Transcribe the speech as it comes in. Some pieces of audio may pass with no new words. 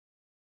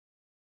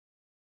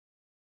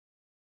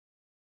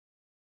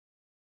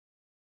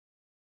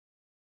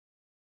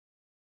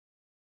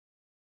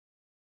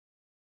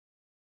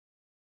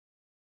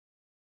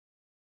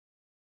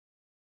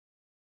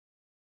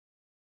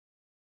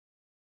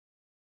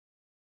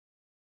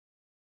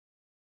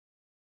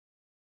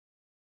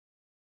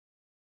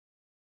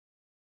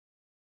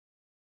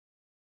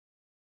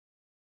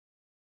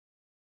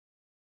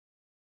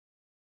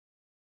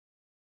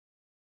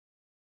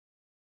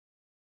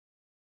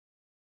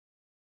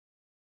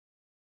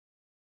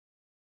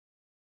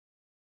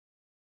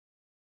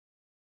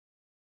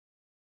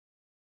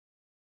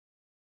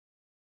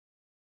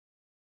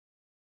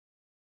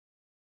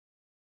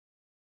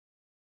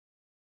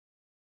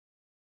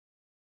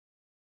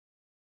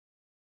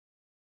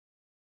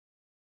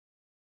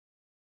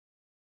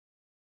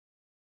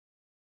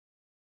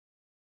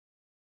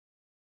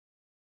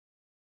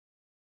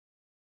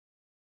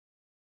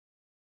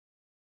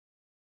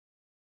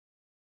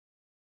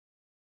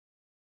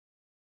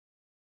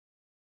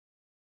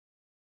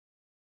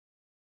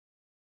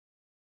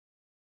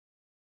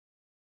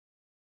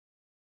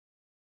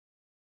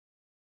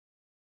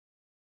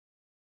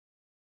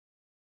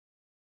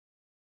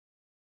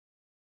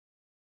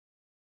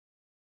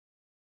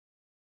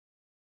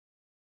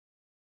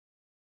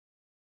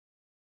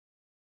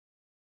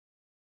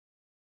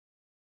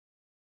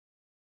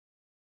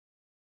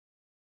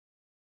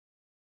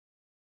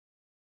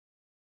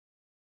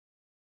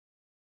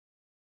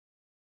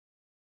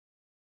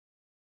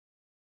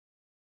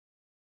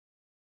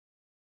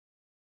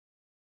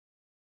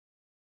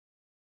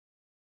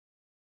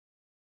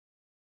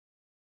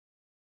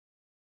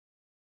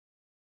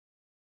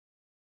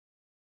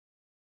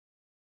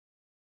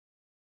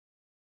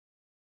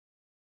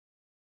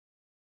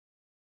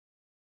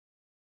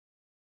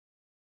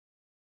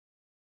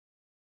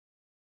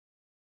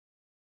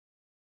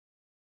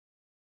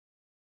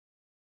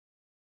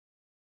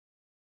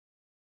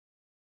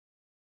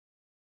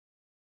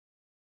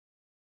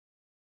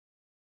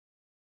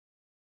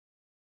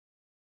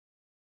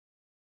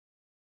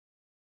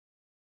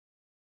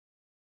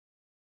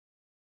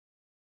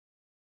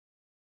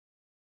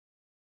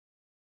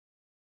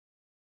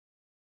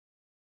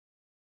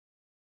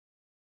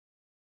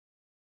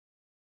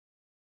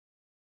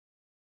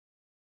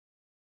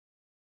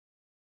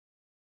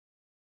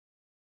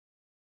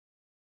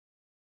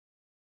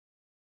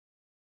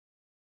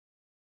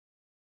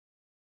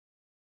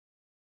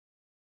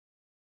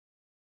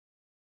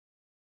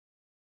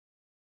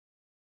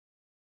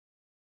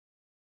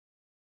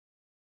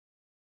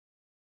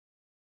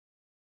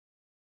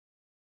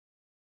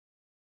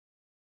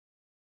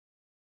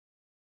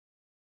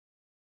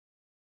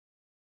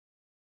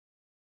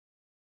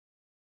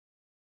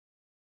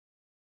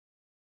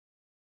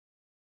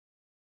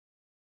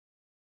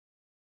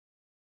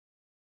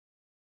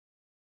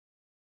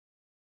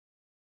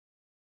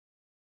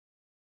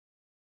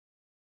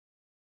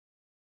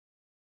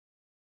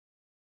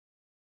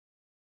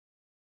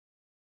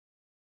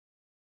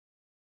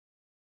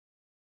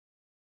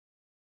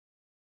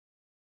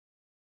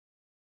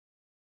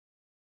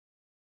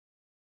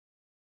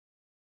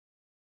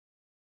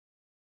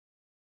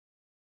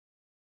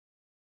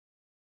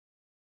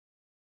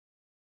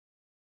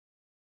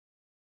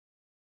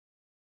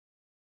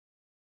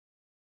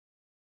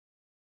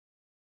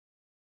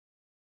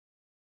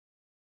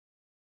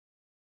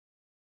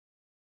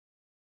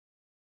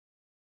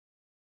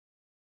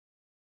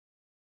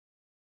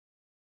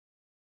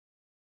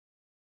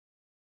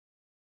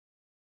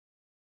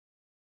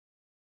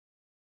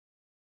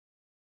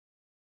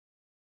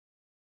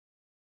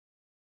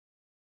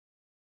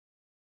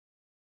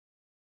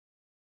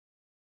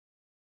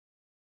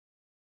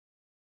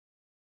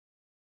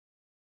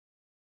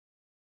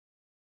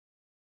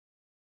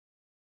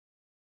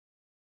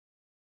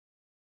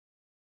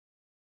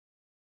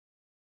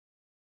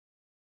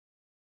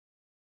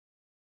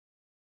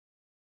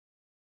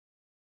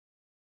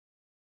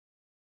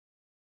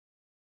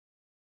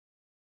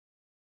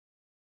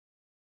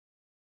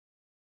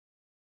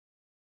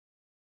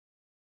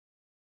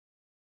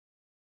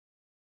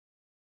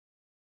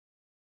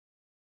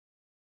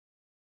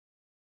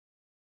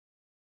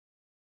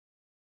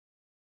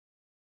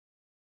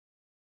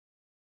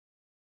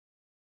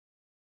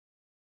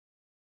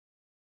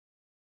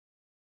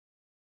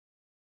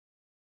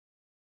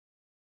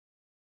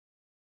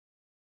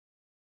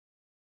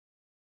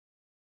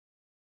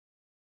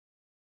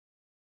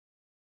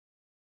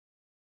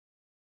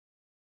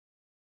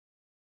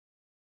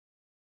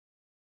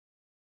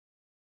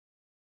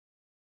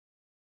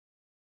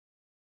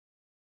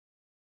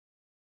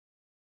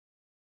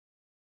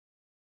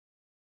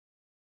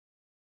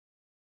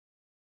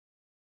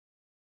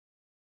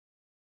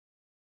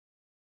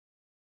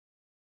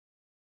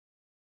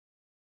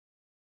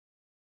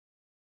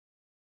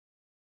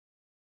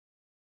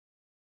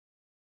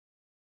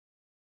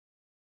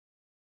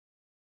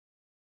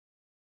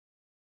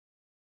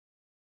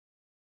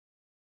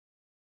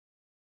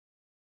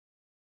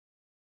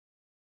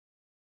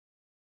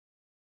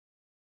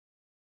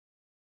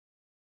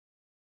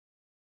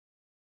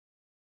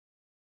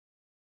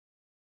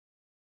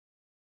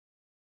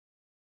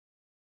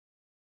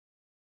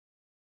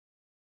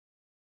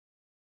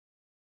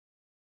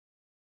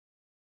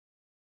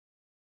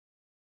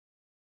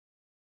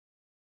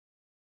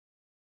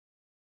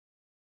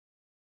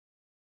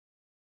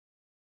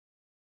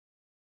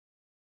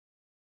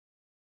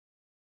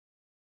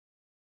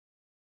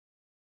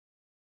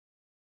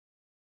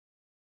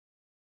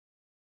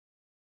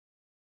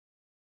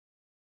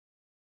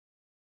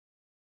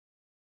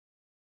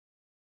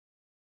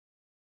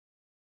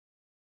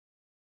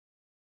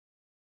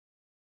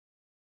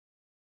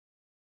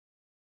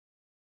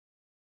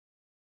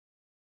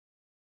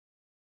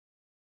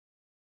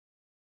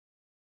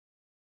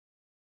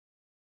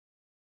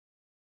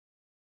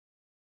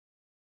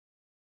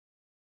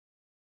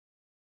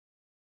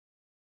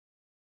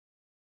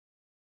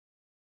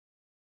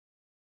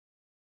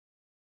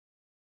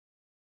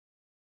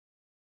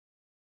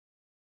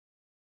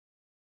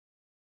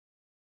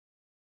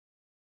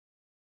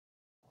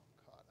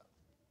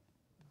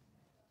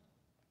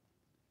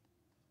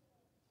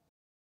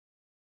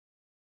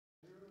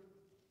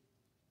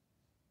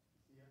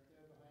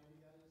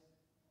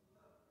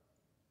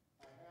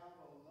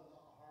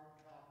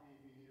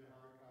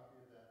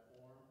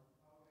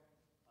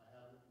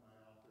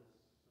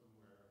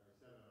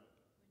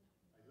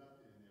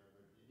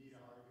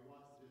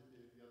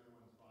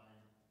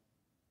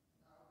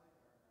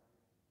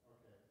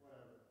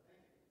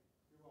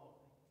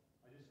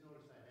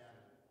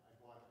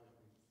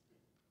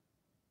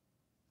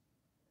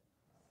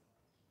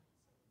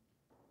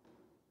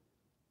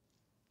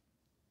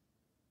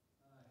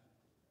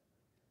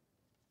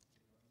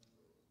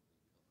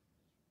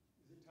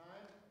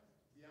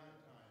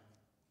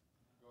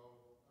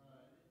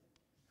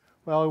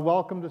Well,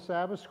 welcome to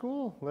Sabbath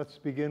School. Let's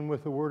begin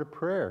with a word of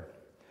prayer.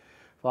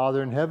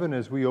 Father in heaven,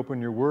 as we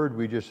open your word,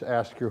 we just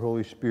ask your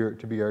Holy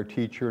Spirit to be our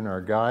teacher and our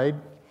guide.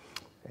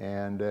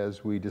 And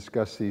as we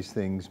discuss these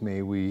things,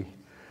 may we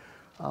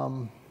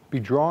be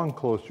drawn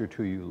closer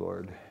to you,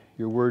 Lord.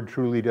 Your word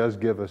truly does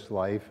give us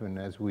life, and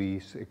as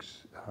we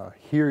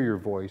hear your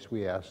voice,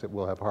 we ask that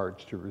we'll have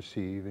hearts to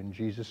receive. In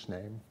Jesus'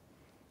 name,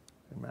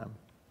 amen.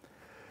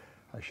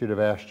 I should have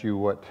asked you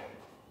what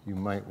you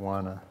might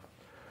want to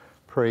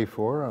pray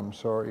for. I'm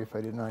sorry if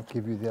I did not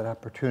give you that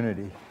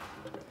opportunity.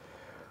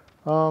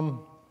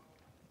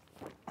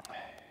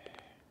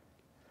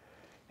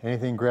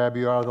 Anything grab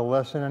you out of the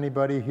lesson?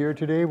 Anybody here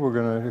today? We're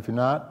going to, if you're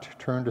not,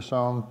 turn to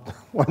Psalm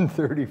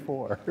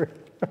 134.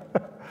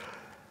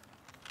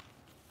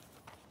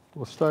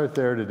 We'll start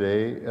there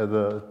today.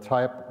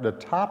 The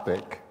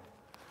topic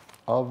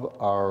of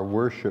our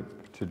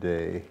worship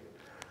today,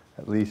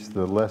 at least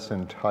the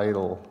lesson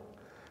title,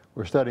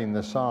 we're studying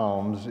the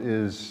Psalms,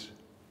 is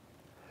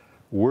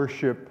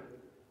Worship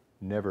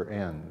Never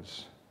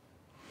Ends.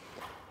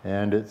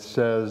 And it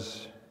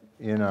says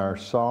in our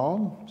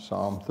Psalm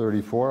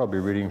 34, I'll be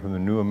reading from the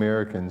New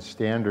American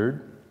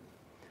Standard,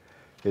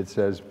 it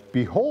says,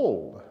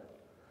 "Behold,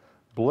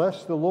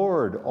 bless the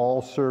Lord,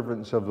 all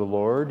servants of the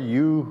Lord,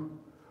 you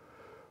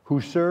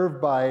who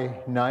serve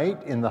by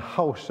night in the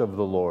house of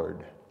the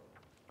Lord.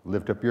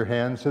 Lift up your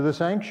hands to the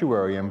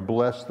sanctuary and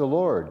bless the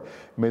Lord.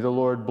 May the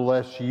Lord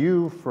bless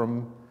you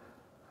from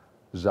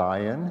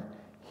Zion,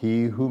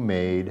 he who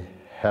made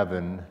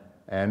heaven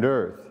and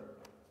earth."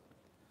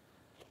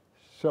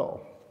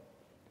 So,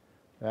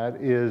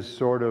 that is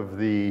sort of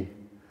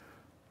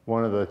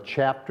one of the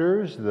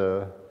chapters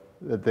that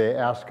they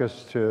ask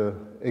us to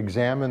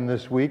examine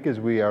this week as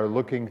we are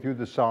looking through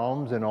the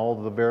Psalms and all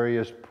the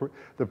various,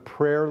 the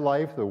prayer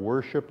life, the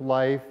worship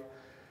life,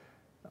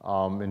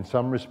 in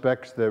some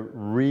respects the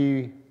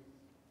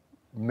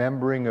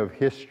remembering of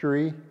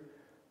history,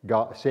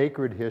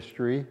 sacred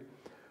history,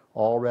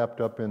 all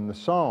wrapped up in the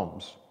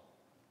Psalms.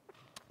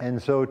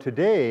 And so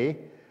today,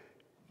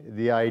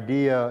 the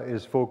idea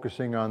is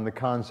focusing on the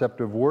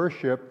concept of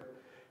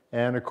worship,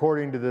 and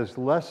according to this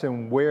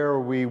lesson, where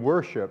we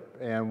worship.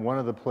 And one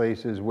of the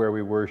places where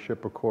we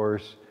worship, of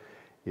course,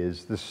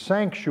 is the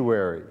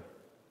sanctuary,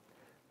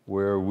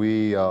 where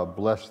we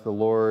bless the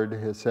Lord.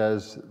 It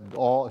says,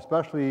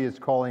 especially it's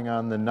calling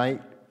on the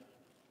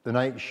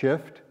night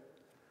shift.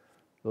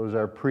 Those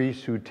are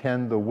priests who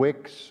tend the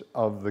wicks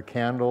of the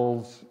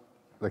candlestick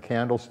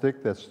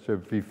that's to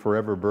be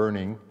forever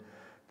burning.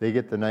 They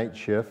get the night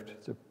shift.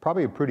 It's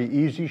probably a pretty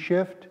easy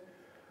shift,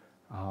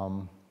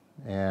 and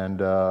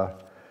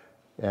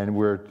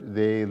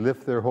they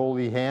lift their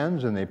holy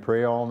hands and they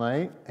pray all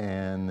night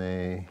and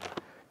they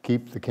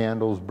keep the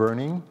candles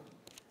burning.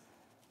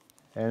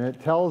 And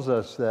it tells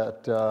us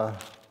that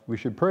we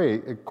should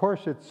pray. Of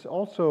course, it's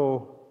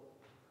also,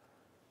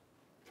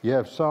 you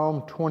have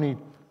Psalm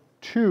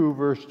 22,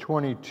 verse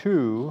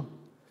 22.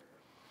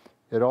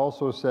 It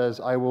also says,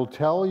 "I will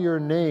tell your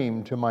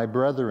name to my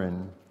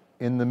brethren.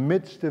 In the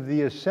midst of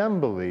the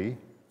assembly,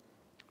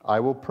 I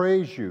will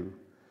praise you."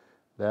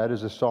 That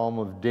is a psalm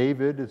of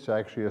David. It's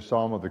actually a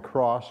psalm of the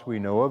cross we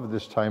know of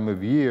this time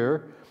of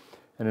year.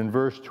 And in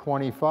verse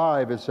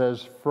 25, it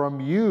says, "From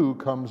you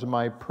comes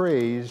my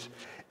praise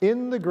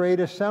in the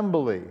great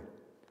assembly.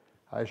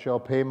 I shall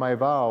pay my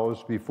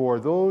vows before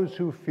those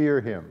who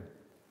fear him."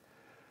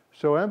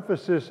 So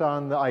emphasis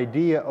on the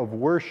idea of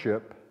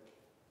worship,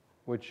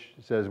 which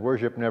says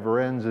worship never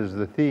ends, is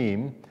the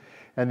theme.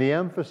 And the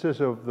emphasis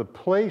of the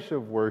place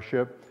of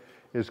worship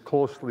is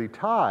closely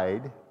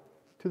tied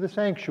to the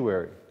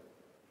sanctuary.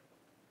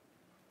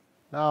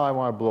 Now I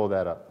want to blow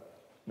that up.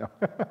 No.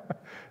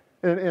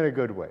 in a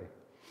good way.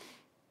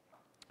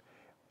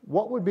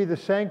 What would be the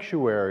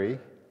sanctuary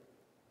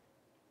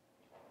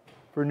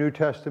for New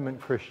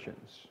Testament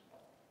Christians?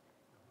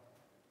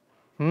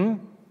 The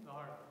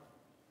heart.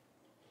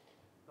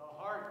 The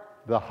heart.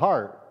 The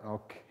heart.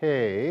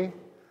 Okay.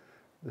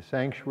 The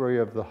sanctuary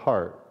of the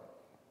heart.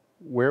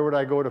 Where would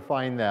I go to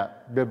find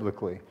that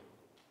biblically?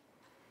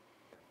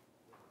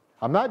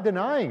 I'm not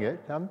denying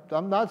it.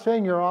 I'm not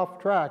saying you're off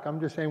track.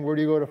 I'm just saying, where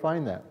do you go to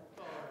find that?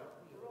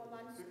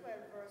 Romans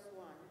 12, verse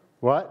 1.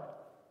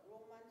 What?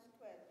 Romans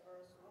 12,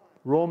 verse 1.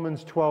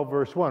 Romans 12,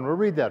 verse 1. We'll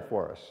read that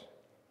for us.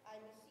 "I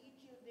beseech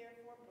you,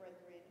 therefore,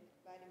 brethren,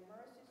 by the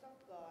mercies of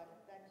God,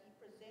 that ye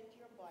present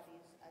your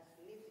bodies as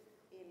a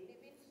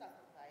living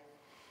sacrifice,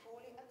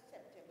 wholly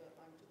acceptable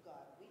unto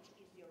God, which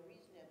is your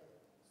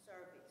reasonable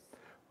service."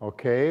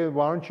 Okay,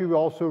 why don't you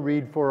also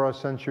read for us,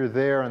 since you're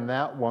there on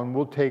that one.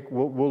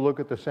 We'll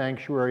look at the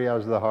sanctuary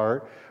as the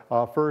heart.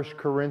 1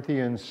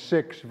 Corinthians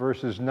 6,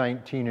 verses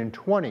 19 and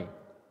 20.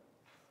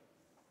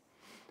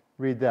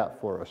 Read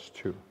that for us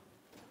too.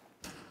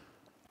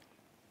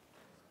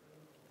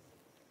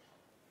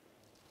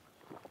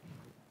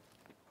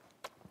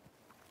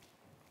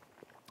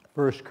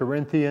 1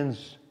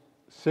 Corinthians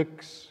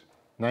 6,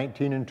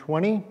 19 and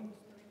 20.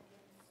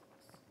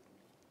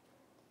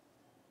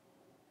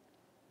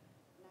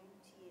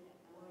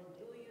 Or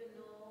do you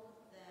know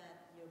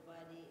that your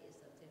body is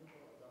a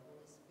temple of the Holy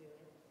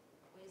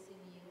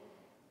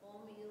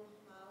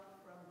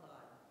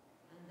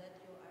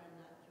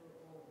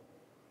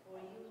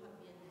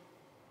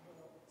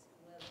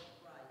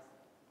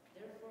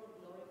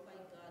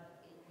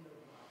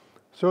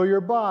So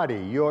your body,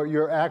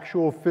 your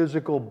actual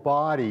physical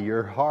body,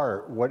 your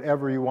heart,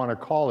 whatever you want to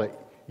call it,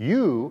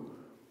 you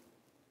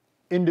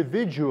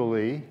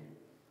individually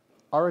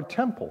are a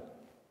temple.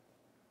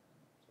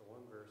 So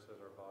one verse says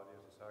our body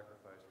is a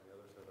sacrifice, and the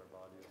other says our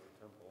body is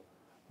a temple.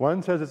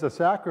 One says it's a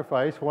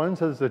sacrifice, one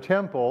says it's a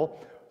temple,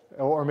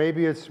 or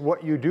maybe it's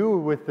what you do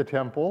with the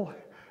temple.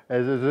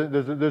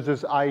 There's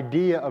this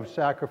idea of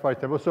sacrifice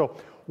temple. So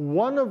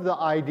one of the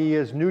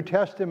ideas, New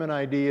Testament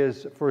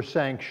ideas for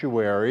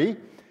sanctuary,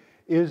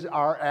 is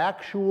our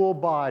actual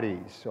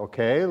bodies.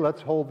 Okay,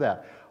 let's hold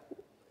that.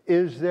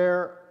 Is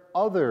there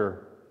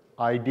other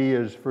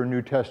ideas for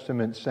New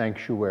Testament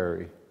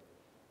sanctuary?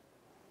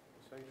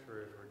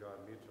 Sanctuary is where God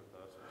meets with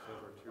us. It says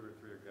where 2 or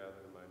 3 are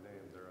gathered in my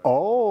name.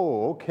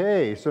 Oh,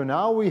 okay. So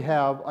now we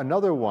have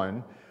another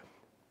one.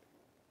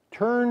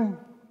 Turn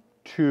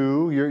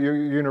to,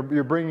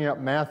 you're bringing up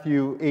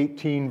Matthew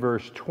 18,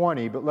 verse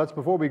 20, but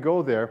before we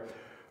go there,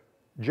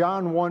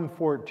 John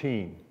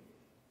 1:14.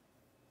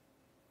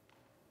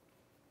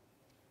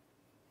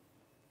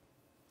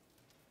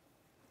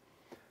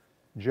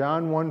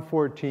 John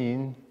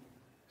 1:14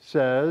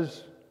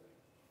 says,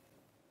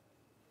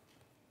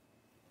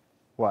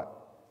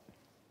 what?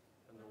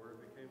 And the Word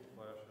became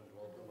flesh and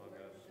dwelt among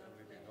us, and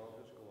we beheld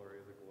His glory,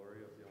 the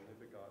glory of the only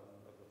begotten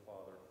of the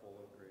Father, full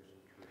of grace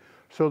and truth.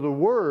 So the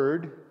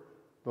Word,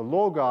 the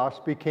Logos,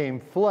 became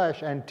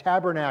flesh and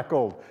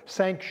tabernacled,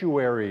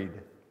 sanctuaried.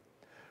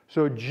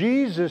 So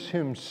Jesus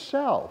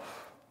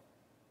himself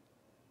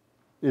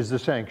is the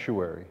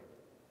sanctuary.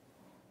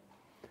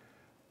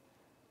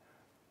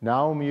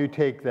 Now you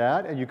take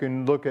that and you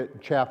can look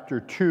at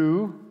chapter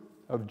 2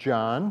 of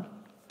John.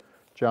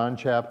 John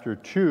chapter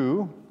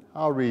 2.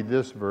 I'll read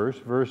this verse.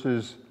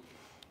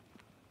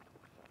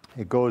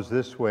 It goes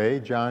this way.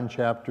 John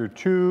chapter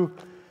 2.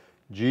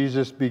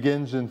 Jesus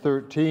begins in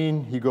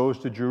 13. He goes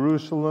to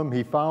Jerusalem.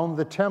 He found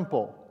the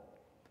temple.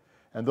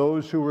 And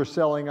those who were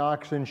selling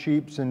oxen,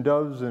 sheep, and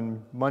doves,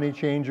 and money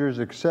changers,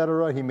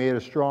 etc., he made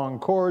a strong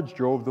cords,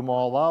 drove them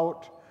all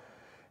out.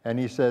 And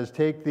he says,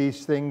 take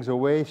these things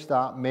away,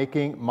 stop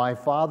making my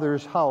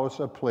Father's house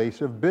a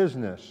place of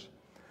business.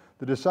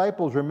 The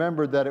disciples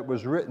remembered that it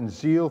was written,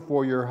 zeal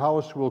for your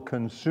house will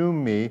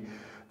consume me.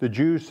 The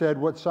Jews said,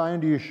 what sign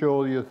do you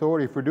show the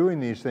authority for doing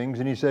these things?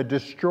 And he said,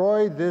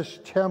 destroy this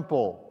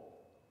temple,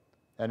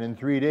 and in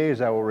 3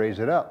 days I will raise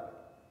it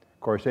up. Of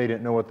course, they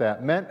didn't know what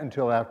that meant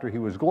until after he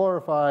was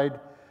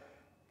glorified,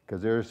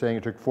 because they were saying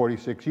it took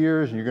 46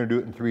 years and you're going to do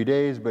it in 3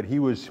 days, but he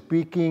was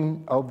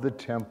speaking of the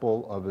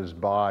temple of his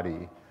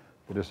body.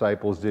 The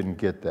disciples didn't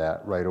get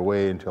that right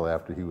away until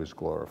after he was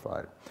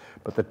glorified.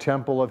 But the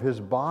temple of his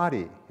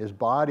body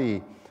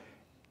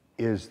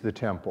is the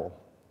temple.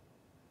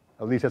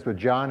 At least that's what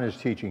John is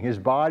teaching. His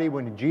body,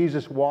 when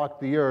Jesus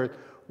walked the earth,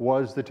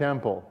 was the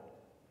temple.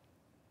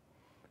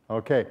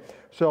 Okay,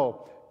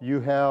 so you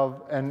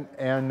have, and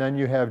then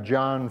you have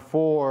John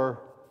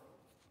 4.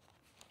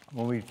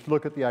 When we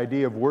look at the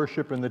idea of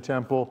worship in the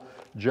temple,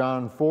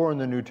 John 4 in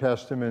the New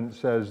Testament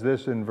says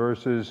this in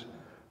verses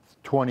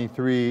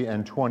 23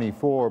 and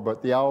 24,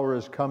 but the hour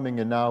is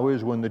coming and now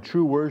is when the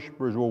true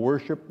worshipers will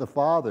worship the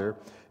Father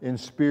in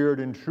spirit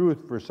and truth.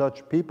 For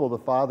such people the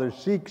Father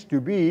seeks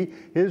to be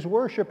his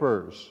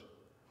worshipers.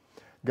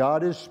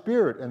 God is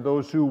spirit, and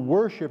those who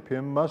worship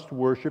him must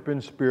worship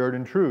in spirit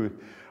and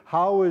truth.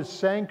 How is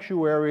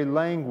sanctuary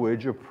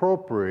language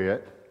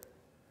appropriate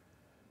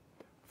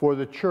for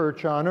the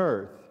church on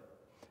earth?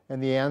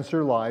 And the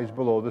answer lies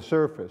below the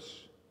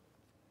surface.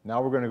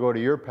 Now we're going to go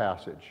to your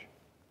passage.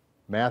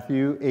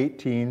 Matthew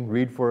 18,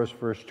 read for us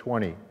verse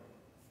 20.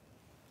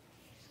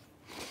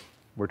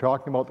 We're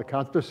talking about the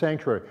concept of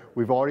sanctuary.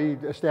 We've already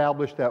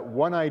established that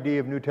one idea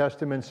of New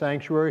Testament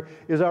sanctuary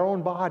is our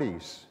own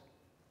bodies.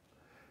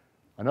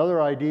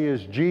 Another idea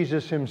is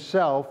Jesus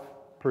himself,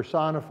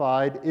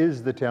 personified,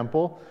 is the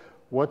temple.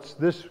 What's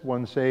this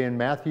one say in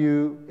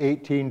Matthew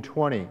 18,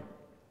 20?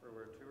 For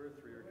where 2 or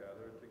 3 are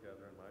gathered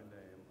together in my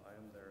name, I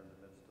am there in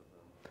the midst of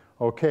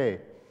them.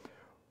 Okay.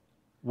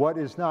 What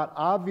is not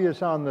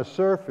obvious on the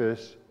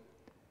surface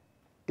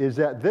is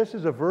that this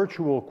is a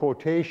virtual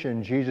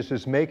quotation Jesus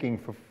is making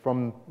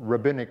from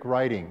rabbinic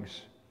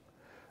writings.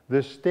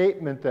 This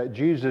statement that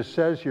Jesus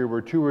says here,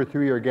 where 2 or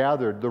 3 are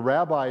gathered, the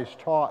rabbis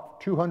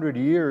taught 200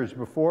 years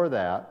before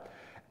that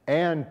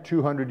and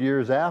 200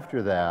 years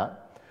after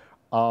that.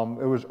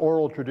 It was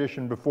oral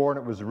tradition before, and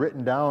it was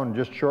written down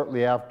just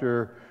shortly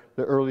after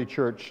the early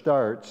church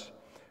starts.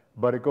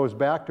 But it goes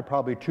back to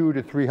probably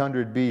 200 to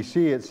 300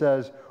 BC. It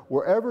says,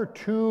 wherever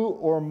 2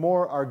 or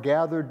more are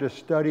gathered to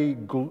study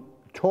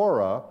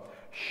Torah,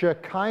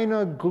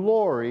 Shekinah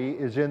glory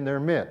is in their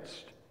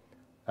midst.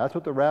 That's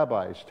what the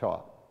rabbis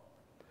taught.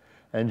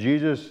 And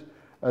Jesus,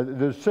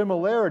 the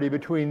similarity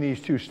between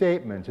these two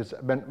statements, it's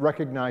been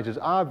recognized as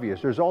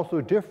obvious. There's also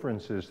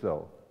differences,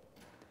 though.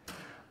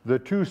 The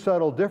two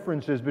subtle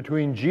differences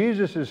between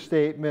Jesus'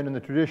 statement and the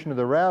tradition of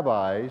the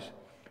rabbis,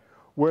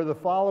 where the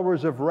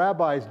followers of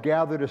rabbis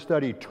gather to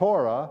study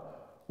Torah,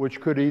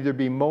 which could either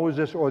be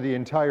Moses or the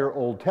entire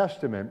Old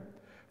Testament,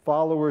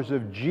 followers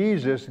of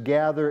Jesus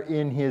gather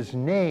in his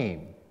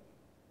name.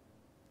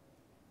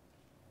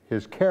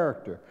 his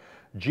character.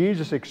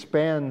 Jesus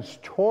expands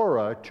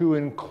Torah to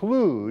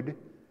include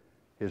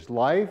his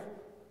life,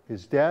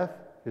 his death,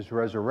 his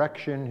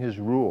resurrection, his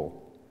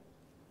rule.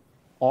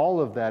 All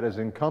of that is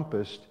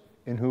encompassed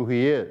in who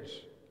he is.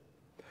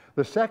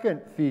 The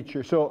second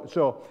feature,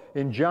 so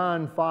in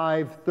John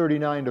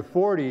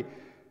 5:39-40,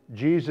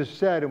 Jesus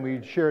said, and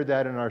we shared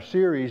that in our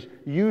series,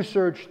 you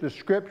search the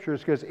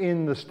Scriptures because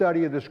in the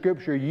study of the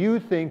Scripture you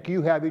think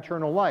you have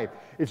eternal life.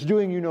 It's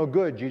doing you no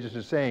good, Jesus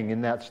is saying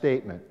in that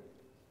statement.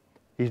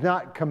 He's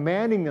not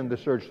commanding them to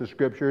search the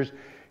Scriptures.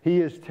 He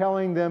is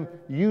telling them,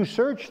 you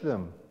search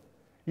them.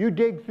 You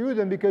dig through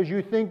them because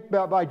you think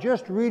by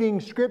just reading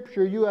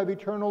Scripture you have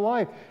eternal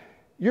life.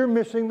 You're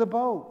missing the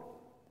boat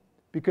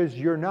because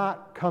you're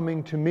not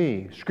coming to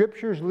me.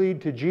 Scriptures lead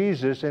to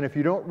Jesus, and if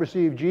you don't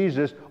receive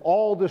Jesus,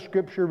 all the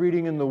Scripture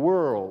reading in the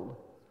world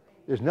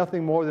is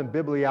nothing more than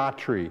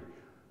bibliatry.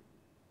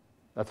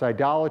 That's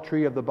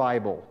idolatry of the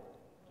Bible.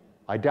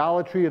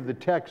 Idolatry of the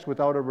text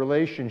without a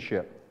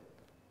relationship.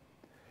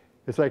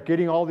 It's like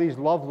getting all these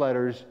love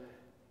letters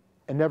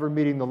and never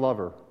meeting the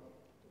lover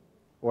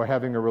or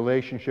having a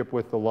relationship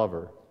with the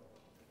lover.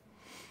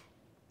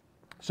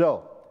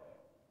 So,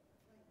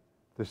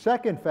 the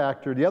second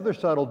factor, the other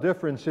subtle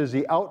difference, is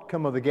the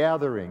outcome of the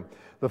gathering.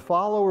 The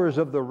followers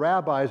of the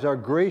rabbis are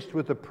graced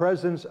with the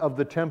presence of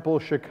the temple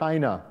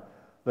Shekinah.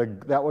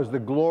 That was the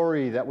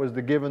glory, that was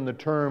given the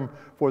term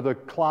for the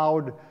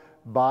cloud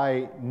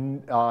by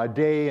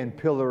day and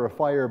pillar of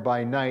fire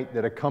by night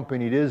that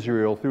accompanied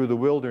Israel through the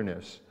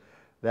wilderness.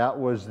 That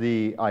was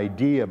the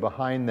idea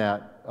behind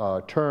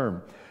that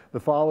term. The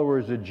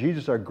followers of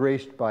Jesus are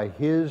graced by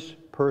his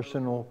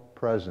personal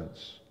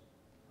presence.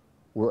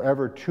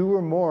 Wherever two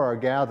or more are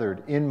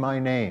gathered in my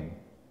name,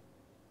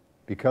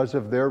 because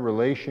of their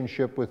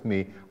relationship with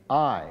me,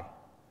 I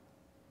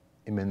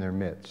am in their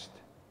midst.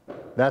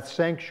 That's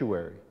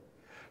sanctuary.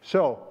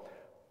 So,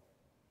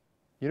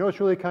 you know what's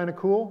really kind of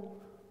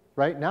cool?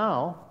 Right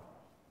now,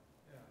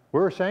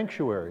 we're a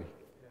sanctuary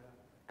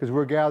because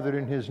we're gathered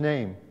in his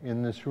name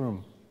in this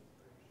room.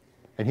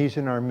 And he's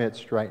in our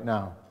midst right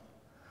now.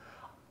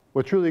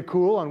 What's really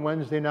cool on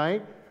Wednesday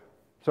night,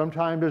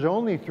 sometimes there's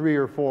only 3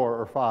 or 4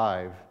 or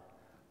 5.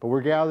 But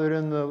we're gathered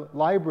in the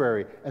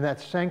library, and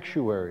that's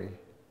sanctuary,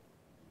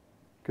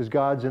 because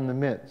God's in the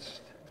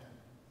midst.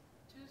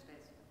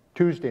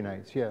 Tuesday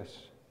nights, yes.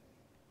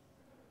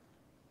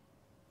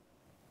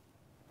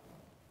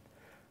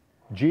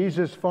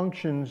 Jesus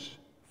functions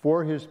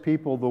for his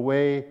people the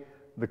way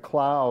the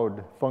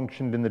cloud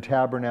functioned in the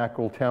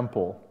tabernacle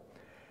temple.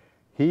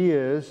 He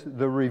is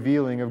the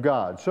revealing of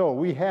God. So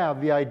we have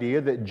the idea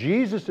that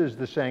Jesus is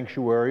the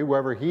sanctuary,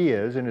 wherever he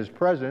is, in his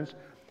presence,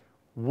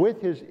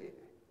 with his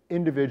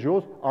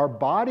individuals. Our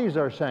bodies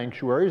are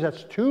sanctuaries.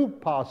 That's 2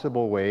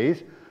 possible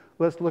ways.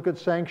 Let's look at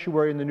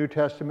sanctuary in the New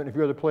Testament in a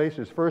few other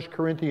places. 1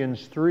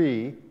 Corinthians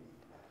 3.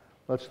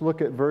 Let's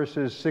look at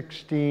verses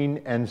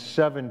 16 and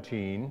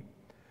 17.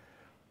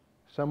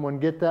 Someone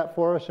get that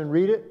for us and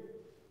read it?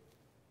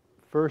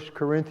 1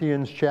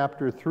 Corinthians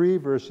chapter 3,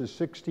 verses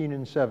 16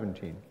 and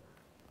 17.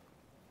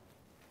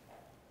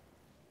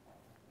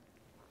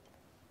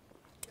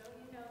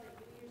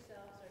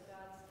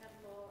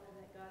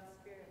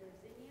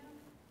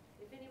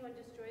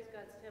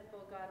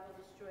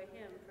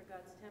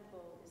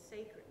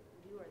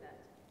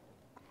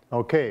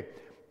 Okay,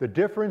 the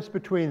difference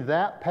between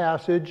that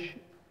passage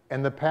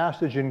and the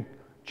passage in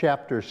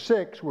chapter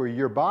 6, where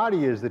your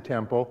body is the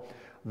temple,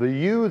 the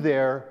you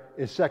there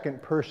is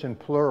second person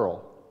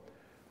plural.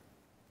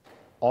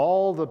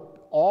 All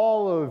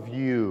of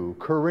you,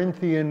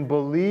 Corinthian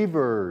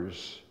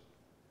believers,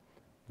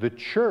 the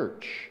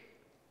church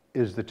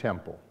is the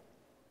temple.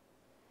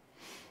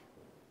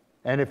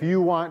 And if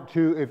you want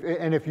to,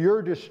 if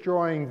you're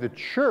destroying the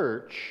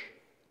church,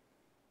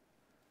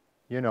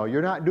 you know,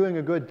 you're not doing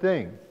a good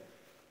thing.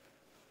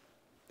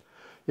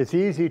 It's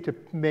easy to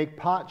make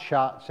pot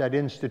shots at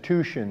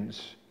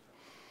institutions.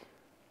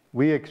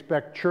 We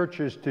expect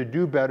churches to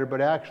do better,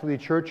 but actually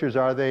churches,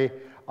 are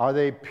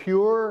they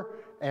pure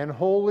and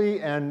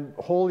holy and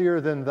holier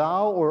than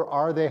thou, or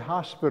are they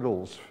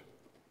hospitals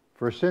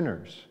for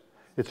sinners?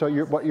 It's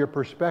what your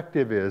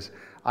perspective is.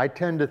 I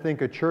tend to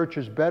think a church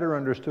is better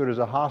understood as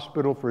a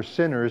hospital for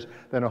sinners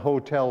than a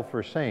hotel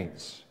for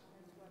saints.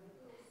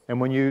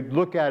 And when you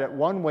look at it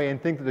one way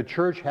and think that the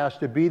church has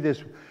to be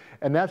this,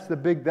 and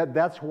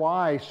that's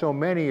why so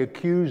many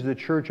accuse the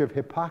church of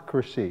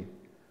hypocrisy.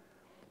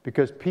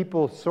 Because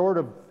people sort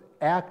of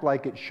act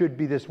like it should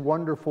be this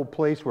wonderful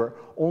place where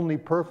only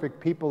perfect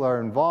people are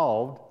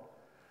involved.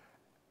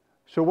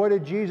 So what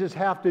did Jesus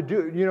have to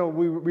do? You know,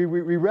 we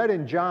read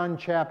in John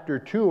chapter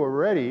 2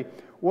 already,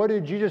 what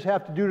did Jesus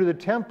have to do to the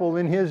temple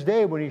in his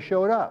day when he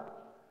showed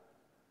up?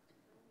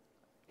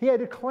 He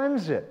had to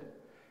cleanse it.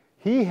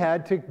 He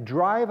had to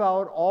drive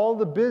out all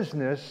the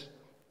business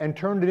and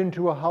turned it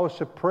into a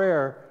house of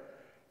prayer.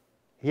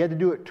 He had to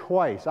do it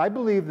twice. I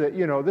believe that,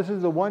 this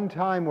is the one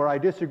time where I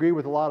disagree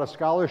with a lot of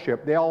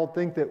scholarship. They all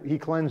think that he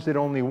cleansed it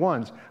only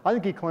once. I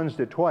think he cleansed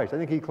it twice. I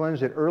think he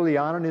cleansed it early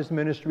on in his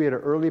ministry at an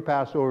early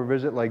Passover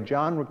visit like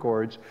John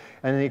records,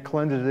 and then he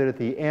cleanses it at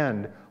the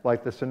end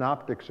like the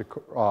synoptics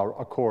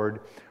accord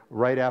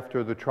right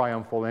after the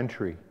triumphal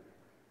entry.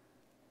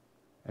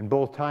 And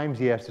both times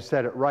he has to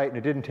set it right, and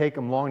it didn't take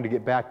him long to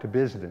get back to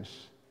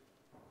business.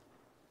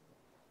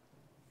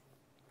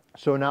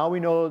 So now we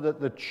know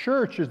that the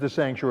church is the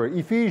sanctuary.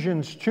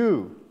 Ephesians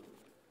 2,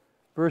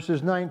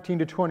 verses 19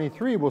 to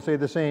 23 will say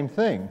the same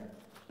thing,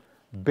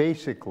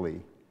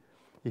 basically.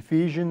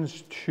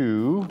 Ephesians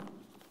 2,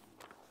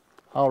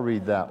 I'll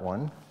read that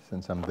one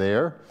since I'm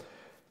there.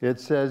 It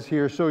says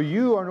here, so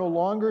you are no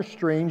longer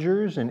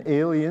strangers and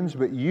aliens,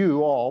 but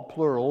you, all,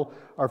 plural,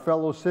 are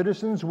fellow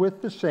citizens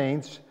with the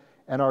saints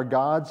and are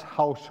God's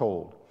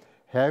household,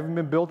 having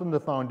been built on the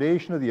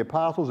foundation of the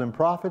apostles and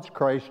prophets,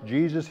 Christ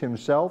Jesus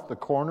himself, the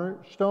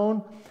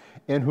cornerstone,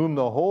 in whom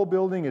the whole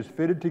building is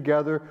fitted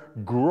together,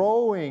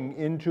 growing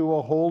into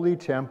a holy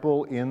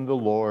temple in the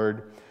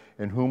Lord,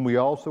 in whom we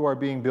also are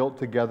being built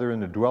together in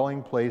the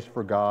dwelling place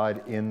for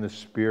God in the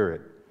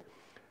Spirit.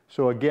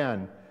 So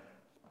again,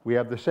 we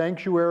have the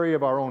sanctuary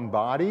of our own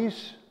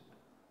bodies,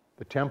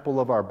 the temple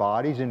of our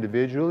bodies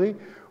individually.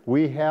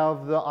 We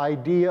have the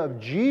idea of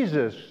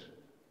Jesus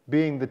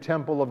being the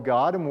temple of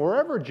God, and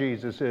wherever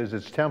Jesus is,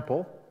 it's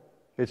temple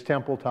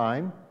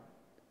time.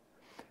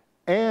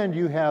 And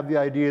you have the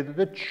idea that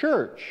the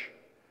church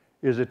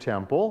is a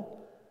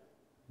temple,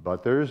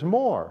 but there's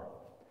more.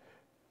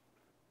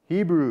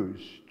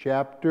 Hebrews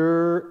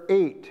chapter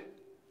 8,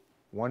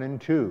 1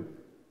 and 2.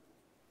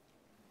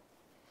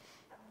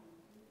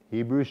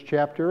 Hebrews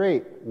chapter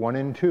 8, 1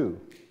 and 2.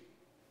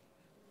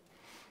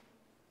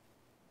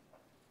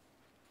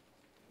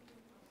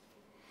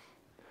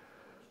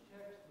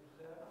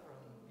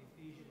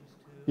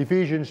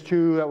 Ephesians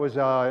 2, that was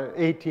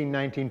 18,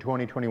 19,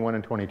 20, 21,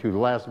 and 22, the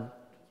last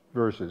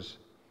verses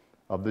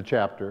of the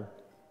chapter.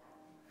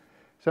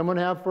 Someone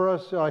have for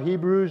us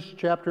Hebrews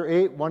chapter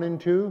 8, 1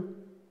 and 2?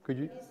 Could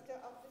you? Minister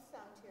of the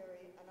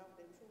sanctuary and of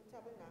the true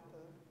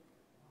tabernacle.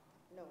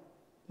 No.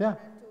 Yeah. 1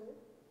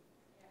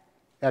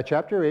 and 2.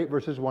 Chapter 8,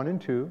 verses 1 and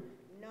 2.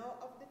 Now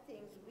of the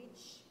things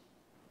which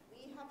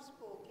we have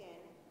spoken,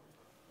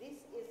 this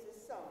is the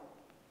sum.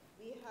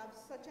 We have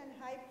such an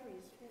high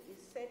priest who is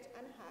set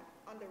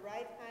on the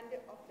right hand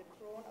of the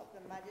throne of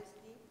the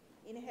majesty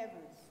in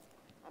heavens,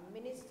 a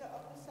minister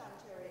of the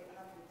sanctuary and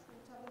of the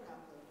true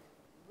tabernacle,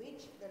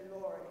 which the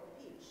Lord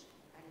pitched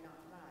and not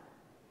man.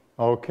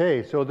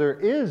 Okay, so there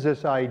is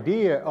this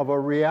idea of a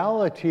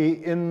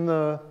reality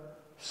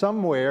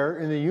somewhere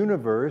in the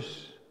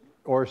universe,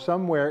 or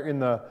somewhere in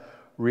the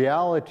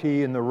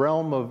reality in the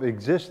realm of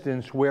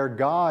existence where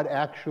God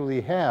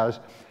actually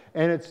has,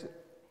 and it's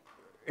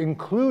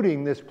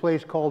including this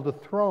place called the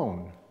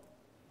throne,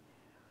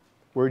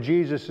 where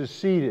Jesus is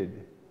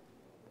seated.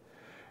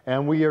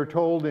 And we are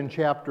told in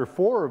chapter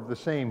 4 of the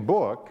same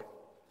book,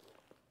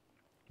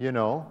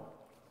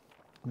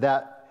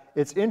 that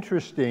it's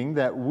interesting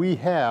that we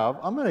have,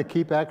 I'm going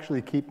to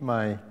actually keep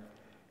my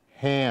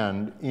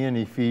hand in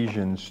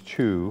Ephesians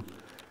 2.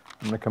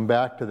 I'm going to come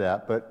back to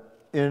that, but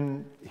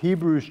in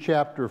Hebrews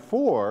chapter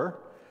 4,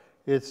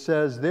 it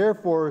says,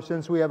 therefore,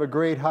 since we have a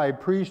great high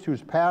priest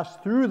who's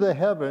passed through the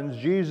heavens,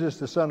 Jesus,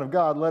 the Son of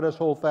God, let us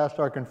hold fast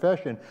our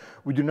confession.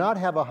 We do not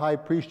have a high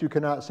priest who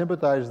cannot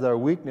sympathize with our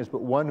weakness,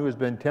 but one who has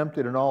been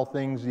tempted in all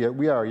things, yet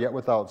we are yet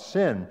without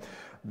sin.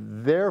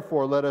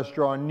 Therefore, let us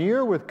draw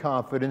near with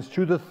confidence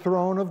to the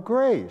throne of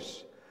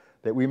grace,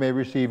 that we may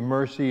receive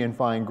mercy and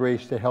find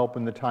grace to help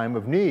in the time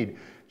of need.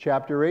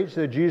 Chapter 8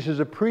 said Jesus is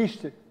a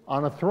priest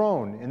on a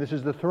throne, and this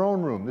is the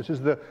throne room. This is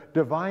the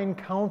divine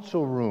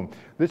council room.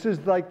 This is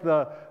like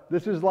the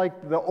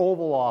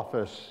Oval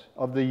Office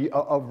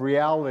of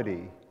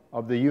reality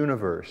of the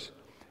universe.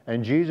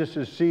 And Jesus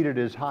is seated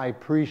as high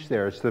priest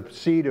there. It's the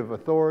seat of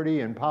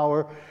authority and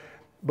power.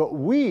 But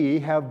we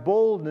have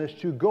boldness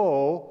to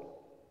go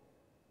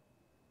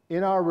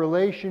in our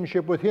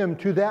relationship with him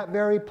to that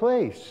very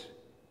place.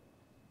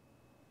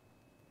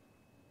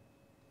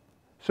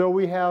 So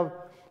we have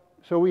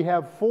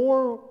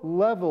 4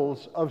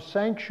 levels of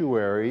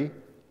sanctuary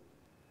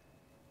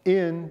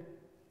in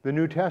the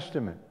New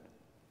Testament.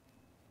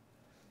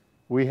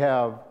 We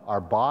have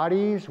our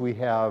bodies, we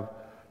have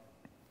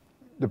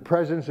the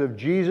presence of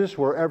Jesus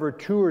wherever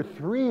 2 or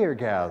 3 are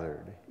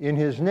gathered in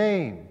his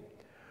name.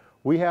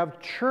 We have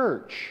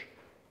church,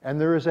 and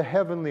there is a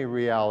heavenly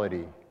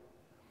reality.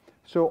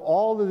 So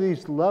all of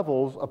these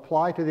levels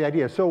apply to the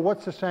idea. So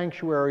what's the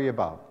sanctuary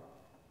about?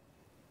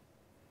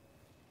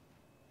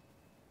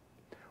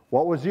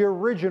 What was the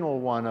original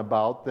one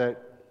about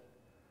that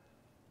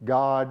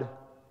God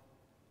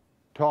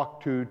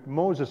talked to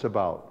Moses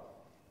about?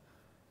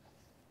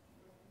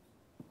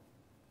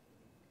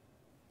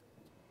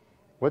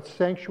 What's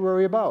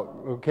sanctuary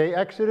about? Okay,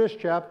 Exodus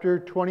chapter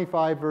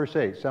 25, verse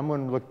 8.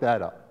 Someone look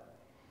that up.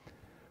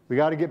 We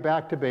got to get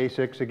back to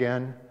basics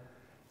again.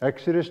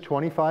 Exodus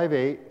 25,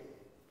 8.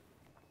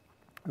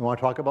 We want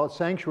to talk about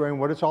sanctuary and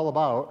what it's all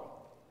about.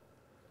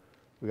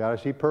 We got to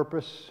see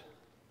purpose.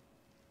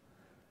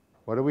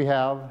 What do we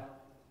have?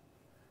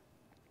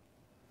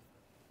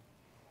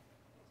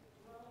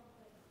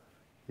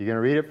 You going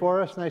to read it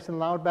for us nice and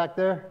loud back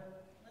there?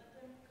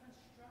 Let them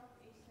construct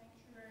a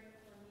sanctuary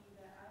for me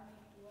that I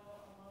may dwell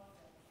among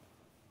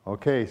them.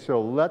 Okay,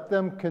 so let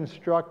them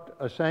construct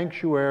a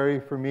sanctuary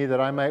for me that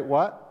I might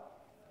what?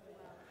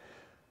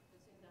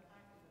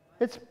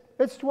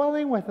 It's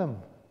dwelling with them.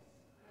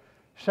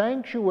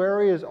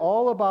 Sanctuary is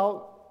all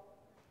about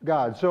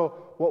God. So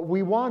what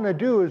we want to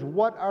do is,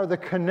 what are the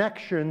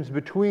connections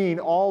between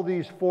all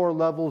these 4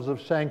 levels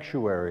of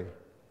sanctuary?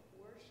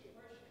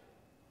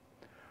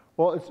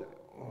 Well, it's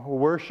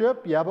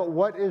worship, yeah, but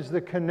what is the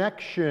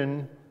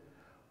connection?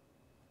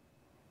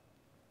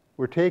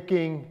 We're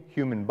taking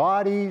human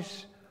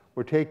bodies,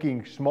 we're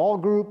taking small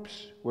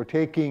groups, we're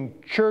taking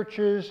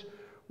churches,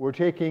 we're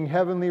taking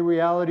heavenly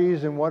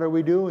realities, and what are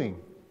we doing?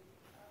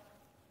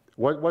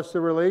 What's the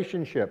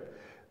relationship?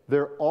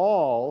 They're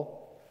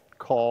all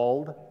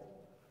called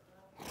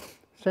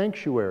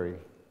sanctuary.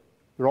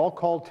 They're all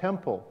called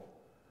temple.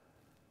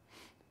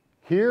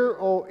 Hear,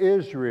 O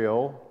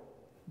Israel,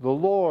 the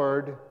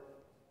Lord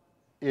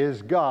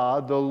is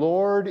God, the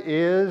Lord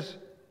is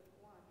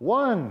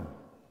one.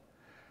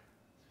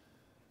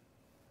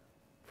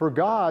 For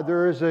God,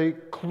 there is a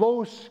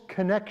close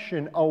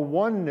connection, a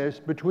oneness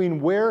between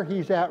where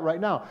He's at right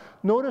now.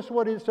 Notice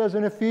what it says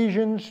in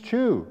Ephesians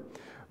 2.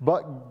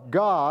 But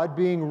God,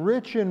 being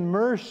rich in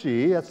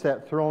mercy, that's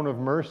that throne of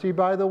mercy,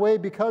 by the way,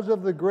 because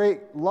of the great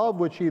love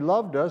which He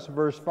loved us,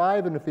 verse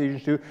 5 in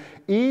Ephesians 2,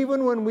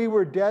 even when we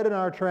were dead in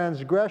our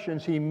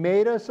transgressions, He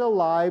made us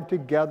alive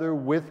together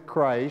with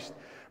Christ.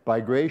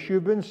 By grace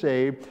you've been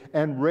saved,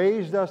 and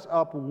raised us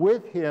up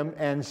with Him,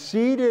 and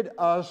seated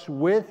us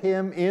with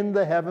Him in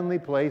the heavenly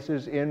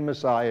places in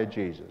Messiah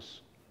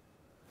Jesus.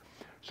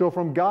 So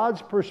from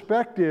God's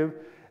perspective,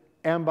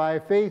 and by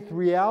faith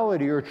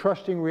reality or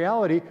trusting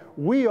reality,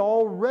 we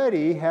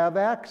already have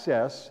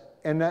access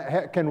and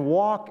can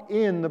walk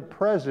in the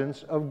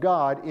presence of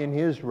God in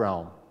His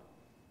realm.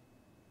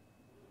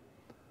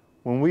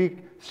 When we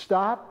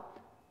stop,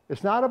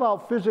 it's not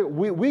about physical.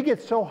 We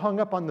get so hung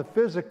up on the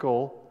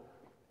physical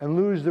and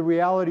lose the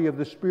reality of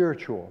the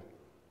spiritual.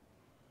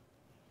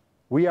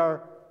 We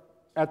are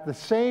at the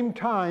same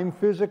time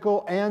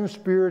physical and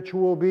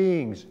spiritual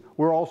beings.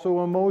 We're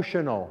also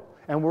emotional,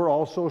 and we're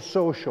also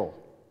social.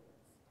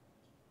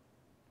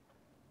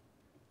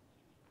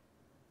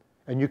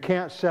 And you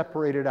can't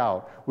separate it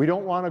out. We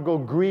don't want to go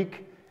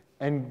Greek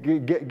and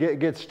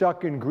get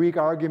stuck in Greek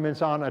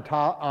arguments on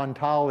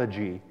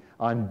ontology,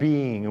 on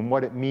being and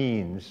what it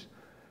means.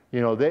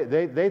 You know,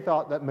 they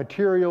thought that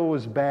material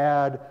was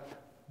bad,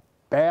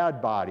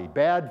 bad body,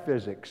 bad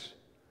physics.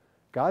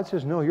 God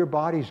says, no, your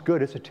body's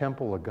good. It's a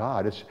temple of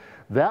God.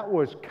 That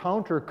was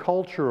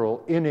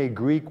countercultural in a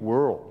Greek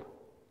world.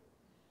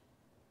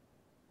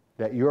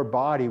 That your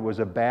body was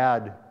a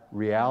bad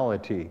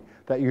reality.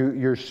 That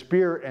your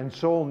spirit and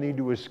soul need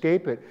to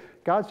escape it.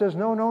 God says,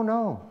 no, no,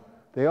 no.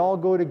 They all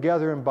go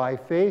together, and by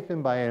faith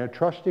and by a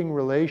trusting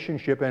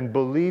relationship and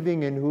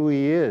believing in who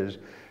He is,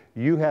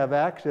 you have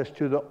access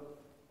to the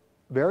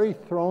very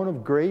throne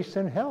of grace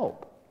and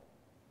help.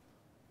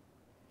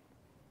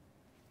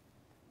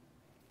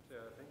 Yeah,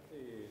 I think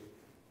the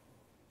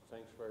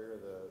sanctuary or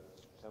the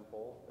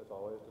temple is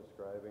always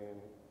describing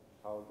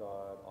how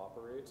God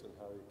operates and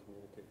how He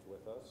communicates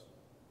with us.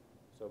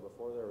 So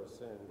before there was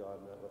sin, God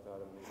met with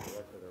Adam and Eve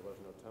directly. There was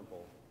no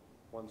temple.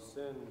 Once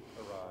sin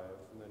arrived,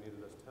 and they needed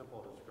this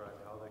temple to describe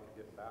how they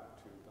could get back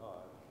to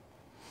God.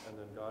 And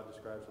then God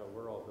describes how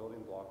we're all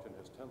building blocks in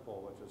His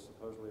temple, which is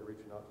supposedly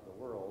reaching out to the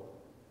world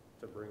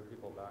to bring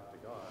people back to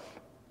God.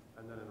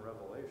 And then in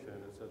Revelation,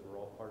 it says we're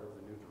all part of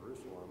the New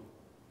Jerusalem,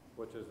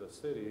 which is a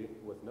city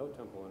with no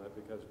temple in it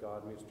because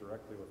God meets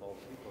directly with all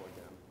the people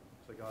again.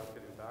 So God's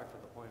getting back to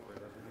the point where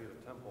He doesn't need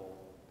a temple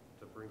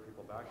to bring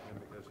people back to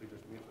Him because He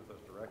just meets with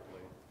us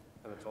directly.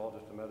 And it's all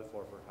just a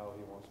metaphor for how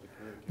He wants to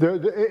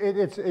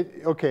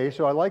communicate. Okay,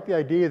 so I like the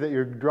idea that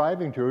you're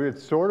driving to.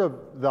 It's sort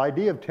of, the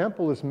idea of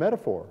temple is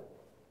metaphor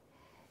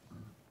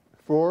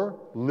for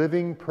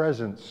living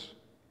presence.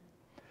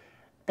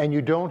 And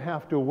you don't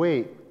have to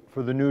wait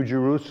for the New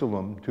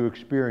Jerusalem to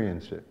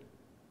experience it.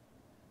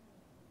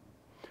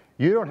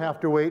 You don't have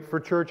to wait for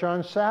church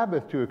on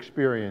Sabbath to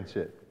experience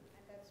it.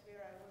 And that's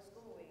where I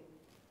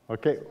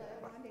was going. Okay.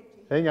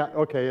 Hang on.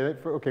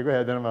 Okay, go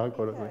ahead. Then I'll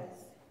go to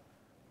Because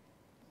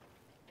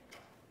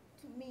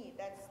to me,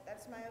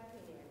 that's my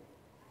opinion.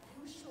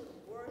 You should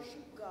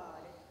worship God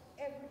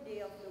every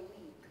day of the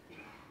week,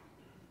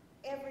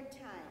 every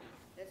time.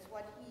 That's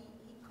what he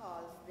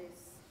calls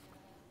this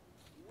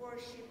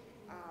worship,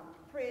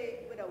 pray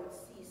without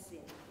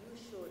ceasing. You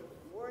should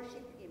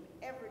worship Him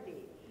every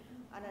day.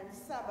 And on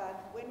Sabbath,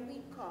 when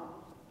we come,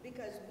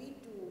 because we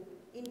do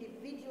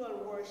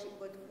individual worship,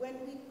 but when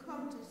we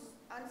come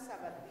on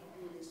Sabbath,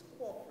 we do this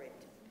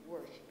corporate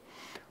worship.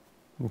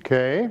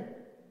 Okay,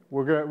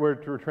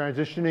 we're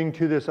transitioning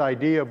to this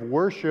idea of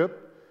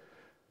worship.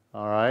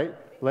 All right,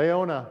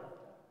 Leona.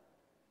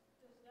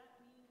 Does that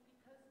mean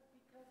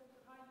because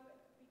of how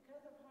you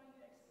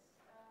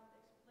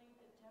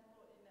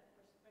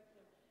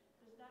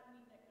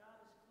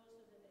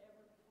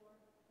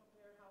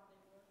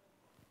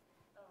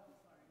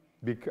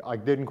I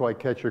didn't quite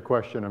catch your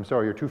question. I'm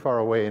sorry, you're too far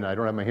away and I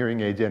don't have my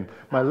hearing aids in.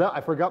 I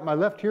forgot my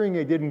left hearing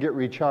aid didn't get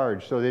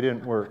recharged, so they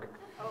didn't work.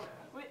 Oh,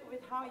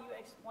 with how you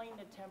explain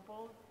the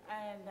temple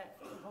and that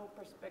whole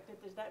perspective,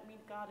 does that mean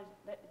God is,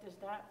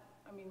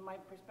 my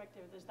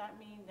perspective, does that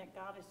mean that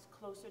God is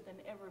closer than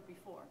ever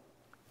before?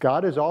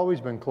 God has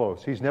always been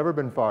close. He's never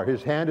been far.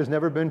 His hand has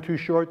never been too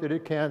short that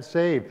it can't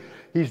save.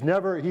 He's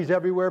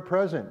everywhere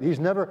present.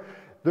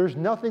 There's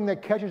nothing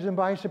that catches him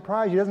by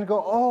surprise. He doesn't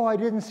go, oh, I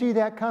didn't see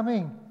that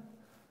coming.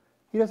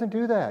 He doesn't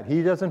do that.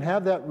 He doesn't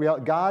have that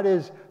reality. God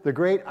is the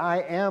great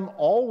I am,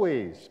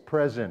 always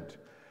present.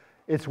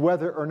 It's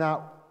whether or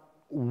not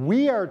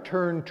we are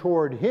turned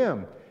toward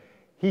him.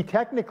 He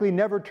technically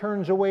never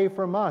turns away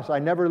from us. I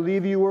never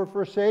leave you or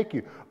forsake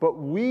you. But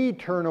we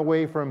turn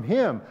away from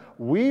him.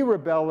 We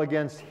rebel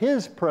against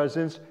his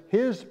presence,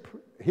 his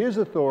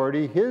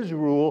authority, his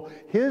rule,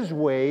 his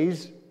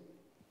ways.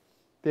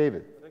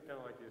 David. I think kind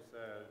of like you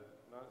said,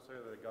 not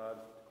necessarily that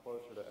God's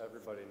closer to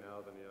everybody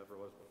now than he ever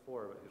was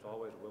before, but he's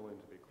always willing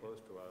to be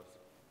close to us.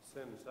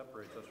 Sin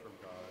separates us from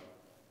God.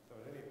 So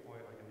at any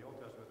point, like in the Old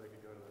Testament, they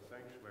could go to the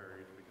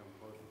sanctuary to become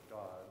close with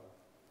God,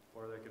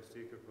 or they could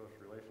seek a close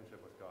relationship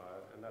with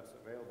God, and that's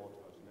available to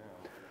us now.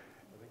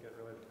 I think it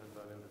really depends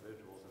on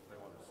individuals if they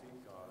want to seek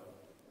God.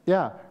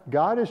 Yeah,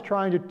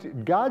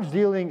 God's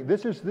dealing,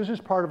 this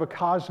is part of a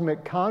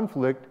cosmic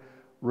conflict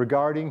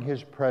regarding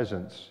his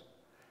presence.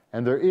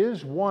 And there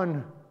is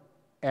one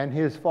and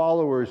his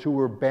followers who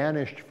were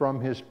banished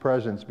from his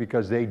presence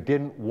because they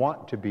didn't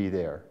want to be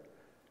there.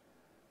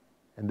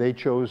 And they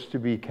chose to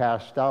be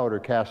cast out or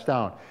cast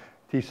down.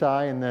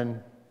 Tisai and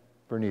then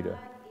Bernita.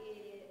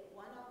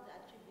 One of the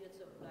attributes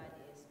of God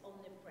is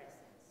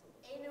omnipresence. So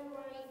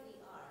anywhere we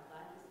are,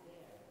 God is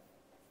there.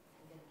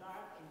 In the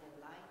dark, in the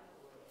light,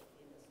 or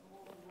in the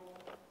small room,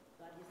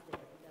 God is there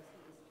because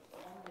he is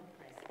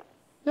omnipresent.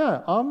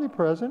 Yeah,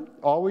 omnipresent,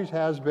 always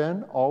has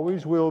been,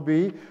 always will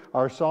be.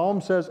 Our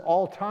psalm says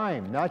all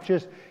time, not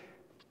just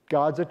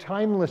God's a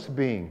timeless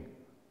being.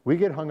 We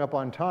get hung up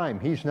on time,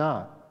 he's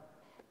not.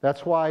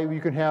 That's why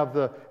you can have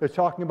it's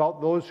talking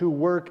about those who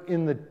work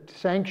in the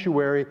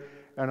sanctuary,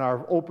 and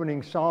our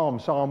opening psalm,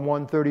 Psalm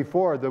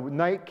 134, the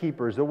night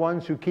keepers, the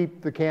ones who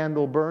keep the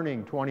candle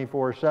burning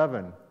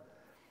 24/7.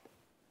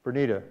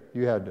 Bernita,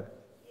 you had to.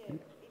 Yeah,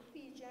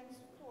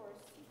 Ephesians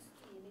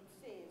 4:16, it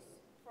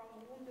says, from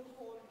whom the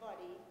whole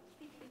body,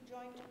 fitly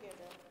joined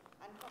together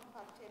and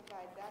compacted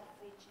by that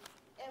which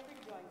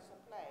every joint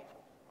supplied,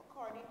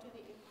 according to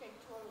the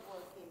effectual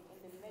working in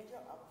the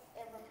measure of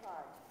every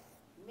part,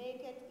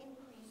 maketh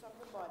increase of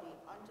the body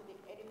unto the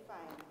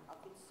edifying of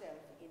itself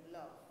in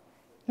love.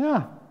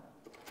 Yeah.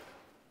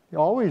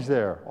 Always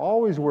there,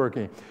 always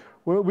working.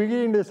 We get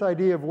into this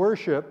idea of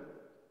worship.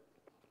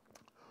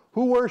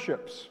 Who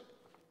worships?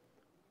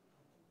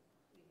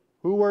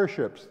 Who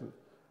worships?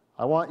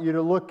 I want you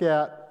to look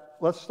at,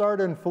 let's start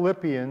in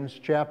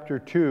Philippians chapter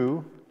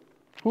 2.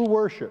 Who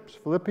worships?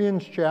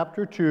 Philippians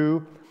chapter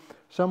 2.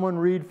 Someone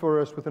read for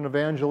us with an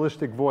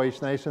evangelistic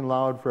voice, nice and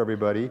loud for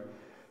everybody.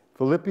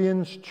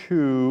 Philippians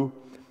 2,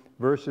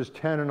 verses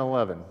 10 and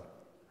 11.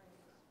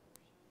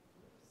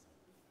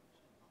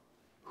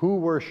 Who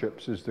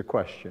worships is the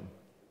question.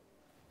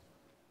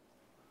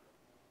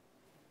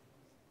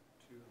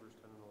 2 verse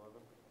 10 and 11.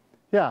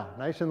 Yeah,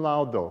 nice and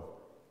loud though.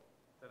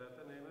 That at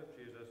the name of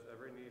Jesus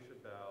every knee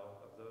should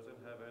bow, of those in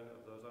heaven,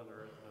 of those on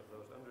earth, and of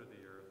those under the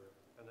earth,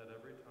 and that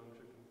every tongue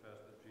should confess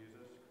that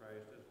Jesus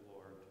Christ is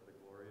Lord, to the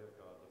glory of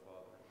God the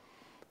Father.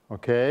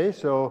 Okay,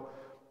 so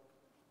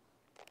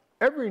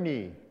every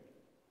knee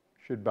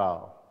should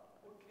bow.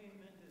 What came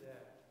into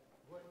that?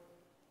 What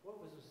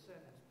was the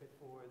sentence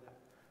before that?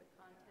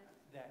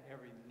 That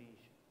every knee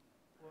should.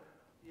 Well,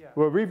 yeah.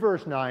 Well, read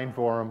verse 9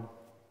 for him.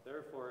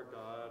 Therefore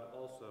God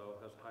also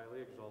has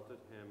highly exalted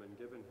him and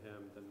given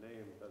him the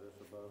name that is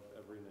above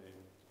every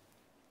name.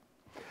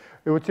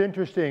 What's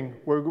interesting,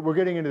 we're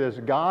getting into this.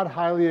 God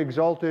highly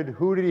exalted.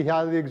 Who did he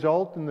highly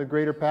exalt in the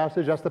greater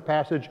passage?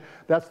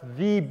 That's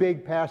the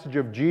big passage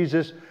of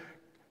Jesus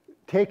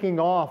taking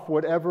off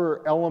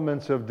whatever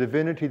elements of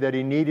divinity that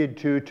he needed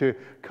to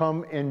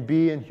come and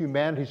be in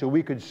humanity so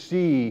we could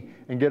see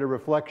and get a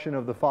reflection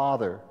of the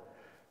Father.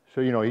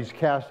 So, he's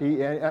cast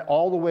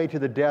all the way to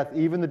the death,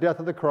 even the death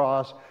of the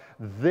cross.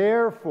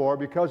 Therefore,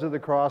 because of the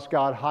cross,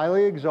 God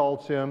highly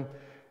exalts him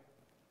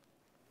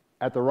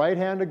at the right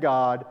hand of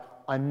God,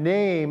 a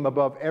name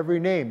above every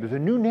name. There's a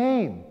new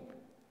name.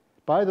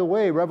 By the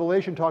way,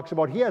 Revelation talks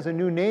about he has a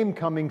new name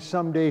coming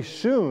someday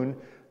soon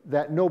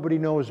that nobody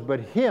knows but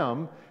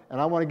him. And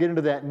I want to get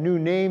into that new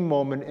name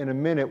moment in a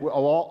minute,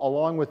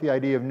 along with the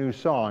idea of new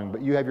song.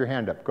 But you have your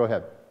hand up. Go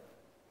ahead.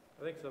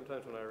 I think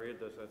sometimes when I read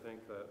this, I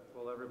think that,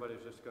 well, everybody's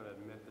just going to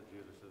admit that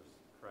Jesus is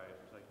Christ.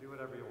 It's like, do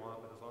whatever you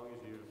want, but as long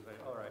as you say,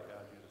 all right,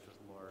 yeah, Jesus is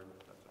Lord,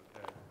 that's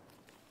okay.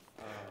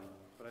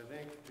 But I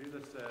think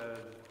Jesus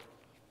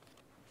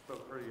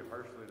spoke pretty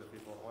harshly to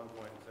people at one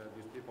point and said,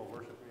 these people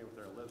worship me with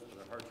their lips, but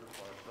their hearts are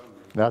far from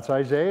me. That's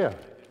Isaiah.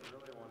 He's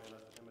really wanting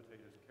us to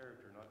imitate his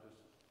character, not just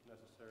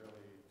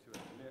necessarily to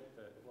admit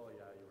that, well,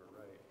 yeah, you were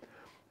right.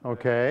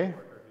 Okay.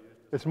 He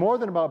used to It's more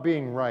than about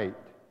being right.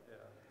 Yeah.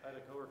 I had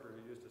a coworker who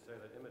used to say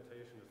that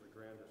imitation is the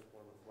grandest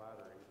form of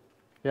flattery.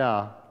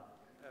 Yeah.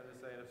 And they're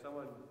saying if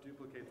someone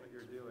duplicates what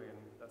you're doing,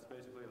 that's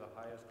basically the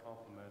highest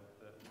compliment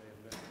that they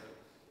admit that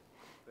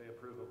they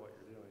approve of what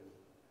you're doing.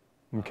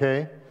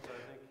 Okay. So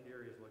I think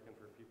here he's looking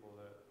for people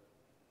that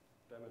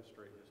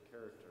demonstrate his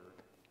character.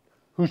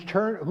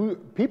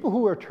 People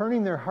who are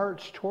turning their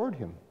hearts toward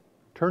him,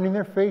 turning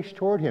their face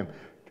toward him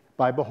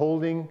by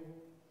beholding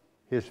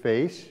his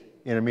face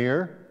in a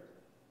mirror.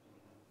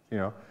 You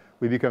know,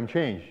 we become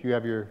changed.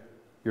 You're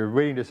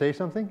waiting to say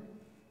something?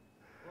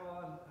 Well,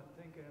 I'm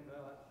thinking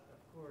about, of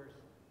course,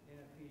 in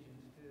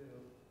Ephesians 2,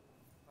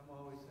 I'm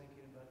always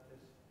thinking about this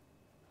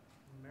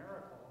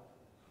miracle.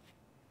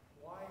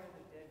 Why are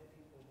the dead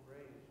people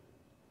raised?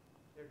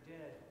 They're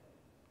dead.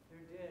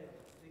 They're dead.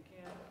 They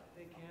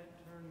can't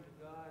turn to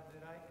God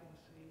that I can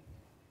see.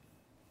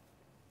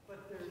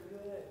 But they're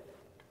good.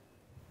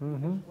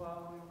 Mm-hmm.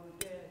 While we were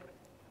dead,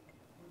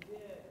 we're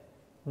dead.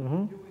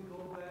 Mm-hmm. Do we go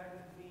back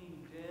to being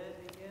dead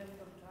again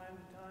from time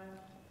to time?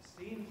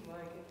 Seems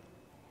like it.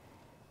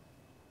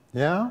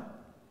 Yeah?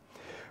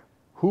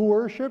 Who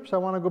worships? I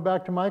want to go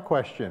back to my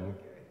question.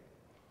 Okay.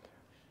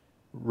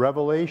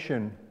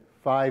 Revelation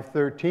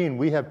 5:13.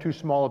 We have too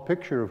small a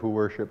picture of who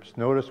worships.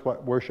 Notice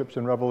what worships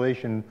in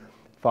Revelation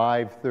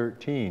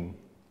 5:13.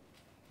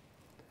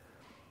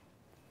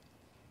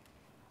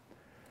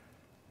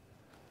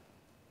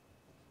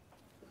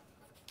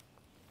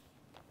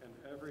 And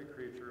every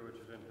creature which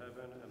is in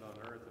heaven and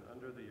on earth and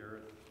under the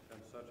earth, and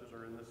such as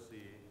are in the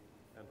sea,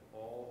 and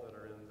all that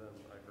are in them,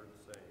 I heard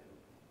saying.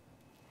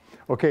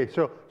 Okay,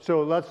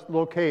 so let's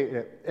locate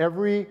it.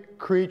 Every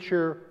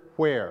creature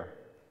where?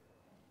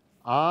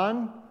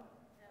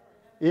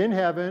 In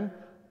heaven,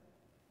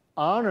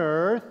 on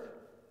earth.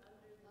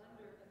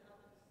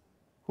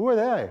 Who are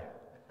they?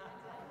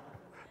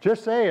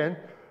 Just saying.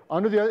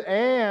 Under the earth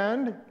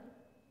and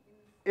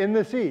in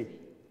the sea.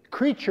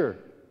 Creature.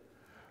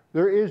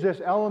 There is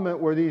this element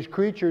where these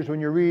creatures, when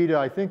you read,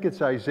 I think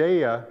it's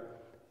Isaiah,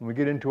 when we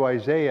get into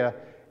Isaiah,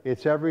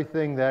 it's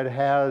everything that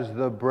has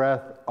the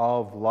breath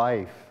of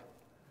life.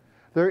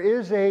 There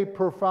is a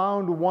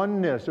profound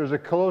oneness. There's a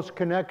close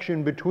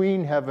connection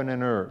between heaven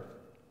and earth.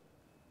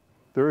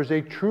 There is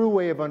a true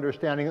way of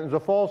understanding it. There's a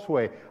false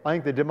way. I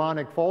think the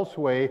demonic false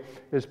way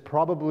is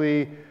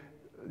probably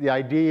the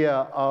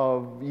idea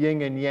of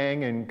yin and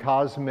yang and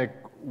cosmic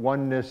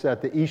oneness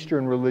that the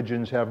Eastern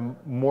religions have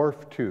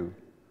morphed to.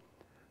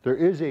 There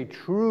is a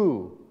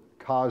true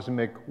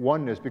cosmic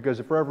oneness, because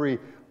for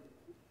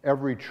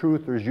every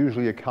truth there's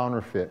usually a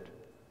counterfeit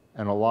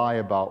and a lie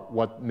about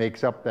what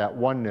makes up that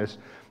oneness.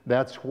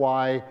 That's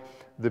why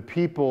the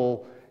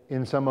people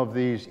in some of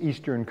these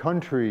Eastern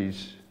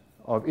countries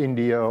of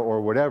India or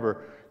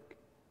whatever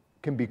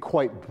can be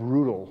quite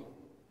brutal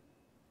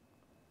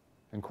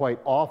and quite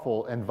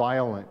awful and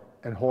violent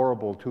and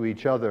horrible to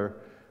each other,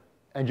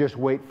 and just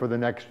wait for the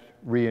next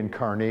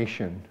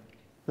reincarnation.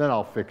 Then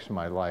I'll fix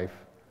my life.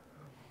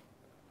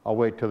 I'll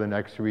wait till the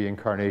next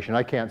reincarnation.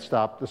 I can't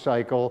stop the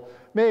cycle.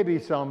 Maybe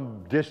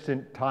some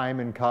distant time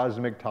in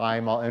cosmic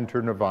time I'll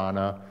enter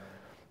nirvana.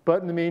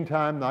 But in the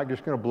meantime, I'm not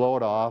just going to blow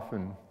it off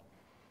and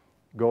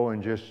go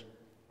and just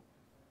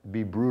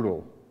be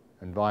brutal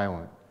and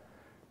violent.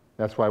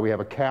 That's why we have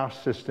a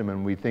caste system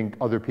and we think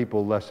other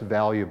people less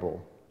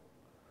valuable.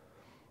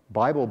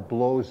 Bible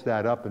blows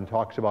that up and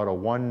talks about a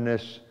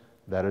oneness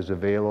that is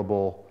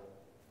available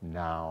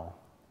now.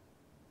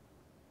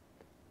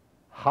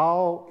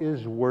 How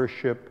is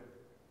worship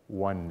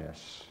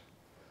oneness?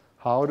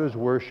 How does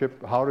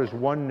worship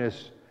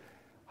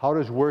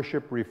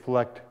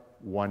reflect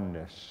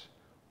oneness?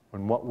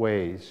 In what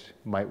ways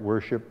might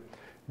worship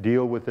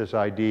deal with this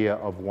idea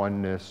of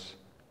oneness?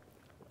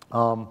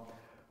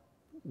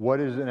 What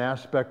is an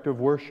aspect of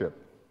worship?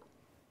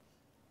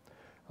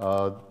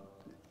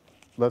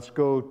 Let's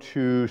go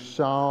to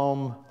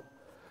Psalm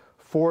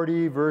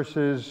 40,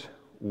 verses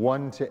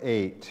 1 to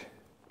 8.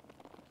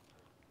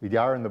 We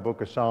are in the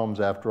book of Psalms,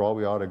 after all.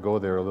 We ought to go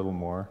there a little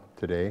more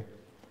today.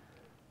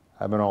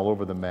 I've been all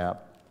over the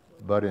map,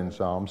 but in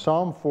Psalms.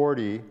 Psalm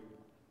 40,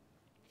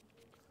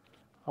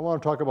 I want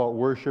to talk about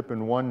worship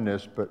and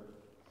oneness, but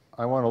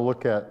I want to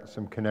look at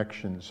some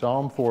connections.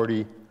 Psalm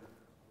 40,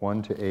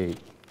 1 to 8.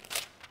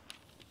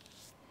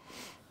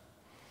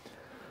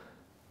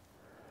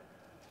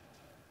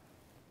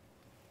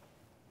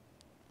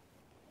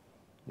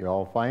 You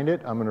all find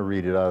it? I'm going to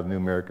read it out of New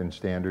American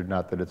Standard.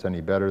 Not that it's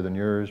any better than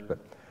yours, but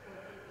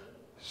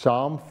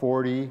Psalm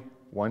 40,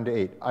 1 to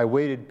 8. I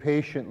waited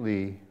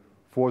patiently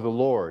for the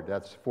Lord.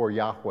 That's for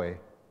Yahweh.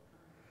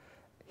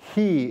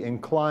 He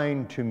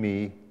inclined to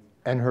me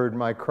and heard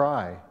my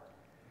cry.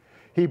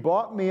 He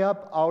brought me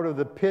up out of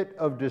the pit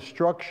of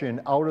destruction,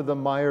 out of the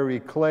miry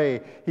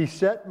clay. He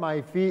set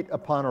my feet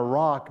upon a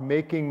rock,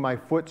 making my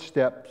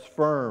footsteps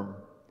firm.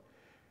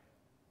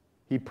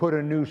 He put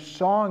a new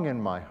song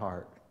in my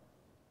heart,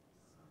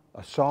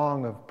 a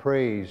song of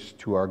praise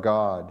to our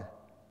God.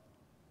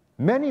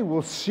 Many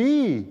will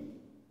see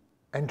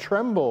and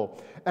tremble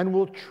and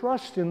will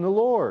trust in the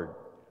Lord.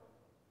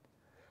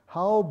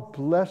 How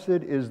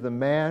blessed is the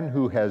man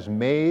who has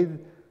made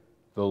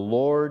the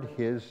Lord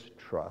his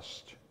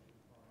trust,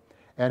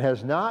 and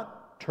has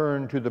not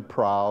turned to the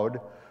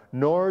proud,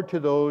 nor to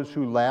those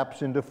who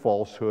lapse into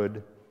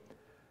falsehood.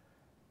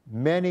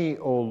 Many,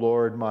 O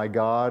Lord my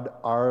God,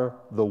 are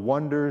the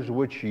wonders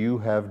which you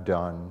have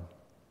done,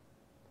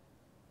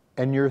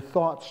 and your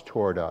thoughts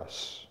toward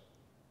us.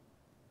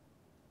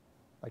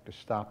 I'd like to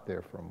stop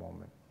there for a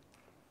moment.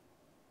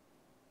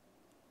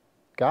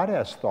 God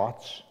has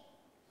thoughts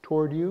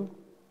toward you.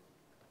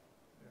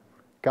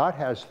 God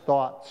has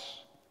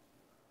thoughts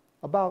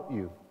about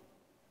you.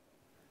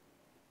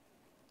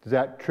 Does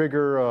that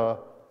trigger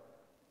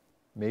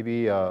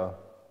maybe a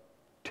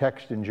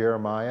text in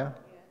Jeremiah?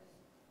 Yes.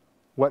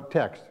 What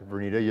text,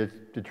 Vernita? You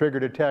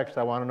triggered a text.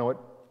 I want to know what.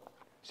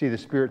 See the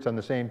spirits on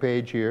the same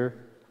page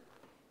here.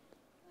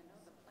 I know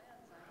the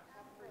plans I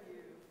have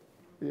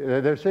for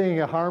you. They're singing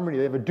a harmony.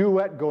 They have a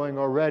duet going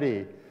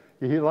already.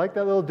 You like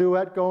that little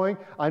duet going?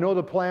 I know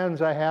the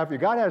plans I have for you.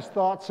 God has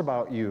thoughts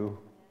about you.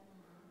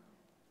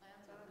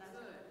 Plans are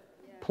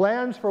good.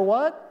 Plans for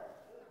what?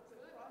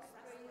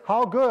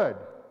 How good?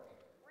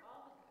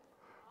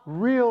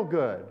 Real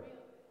good.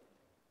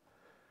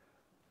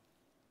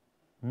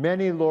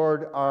 Many,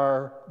 Lord,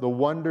 are the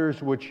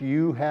wonders which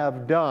you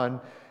have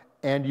done,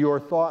 and your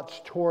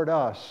thoughts toward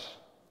us.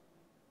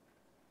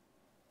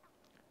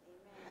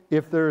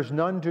 If there is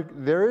none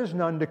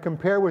to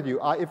compare with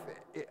you.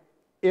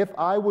 If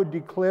I would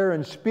declare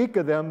and speak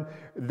of them,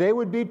 they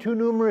would be too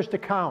numerous to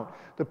count.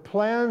 The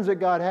plans that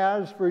God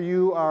has for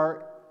you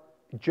are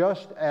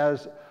just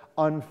as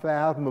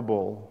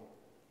unfathomable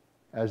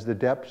as the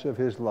depths of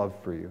his love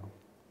for you.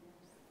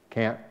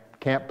 Can't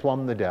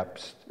plumb the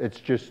depths. It's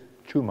just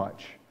too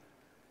much.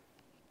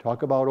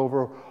 Talk about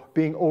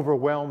being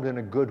overwhelmed in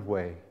a good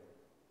way.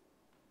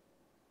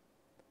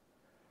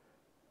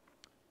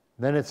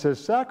 Then it says,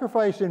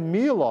 sacrifice and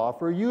meal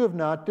offer you have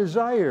not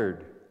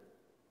desired.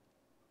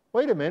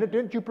 Wait a minute,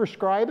 didn't you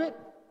prescribe it?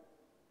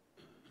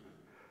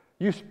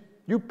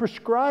 You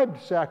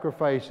prescribed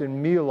sacrifice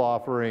and meal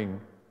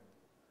offering.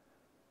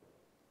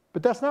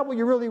 But that's not what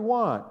you really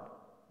want.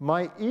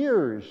 My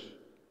ears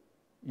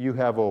you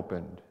have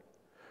opened.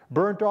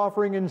 Burnt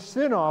offering and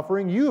sin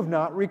offering you have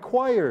not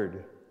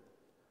required.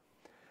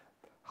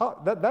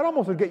 That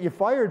almost would get you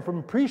fired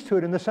from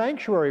priesthood in the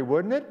sanctuary,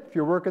 wouldn't it? If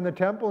you work in the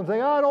temple and say,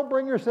 don't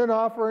bring your sin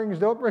offerings,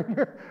 don't bring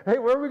your... Hey,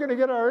 where are we going to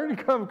get our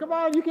income? Come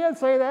on, you can't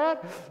say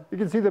that. You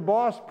can see the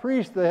boss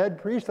priest, the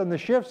head priest on the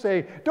shift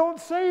say, don't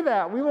say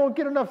that. We won't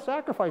get enough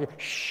sacrifice.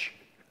 Shh.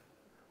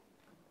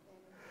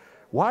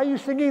 Why are you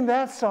singing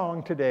that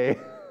song today?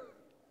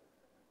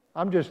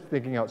 I'm just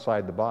thinking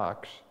outside the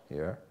box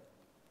here.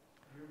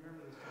 You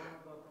remember the song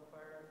about the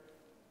fire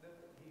that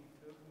he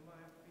took my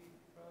feet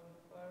from the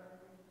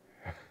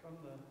fire? From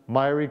the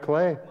Miry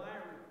clay.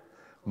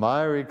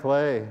 Miry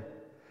clay.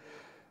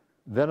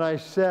 Then I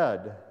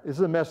said, this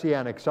is a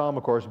messianic psalm,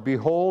 of course,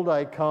 behold,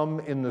 I come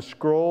in the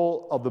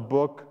scroll of the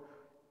book,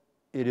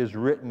 it is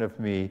written of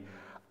me.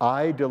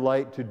 I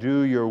delight to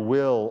do your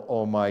will,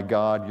 O my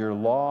God. Your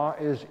law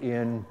is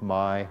in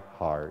my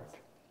heart.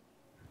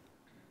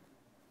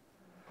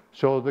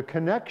 So the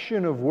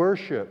connection of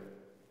worship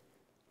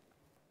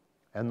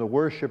and the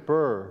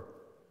worshiper,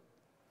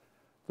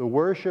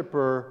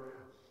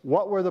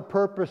 what were the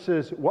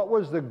purposes, what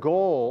was the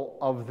goal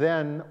of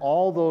then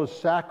all those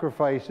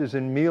sacrifices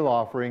and meal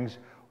offerings?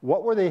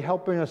 What were they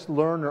helping us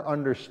learn or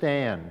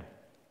understand?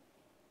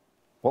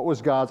 What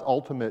was God's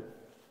ultimate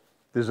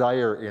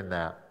desire in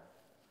that?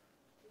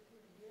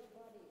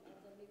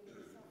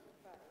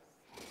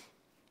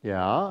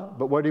 Yeah,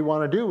 but what do you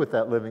want to do with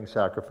that living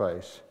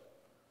sacrifice?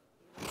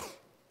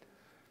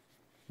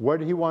 What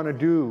did he want to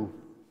do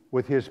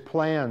with his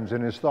plans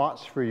and his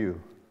thoughts for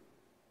you?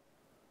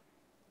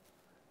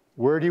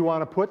 Where do you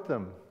want to put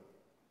them?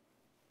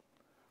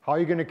 How are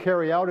you going to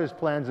carry out his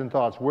plans and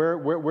thoughts?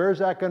 Where's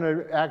that going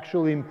to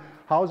actually,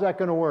 how's that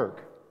going to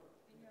work?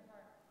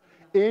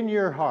 In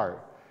your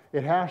heart.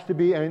 It has to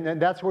be, and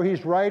that's where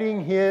he's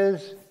writing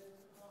his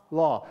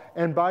law.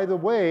 And by the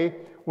way,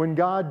 when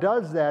God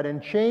does that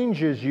and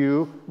changes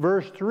you,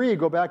 verse 3,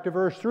 go back to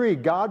verse 3,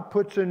 God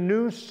puts a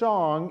new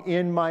song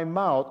in my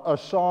mouth, a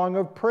song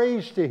of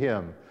praise to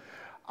him.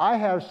 I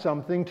have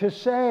something to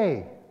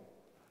say.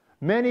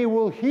 Many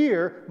will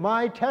hear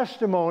my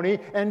testimony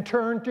and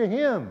turn to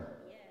him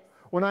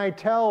when I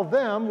tell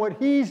them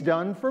what he's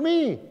done for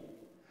me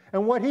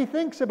and what he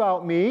thinks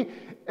about me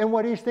and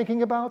what he's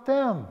thinking about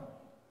them.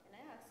 Can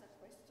I ask a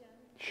question?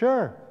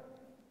 Sure.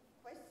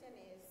 Question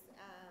is,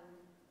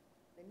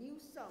 the new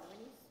song,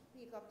 when you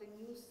speak of the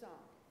new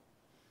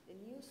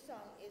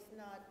song is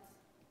not,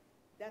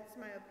 that's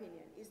my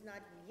opinion, is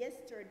not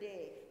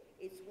yesterday,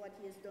 it's what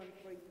he has done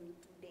for you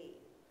today.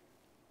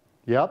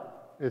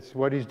 Yep, it's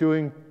what he's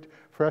doing,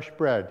 fresh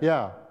bread.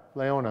 Yeah,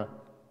 Leona. Does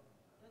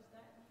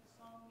that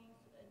song mean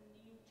a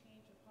new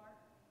change of heart?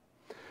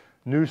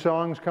 New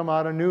songs come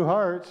out of new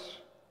hearts.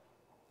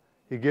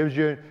 He gives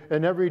you,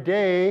 and every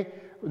day,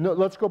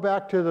 let's go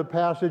back to the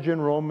passage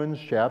in Romans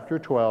chapter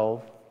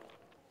 12.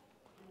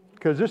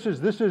 Because this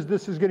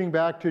is getting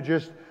back to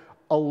just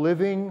a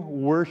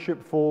living,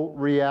 worshipful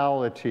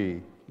reality.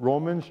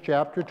 Romans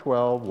chapter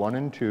 12, 1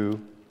 and 2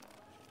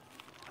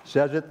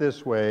 says it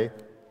this way.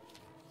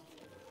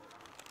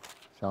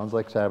 Sounds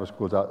like Sabbath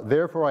school's out.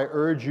 Therefore I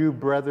urge you,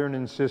 brethren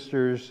and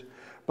sisters,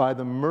 by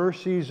the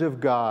mercies of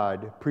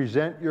God,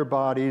 present your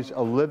bodies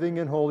a living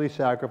and holy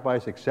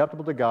sacrifice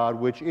acceptable to God,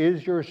 which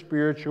is your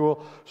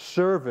spiritual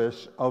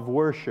service of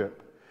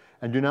worship.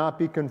 And do not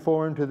be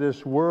conformed to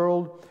this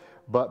world,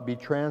 but be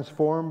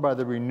transformed by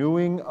the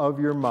renewing of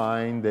your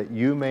mind, that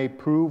you may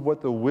prove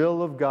what the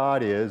will of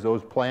God is,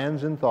 those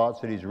plans and thoughts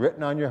that He's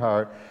written on your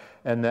heart,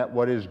 and that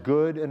what is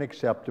good and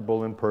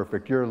acceptable and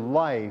perfect. Your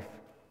life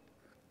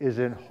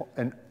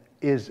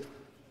is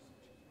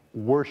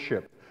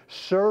worship.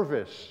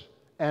 Service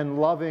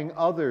and loving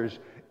others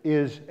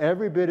is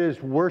every bit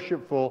as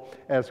worshipful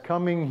as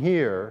coming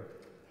here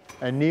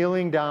and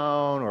kneeling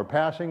down or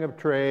passing a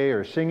tray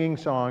or singing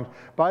songs.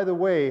 By the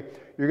way,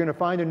 you're going to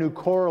find a new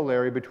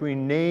corollary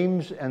between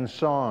names and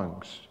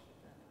songs.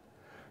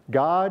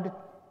 God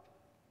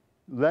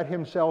let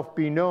Himself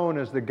be known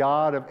as the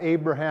God of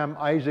Abraham,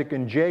 Isaac,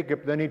 and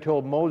Jacob. Then He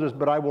told Moses,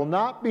 but I will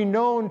not be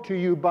known to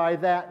you by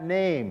that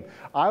name.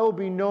 I will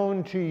be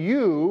known to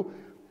you,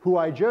 who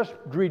I just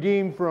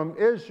redeemed from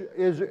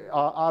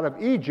out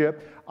of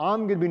Egypt.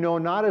 I'm going to be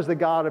known not as the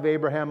God of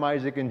Abraham,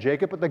 Isaac, and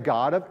Jacob, but the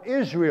God of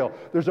Israel.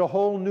 There's a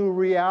whole new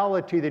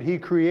reality that He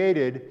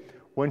created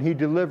when He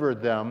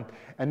delivered them.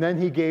 And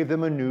then He gave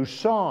them a new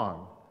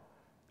song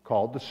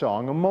called the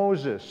Song of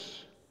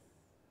Moses.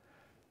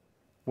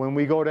 When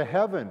we go to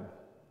heaven,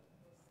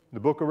 the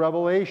book of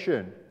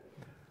Revelation,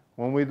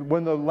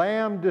 when the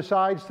Lamb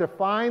decides to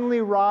finally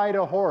ride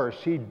a horse,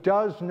 He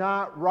does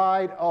not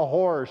ride a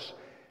horse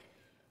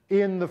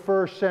in the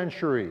first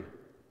century.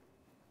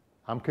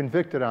 I'm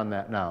convicted on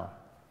that now.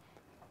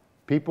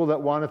 People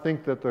that want to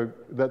think that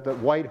the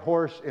white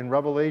horse in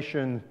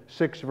Revelation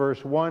 6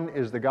 verse 1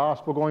 is the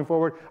gospel going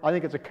forward, I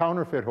think it's a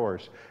counterfeit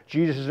horse.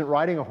 Jesus isn't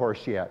riding a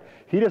horse yet.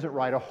 He doesn't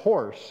ride a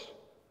horse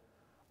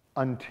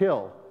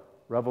until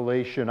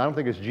Revelation. I don't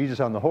think it's Jesus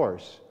on the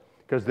horse,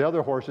 because the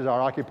other horses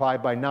are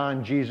occupied by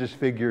non-Jesus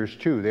figures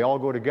too. They all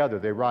go together.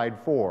 They ride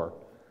four.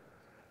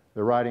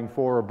 They're riding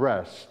four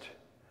abreast.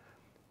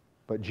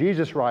 But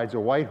Jesus rides a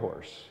white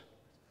horse.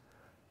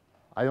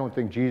 I don't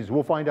think Jesus,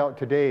 we'll find out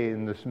today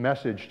in this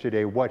message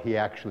today what He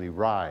actually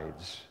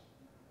rides.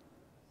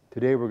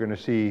 Today we're going to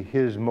see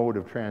His mode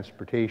of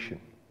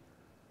transportation.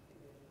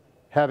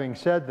 Having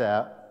said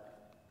that,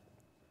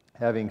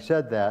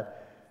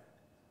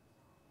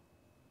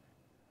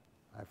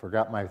 I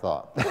forgot my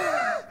thought.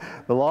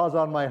 The law's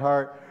on my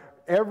heart.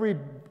 Every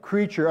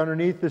creature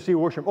underneath the sea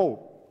worship.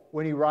 Oh,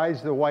 when He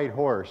rides the white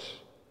horse,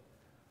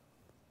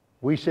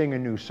 we sing a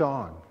new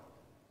song.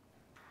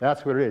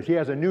 That's what it is. He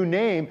has a new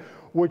name,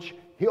 which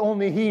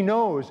only He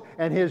knows,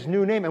 and His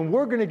new name. And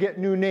we're going to get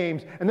new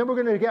names, and then we're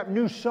going to get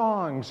new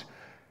songs,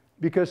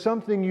 because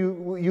something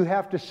you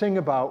have to sing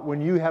about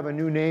when you have a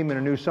new name and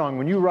a new song.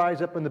 When you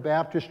rise up in the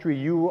baptistry,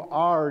 you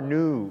are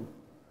new.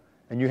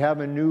 And you have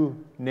a new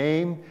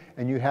name,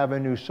 and you have a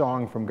new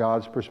song from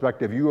God's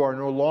perspective. You are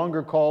no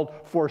longer called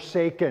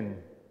forsaken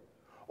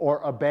or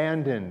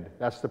abandoned.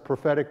 That's the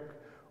prophetic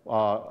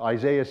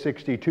Isaiah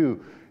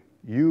 62.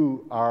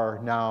 You are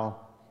now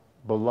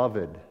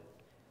beloved.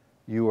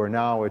 You are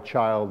now a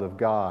child of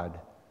God,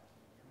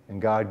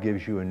 and God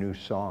gives you a new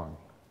song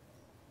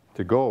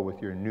to go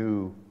with your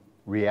new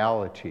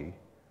reality.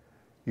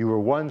 You were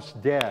once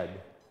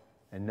dead,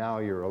 and now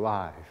you're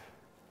alive.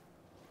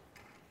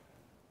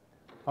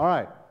 All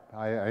right,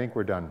 I think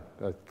we're done.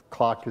 The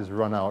clock has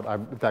run out.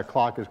 If that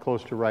clock is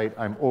close to right,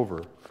 I'm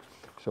over.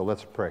 So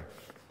let's pray.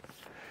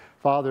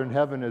 Father in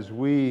heaven, as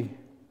we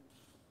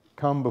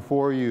come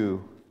before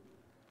You,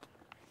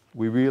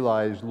 we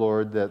realize,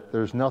 Lord, that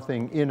there's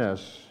nothing in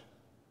us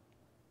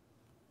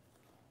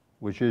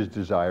which is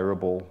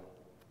desirable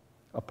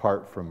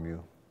apart from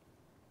You.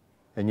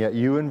 And yet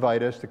You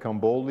invite us to come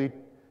boldly,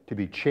 to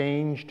be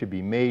changed, to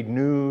be made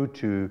new,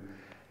 to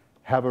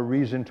have a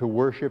reason to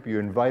worship. You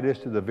invite us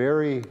to the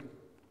very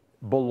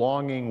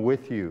belonging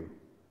with You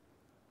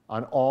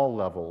on all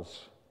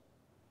levels.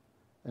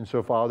 And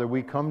so, Father,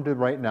 we come to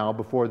right now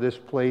before this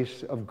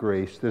place of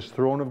grace, this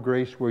throne of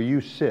grace where You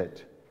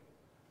sit.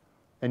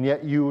 And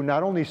yet You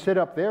not only sit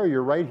up there,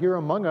 You're right here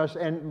among us.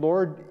 And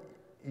Lord,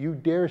 You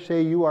dare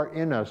say You are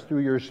in us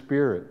through Your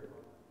Spirit.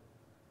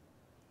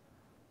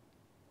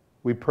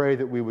 We pray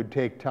that we would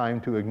take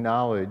time to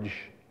acknowledge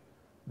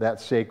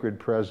that sacred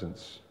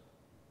presence.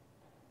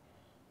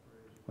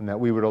 And that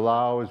we would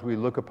allow, as we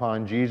look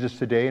upon Jesus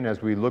today and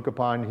as we look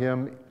upon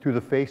Him through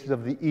the faces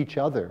of each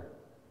other,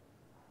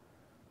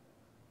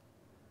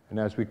 and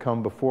as we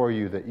come before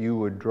You, that You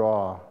would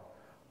draw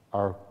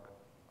our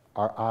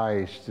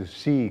eyes to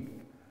see,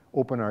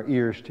 open our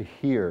ears to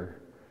hear,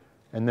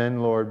 and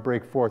then, Lord,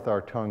 break forth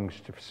our tongues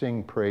to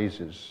sing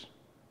praises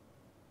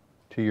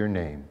to Your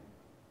name.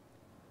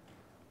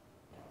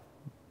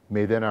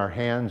 May then our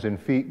hands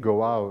and feet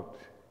go out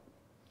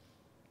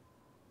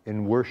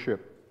in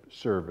worship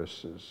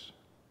services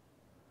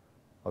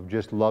of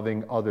just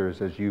loving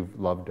others as You've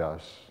loved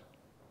us.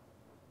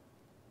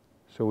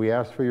 So we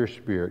ask for your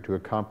Spirit to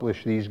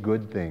accomplish these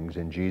good things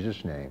in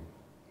Jesus' name.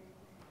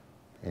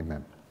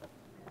 Amen.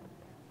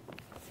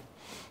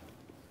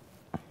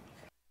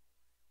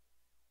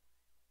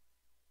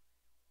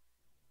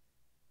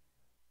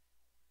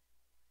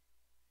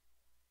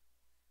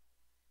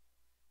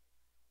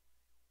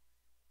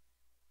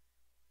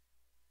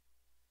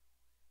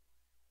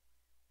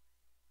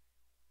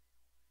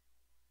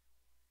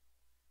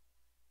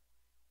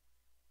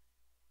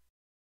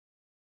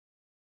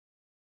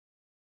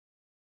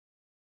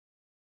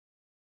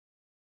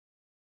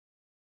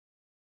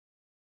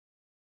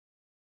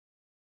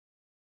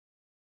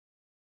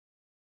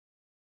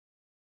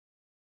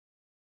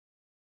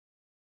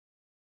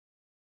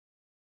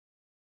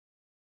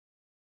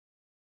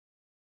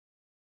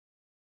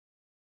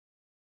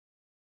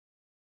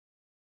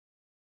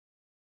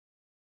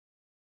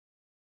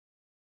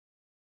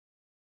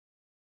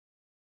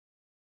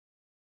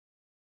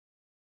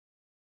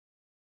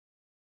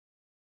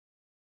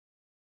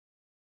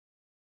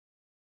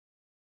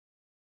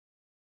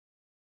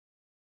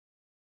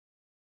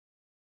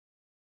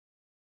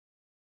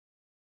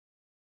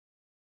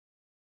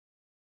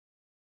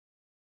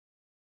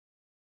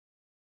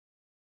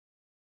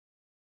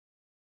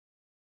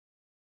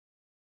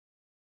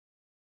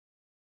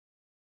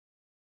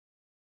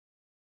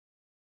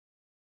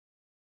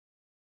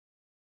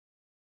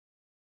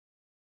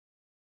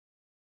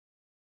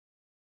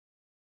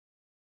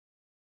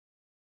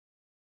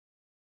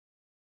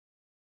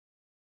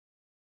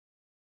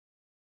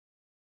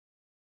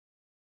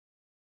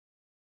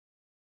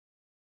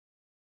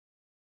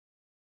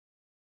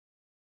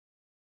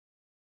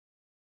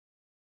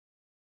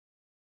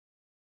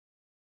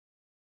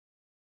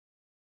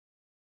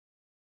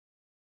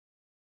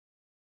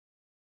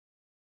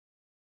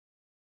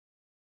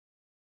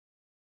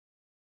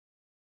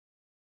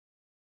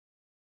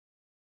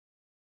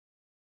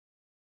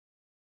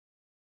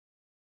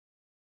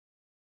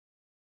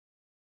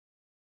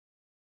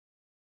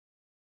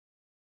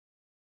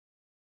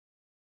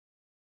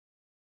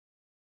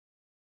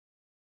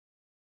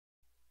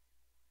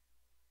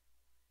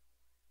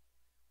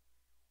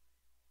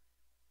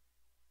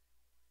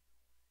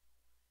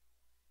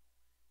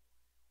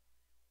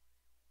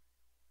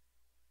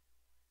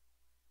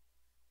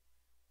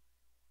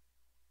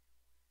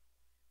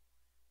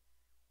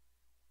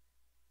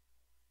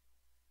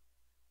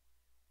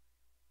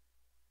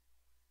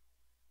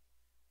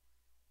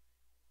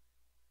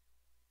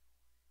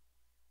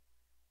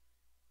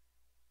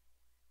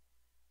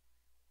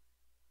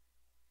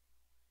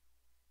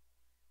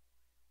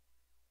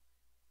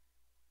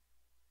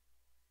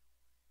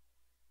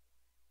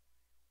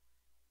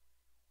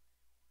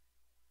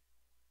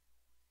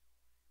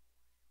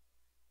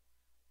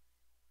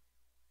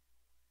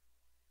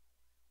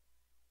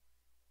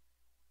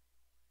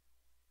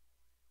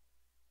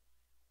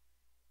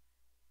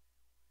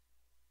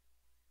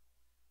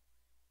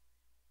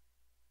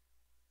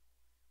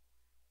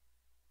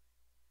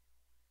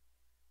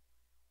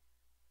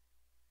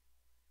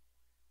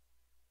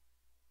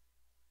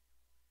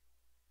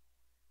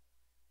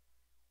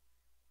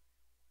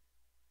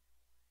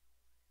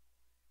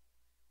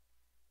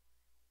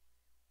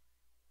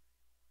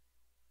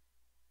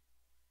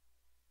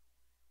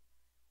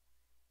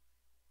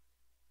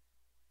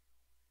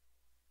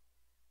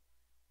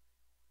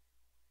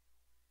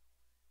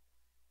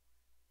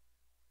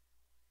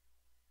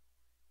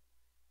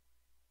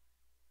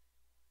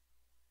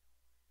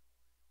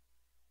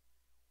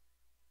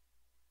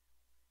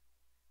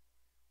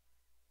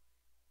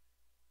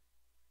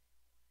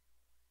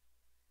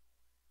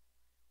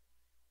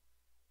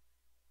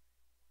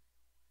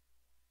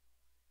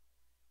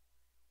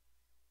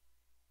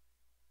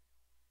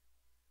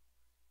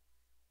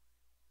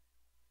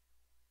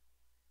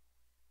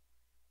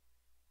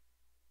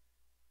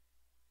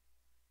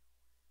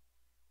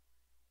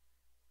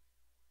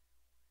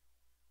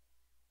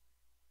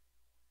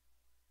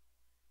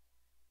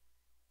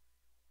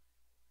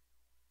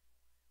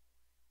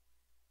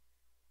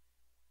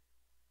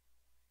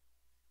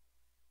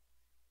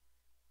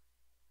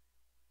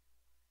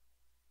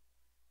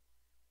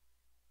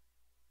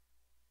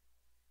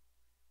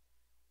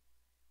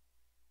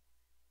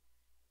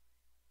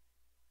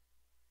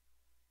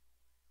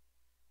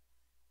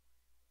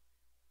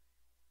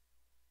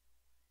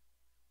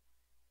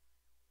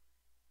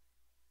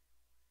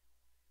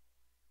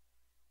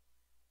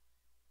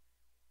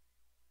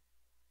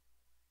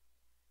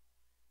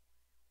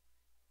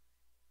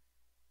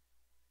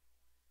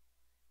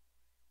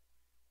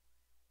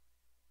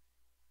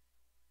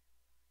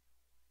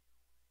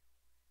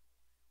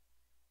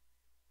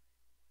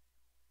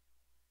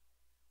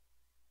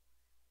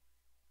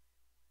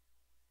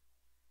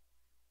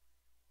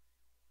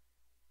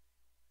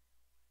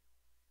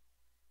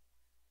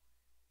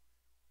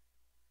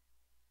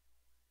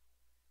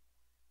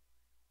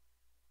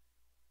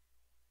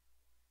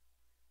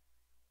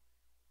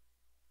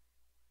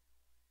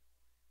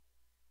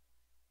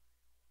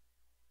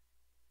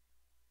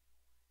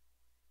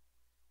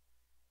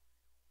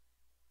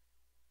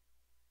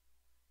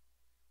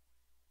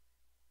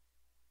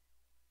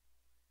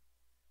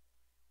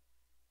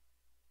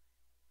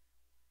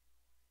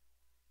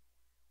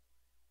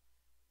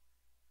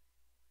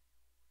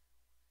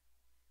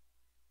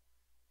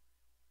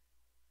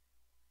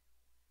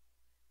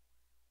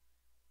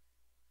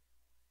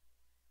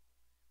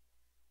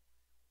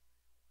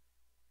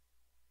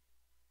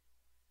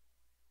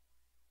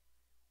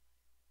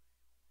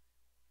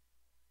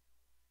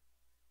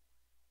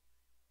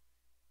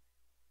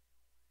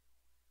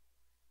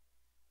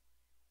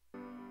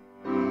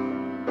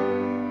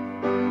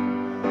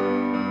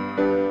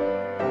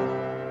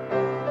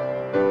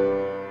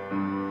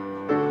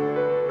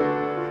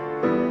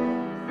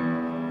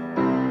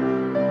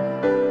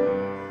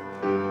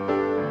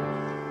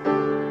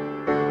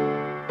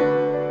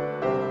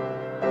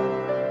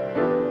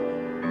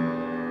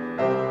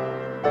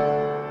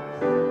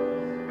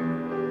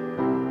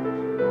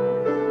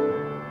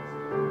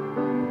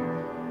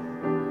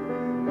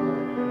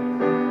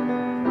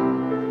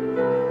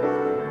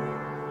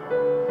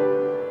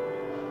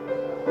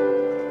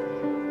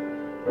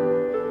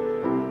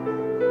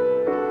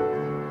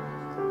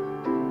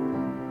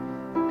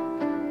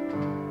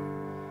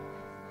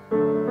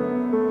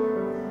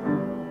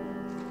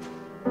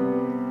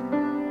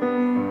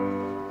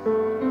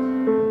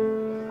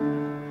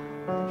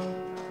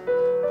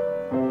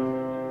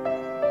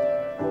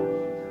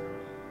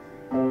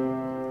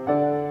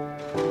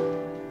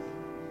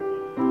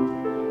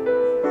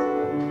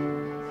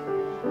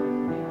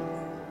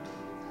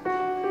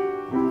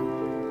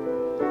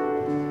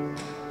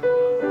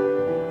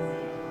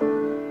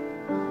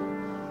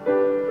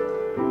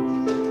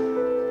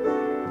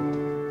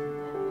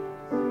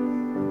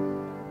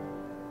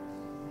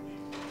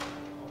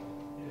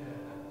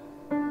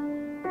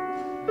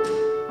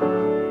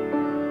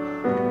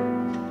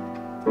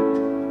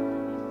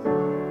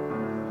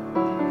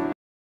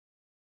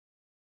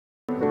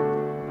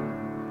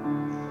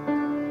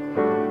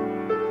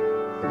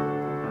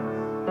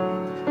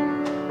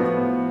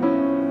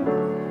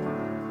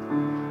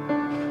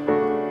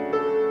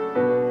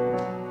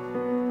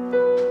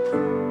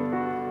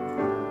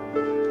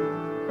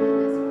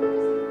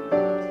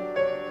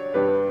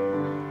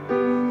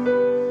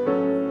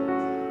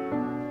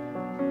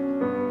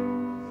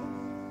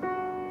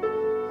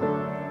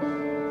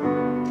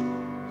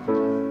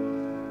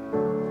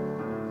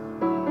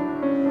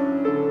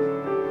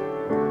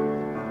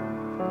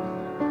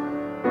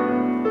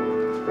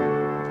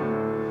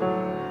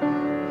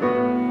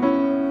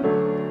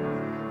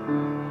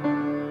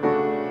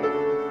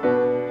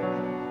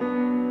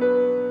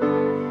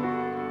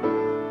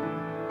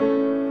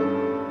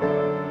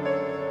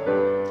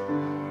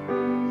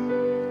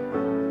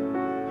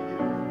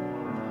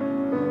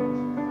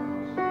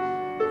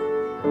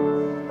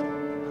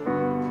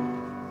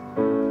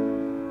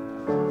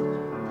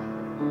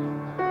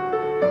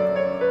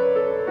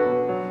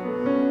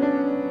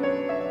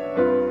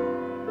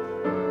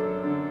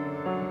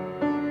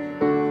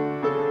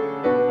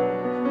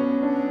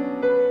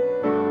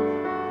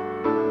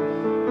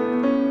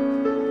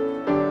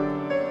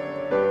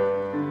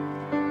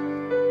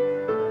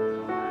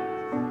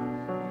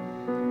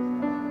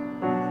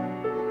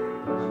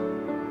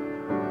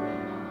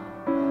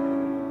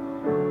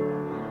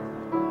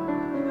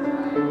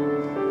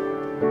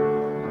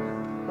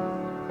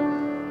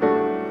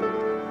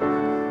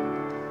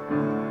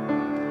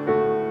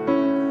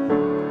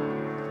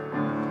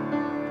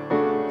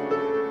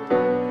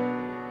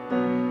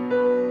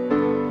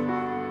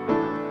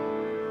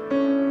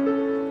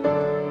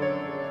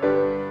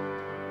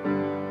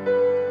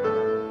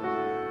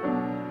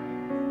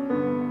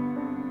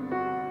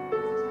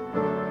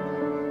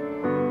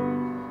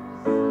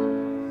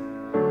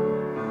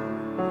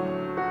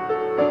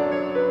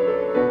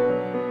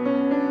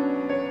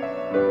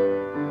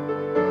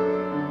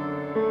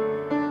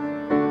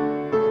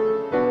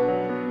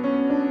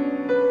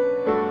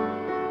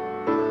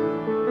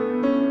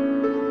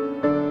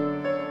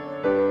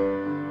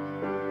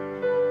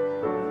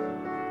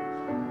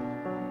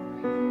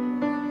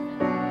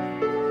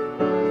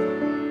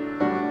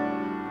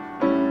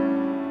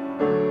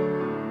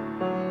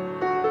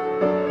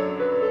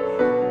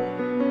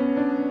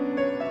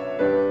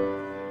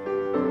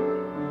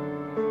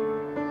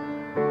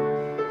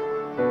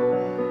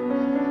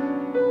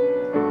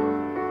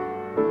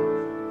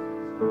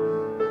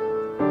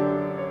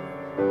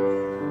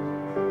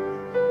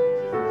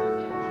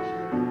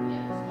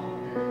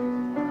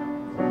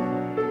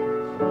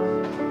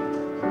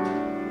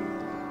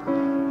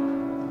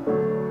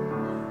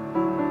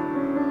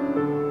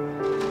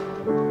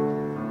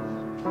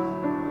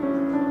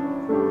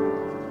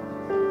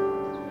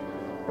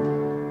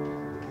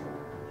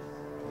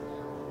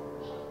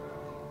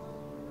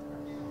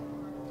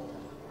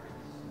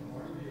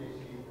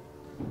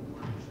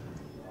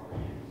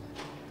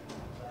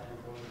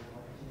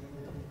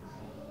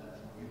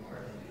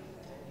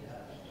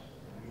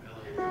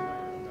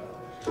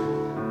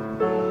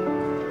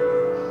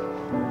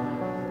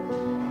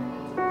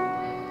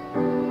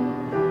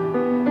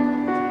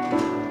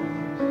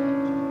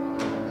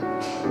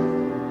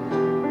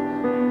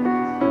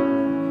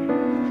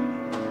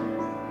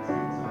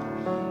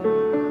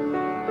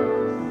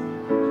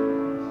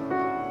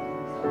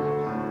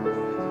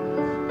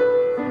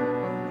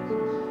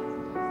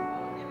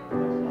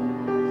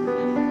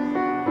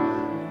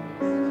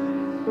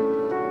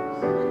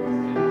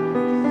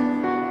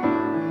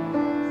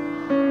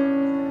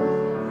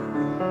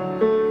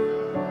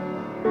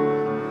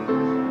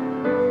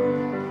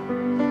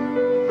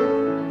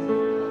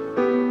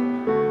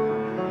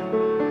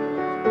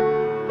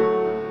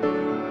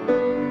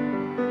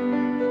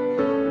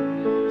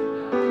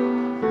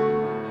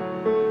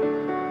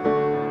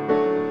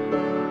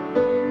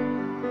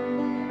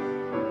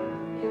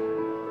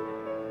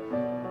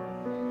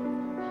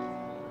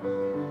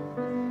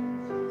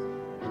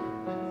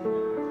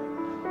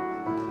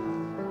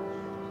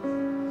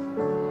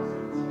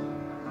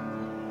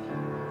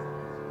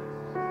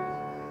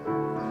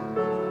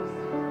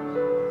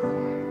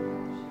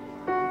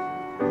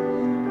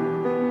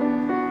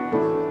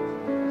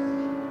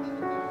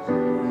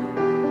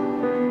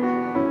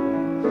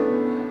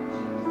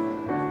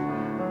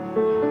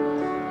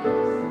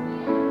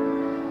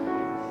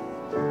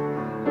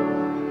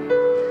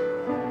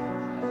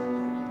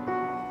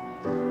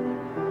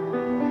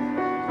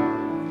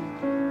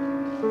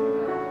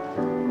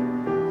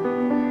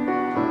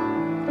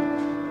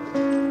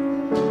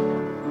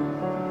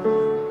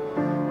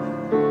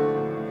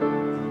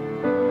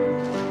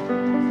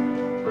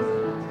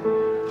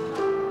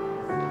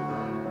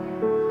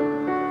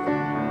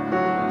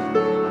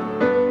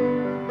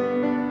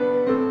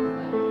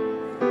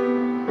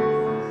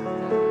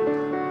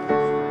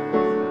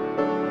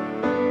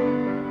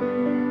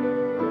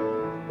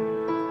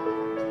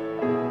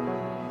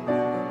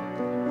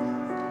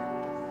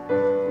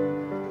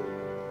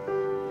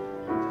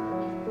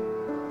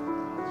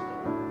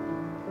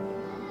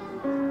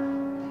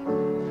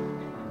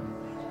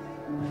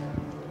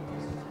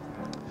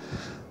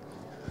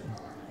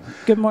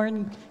 Good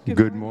morning.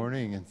 Good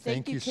morning, and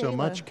thank you so Kayla.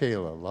 much,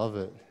 Kayla. Love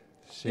it.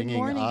 Singing,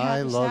 morning, I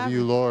happy love you,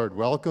 Sabbath. Lord.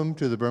 Welcome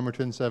to the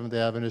Bremerton Seventh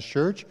Adventist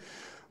Church.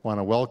 Want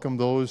to welcome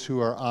those who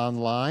are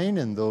online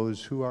and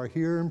those who are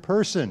here in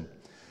person.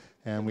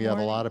 And we have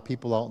a lot of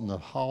people out in the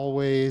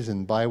hallways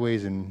and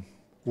byways, and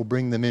we'll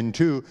bring them in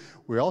too.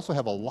 We also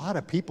have a lot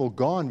of people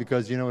gone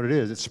because you know what it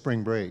is, it's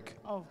spring break.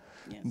 Oh,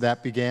 yes.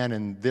 That began,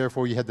 and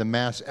therefore you had the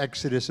mass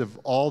exodus of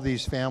all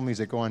these families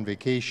that go on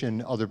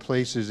vacation other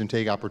places and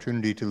take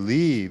opportunity to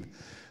leave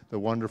the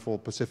wonderful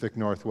Pacific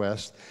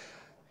Northwest,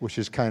 which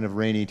is kind of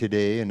rainy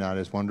today and not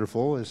as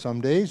wonderful as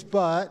some days,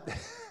 but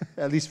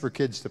at least for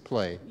kids to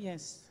play.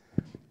 Yes.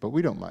 But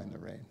we don't mind the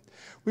rain.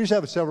 We just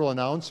have several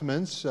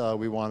announcements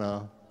we want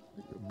to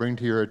bring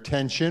to your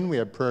attention. We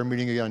have prayer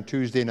meeting on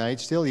Tuesday night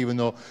still, even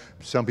though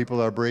some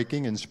people are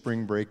breaking and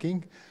spring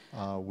breaking.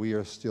 We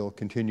are still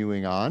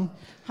continuing on.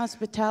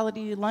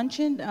 Hospitality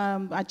luncheon.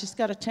 I just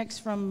got a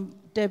text from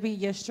Debbie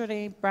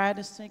yesterday. Brad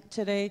is sick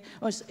today.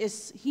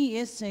 He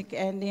is sick,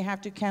 and they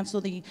have to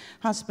cancel the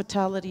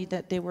hospitality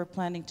that they were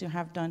planning to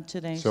have done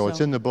today. So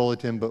it's in the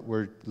bulletin, but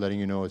we're letting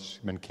you know it's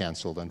been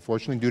canceled,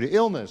 unfortunately, due to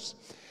illness.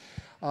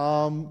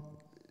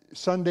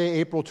 Sunday,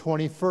 April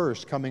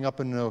 21st, coming up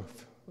in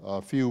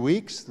a few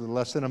weeks,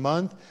 less than a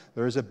month,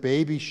 there is a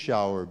baby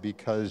shower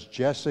because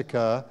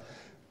Jessica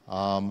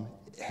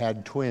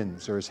had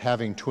twins, or is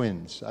having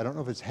twins. I don't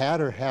know if it's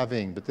had or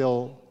having, but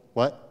they'll,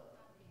 what?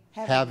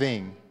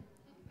 Having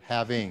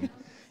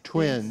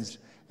twins. Yes.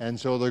 And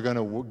so they're going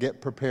to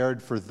get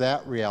prepared for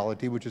that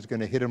reality, which is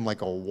going to hit them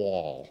like a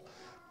wall.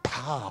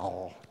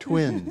 Pow!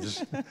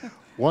 Twins.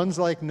 One's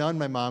like none,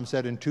 my mom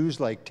said, and two's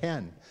like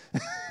 10.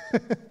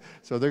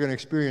 So they're going to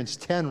experience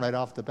 10 right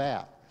off the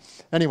bat.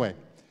 Anyway,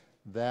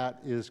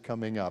 that is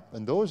coming up.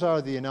 And those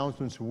are the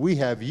announcements we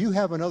have. You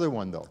have another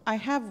one, though. I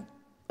have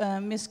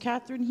Miss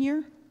Catherine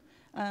here.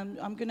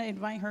 I'm going to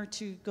invite her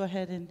to go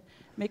ahead and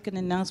make an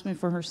announcement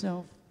for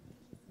herself,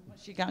 what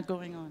she got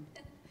going on.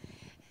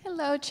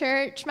 Hello,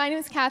 church. My name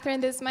is Catherine.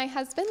 This is my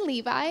husband,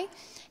 Levi.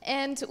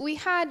 And we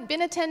had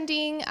been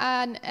attending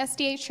an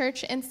SDA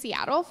church in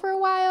Seattle for a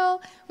while.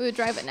 We would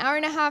drive an hour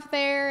and a half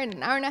there and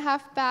an hour and a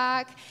half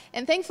back.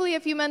 And thankfully, a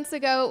few months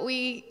ago,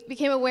 we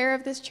became aware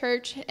of this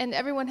church, and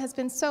everyone has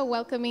been so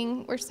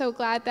welcoming. We're so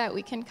glad that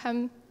we can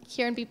come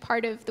here and be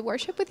part of the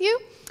worship with you.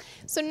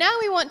 So now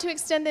we want to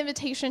extend the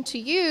invitation to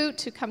you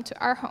to come to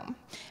our home.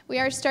 We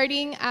are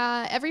starting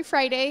every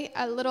Friday,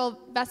 a little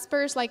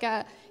Vespers,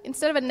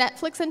 instead of a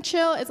Netflix and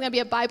chill, it's going to be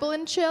a Bible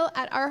and chill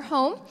at our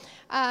home.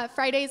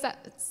 Fridays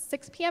at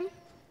 6 p.m.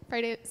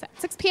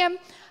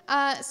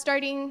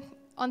 Starting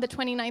on the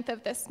 29th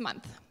of this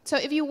month. So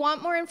if you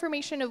want more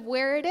information of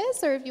where it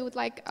is, or if you would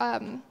like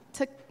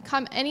to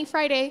come any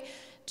Friday,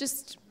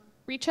 just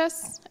reach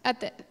us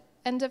at the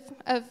end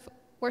of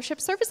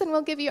worship service, and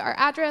we'll give you our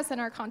address and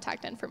our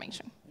contact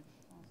information.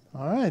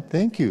 All right,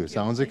 thank you.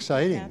 Sounds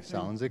exciting.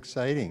 Sounds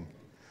exciting.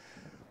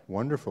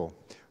 Wonderful.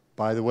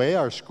 By the way,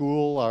 our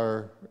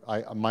school,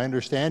 my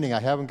understanding, I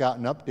haven't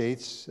gotten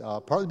updates,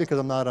 partly because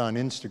I'm not on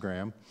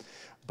Instagram,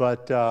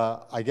 but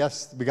I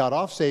guess we got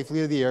off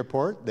safely at the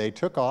airport. They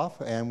took off,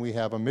 and we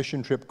have a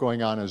mission trip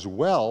going on as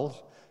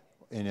well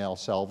in El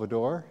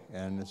Salvador,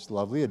 and it's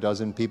lovely.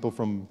 12 people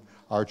from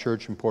our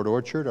church in Port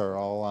Orchard are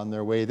all on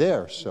their way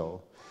there,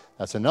 so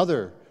that's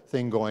another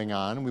thing going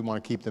on. We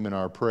want to keep them in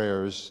our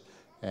prayers,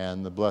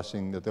 and the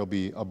blessing that they'll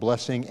be a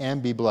blessing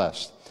and be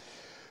blessed.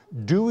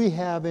 Do we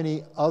have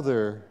any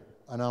other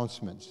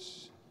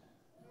announcements?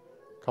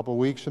 A couple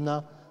weeks from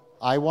now?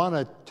 I want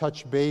to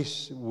touch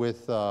base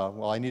with,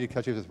 I need to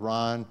touch base with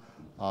Ron,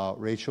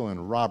 Rachel,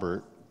 and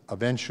Robert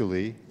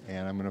eventually,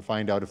 and I'm going to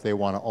find out if they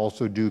want to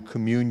also do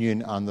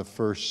communion on the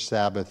first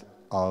Sabbath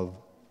of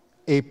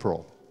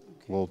April.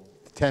 Okay. We'll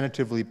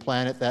tentatively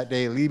plan it that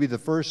day. It'll either be the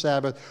first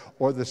Sabbath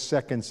or the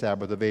second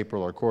Sabbath of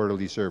April, our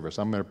quarterly service.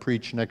 I'm going to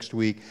preach next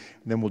week,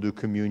 and then we'll do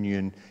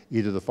communion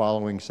either the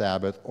following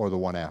Sabbath or the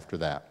one after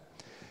that.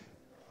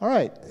 All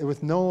right,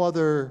 with no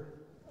other,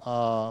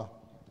 though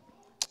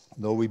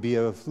we be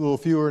a little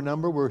fewer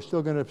number, we're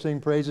still going to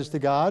sing praises to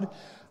God.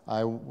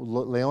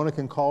 Leona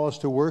can call us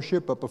to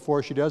worship, but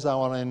before she does, I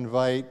want to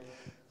invite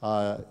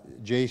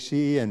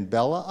JC and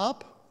Bella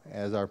up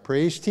as our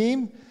praise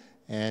team.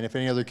 And if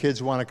any other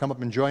kids want to come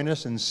up and join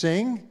us and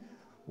sing,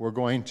 we're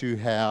going to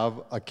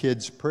have a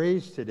kids'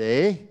 praise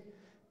today.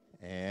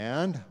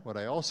 And what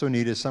I also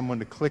need is someone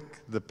to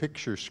click the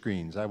picture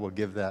screens. I will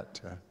give that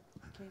to...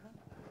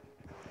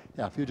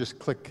 Yeah, if you just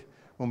click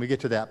when we get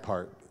to that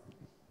part.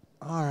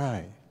 All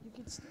right.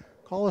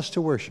 Call us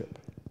to worship.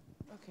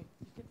 Okay,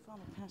 you can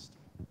follow Pastor.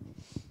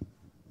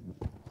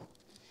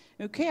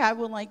 Okay, I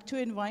would like to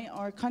invite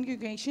our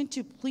congregation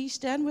to please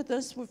stand with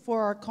us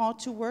for our call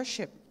to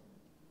worship.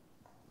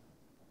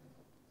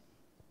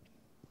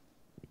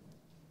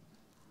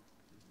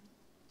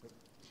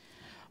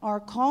 Our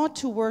call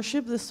to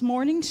worship this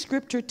morning,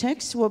 scripture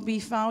text will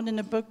be found in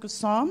the book of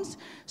Psalms,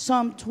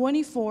 Psalm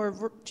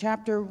 24,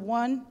 chapter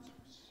 1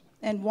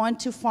 and 1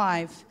 to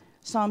 5.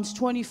 Psalms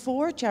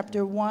 24,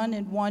 chapter 1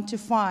 and 1 to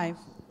 5.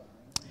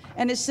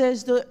 And it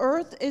says, the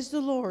earth is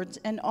the Lord's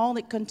and all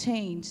it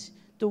contains,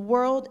 the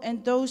world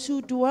and those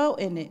who dwell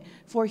in it.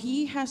 For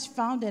he has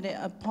founded it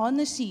upon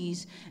the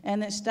seas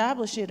and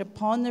established it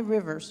upon the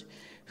rivers.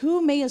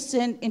 Who may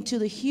ascend into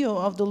the hill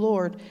of the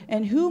Lord,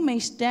 and who may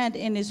stand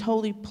in his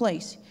holy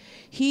place?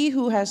 He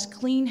who has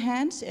clean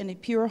hands and a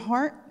pure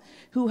heart,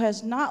 who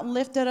has not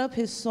lifted up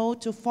his soul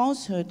to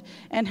falsehood,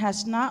 and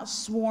has not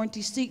sworn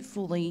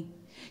deceitfully.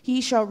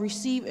 He shall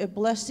receive a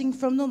blessing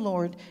from the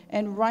Lord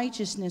and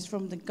righteousness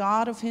from the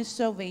God of his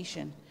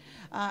salvation.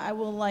 I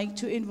would like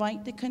to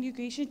invite the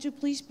congregation to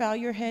please bow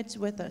your heads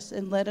with us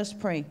and let us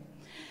pray.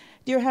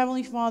 Dear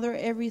Heavenly Father,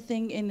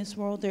 everything in this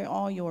world, they're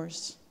all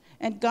yours.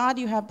 And God,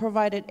 you have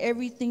provided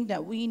everything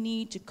that we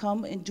need to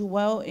come and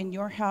dwell in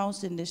your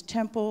house, in this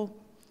temple,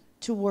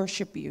 to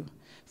worship you.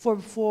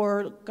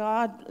 For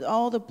God,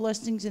 all the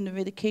blessings and the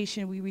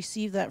vindication, we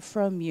receive that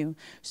from you.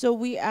 So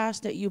we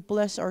ask that you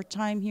bless our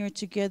time here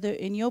together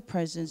in your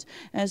presence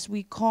as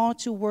we call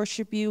to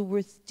worship you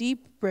with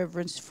deep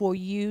reverence for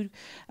you,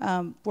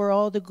 for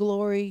all the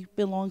glory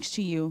belongs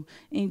to you.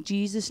 In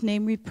Jesus'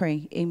 name we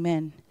pray,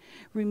 amen.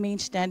 Remain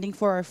standing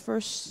for our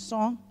first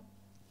song.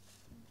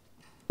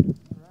 All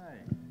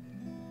right.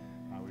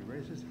 We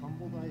raise this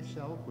humble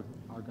thyself with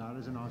our God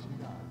is an awesome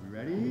God. We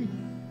ready?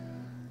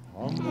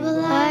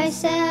 Humble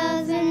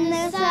ourselves in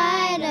the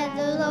sight of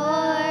the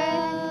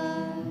Lord.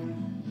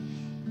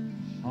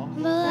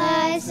 Humble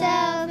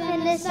ourselves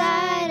in the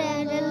sight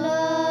of the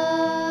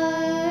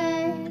Lord.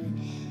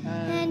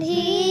 And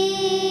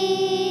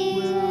he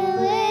will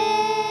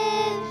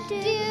lift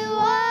you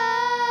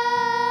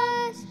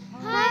us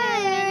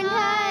higher and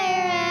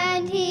higher,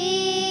 and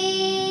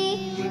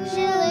he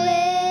shall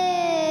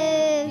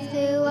live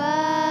through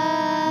us.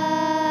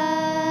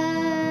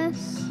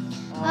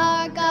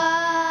 Our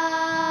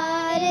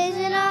God is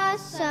an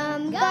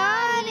awesome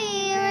God.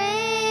 He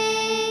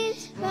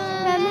reigns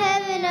from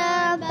heaven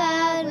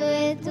above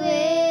with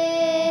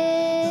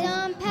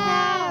wisdom,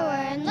 power,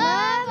 and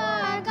love.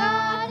 Our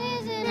God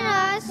is an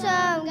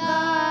awesome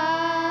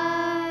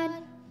God.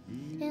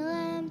 He'll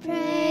and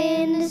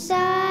pray in the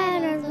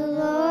sight of the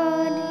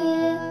Lord.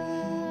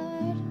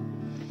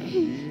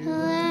 He'll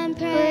and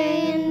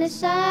pray in the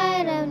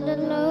sight of the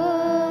Lord.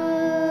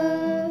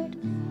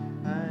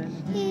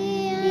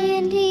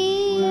 And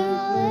he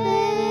will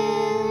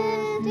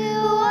lift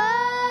you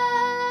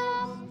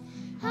up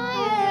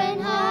higher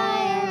and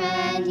higher,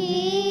 and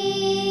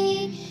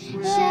he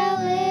shall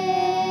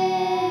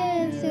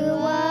live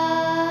through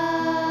us.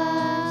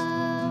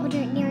 Hold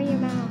it near your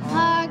mouth.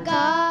 Our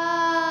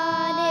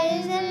God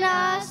is an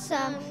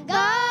awesome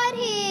God.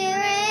 He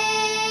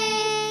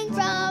reigns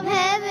from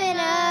heaven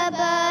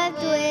above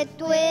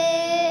with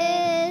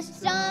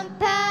wisdom,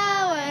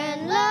 power,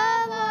 and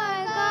love.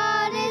 Our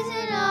God is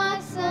an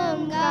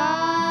awesome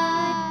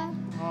God.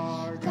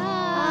 Our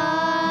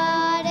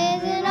God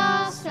is an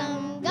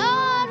awesome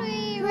God.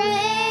 We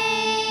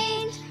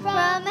reign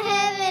from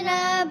heaven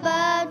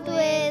above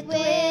with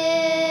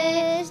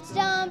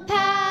wisdom,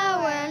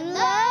 power, and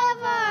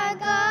love. Our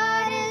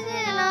God is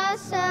an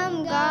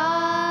awesome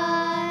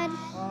God.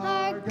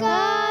 Our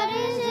God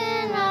is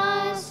an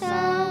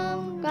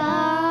awesome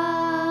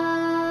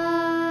God.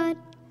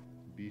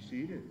 Be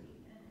seated.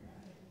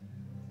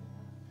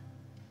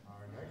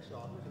 Our next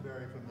song is a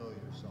very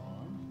familiar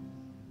song,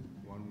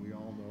 one we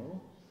all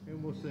know,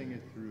 and we'll sing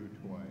it through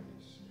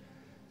twice.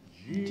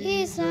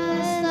 Jesus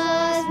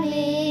loves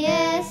me,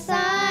 yes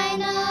I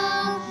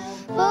know,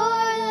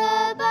 for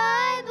the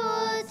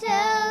Bible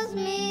tells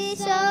me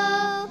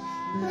so.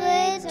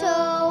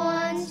 Little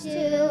ones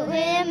to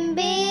him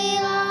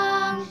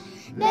belong.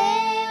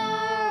 They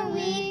are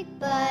weak,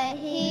 but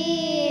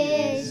he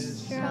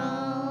is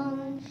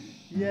strong.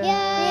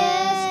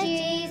 Yes,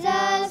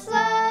 Jesus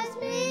loves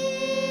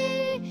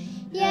me.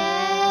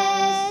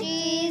 Yes,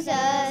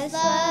 Jesus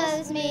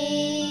loves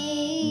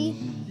me.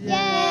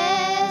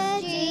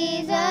 Yes,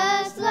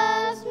 Jesus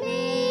loves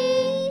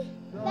me.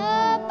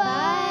 The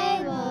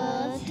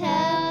Bible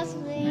tells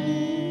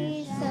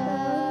me so.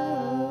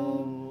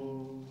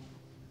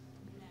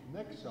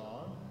 Next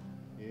song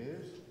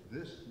is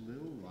This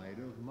Little Light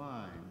of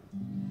Mine.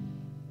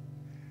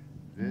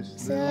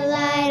 This The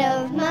light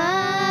of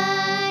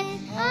mine,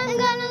 I'm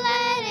gonna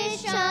let it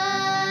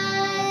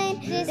shine.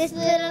 This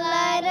little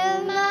light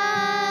of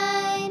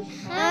mine,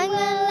 I'm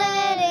gonna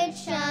let it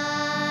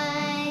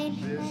shine.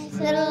 This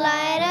little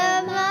light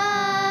of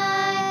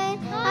mine,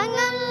 I'm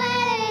gonna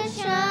let it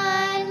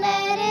shine.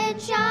 Let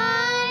it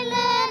shine,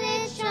 let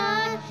it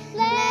shine,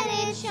 let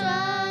it shine.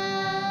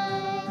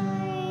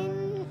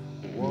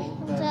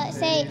 Let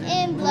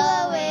Satan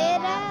blow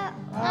it out.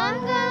 I'm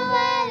gonna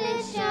let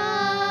it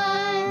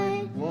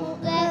shine.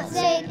 Let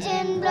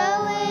Satan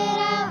blow it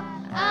out.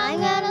 I'm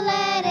gonna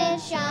let it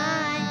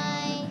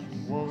shine.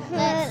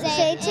 Let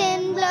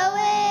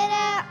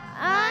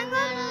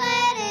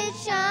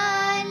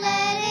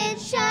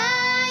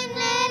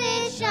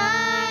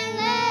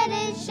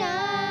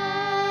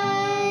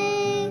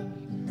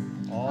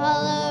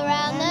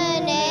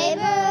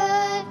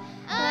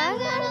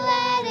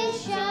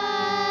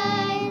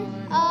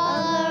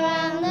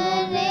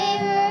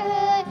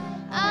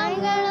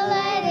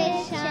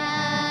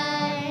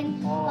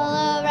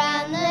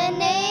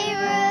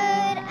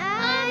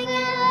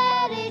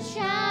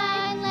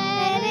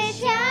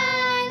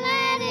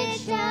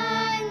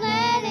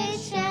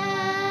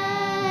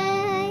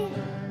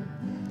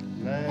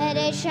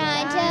it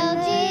shine till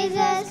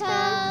Jesus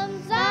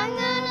comes. I'm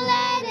gonna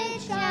let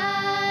it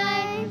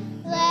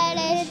shine. Let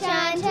it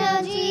shine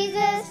till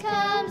Jesus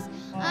comes.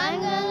 I'm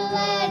gonna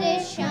let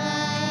it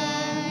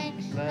shine.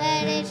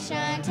 Let it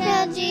shine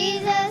till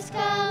Jesus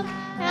comes.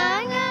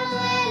 I'm gonna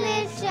let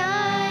it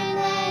shine.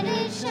 Let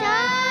it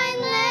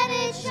shine. Let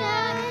it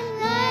shine.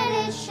 Let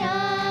it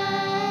shine.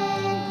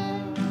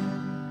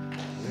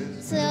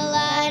 It's the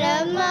light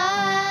of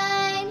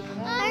mine.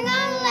 I'm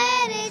gonna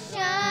let it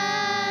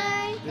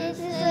shine. This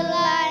is the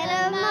light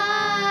of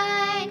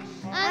mine.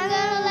 I'm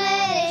gonna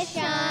let it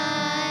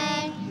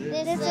shine.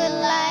 This is the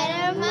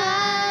light of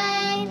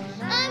mine.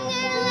 I'm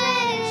gonna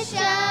let it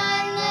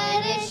shine.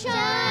 Let it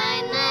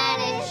shine. Let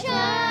it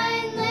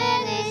shine.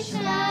 Let it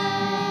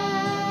shine.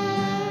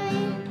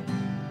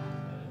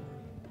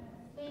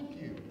 Thank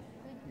you.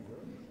 Thank you,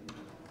 Rose.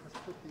 Let's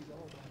put these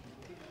all back.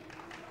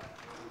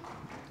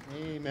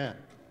 Amen.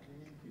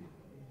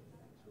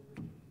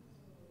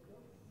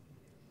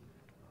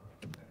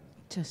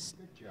 Just,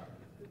 Good job.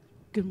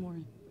 good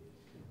morning.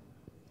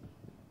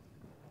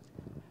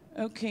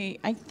 Okay,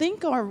 I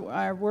think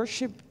our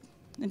worship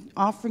and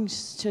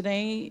offerings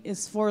today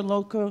is for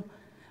local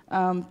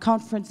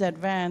conference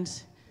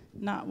advance,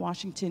 not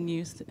Washington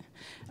Youth.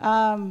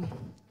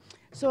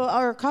 So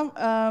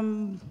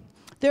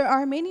there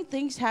are many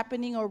things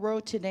happening on our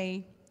road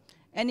today,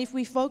 and if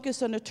we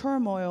focus on the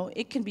turmoil,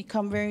 it can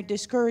become very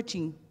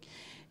discouraging.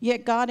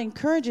 Yet God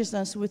encourages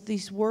us with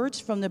these words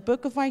from the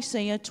book of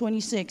Isaiah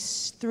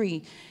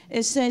 26:3.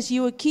 It says,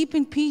 "You will keep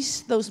in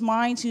peace those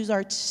minds who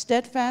are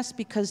steadfast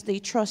because they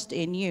trust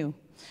in you."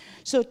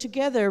 So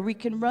together we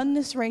can run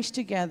this race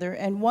together,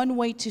 and one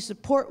way to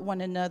support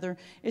one another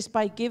is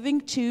by giving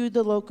to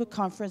the local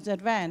conference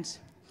advance.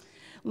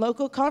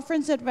 Local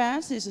Conference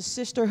Advance is a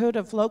sisterhood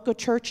of local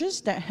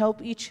churches that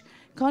help each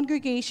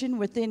congregation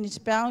within its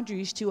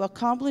boundaries to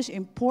accomplish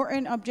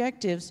important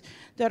objectives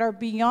that are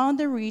beyond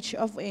the reach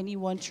of any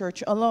one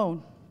church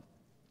alone.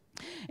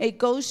 It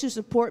goes to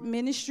support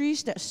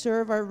ministries that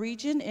serve our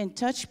region and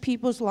touch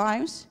people's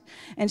lives.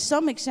 And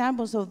some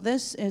examples of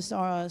this is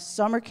our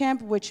summer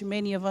camp, which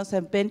many of us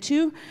have been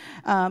to,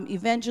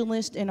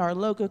 evangelist in our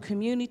local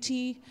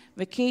community,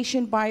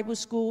 vacation Bible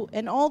school,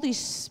 and all these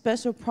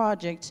special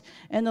projects.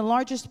 And the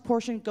largest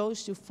portion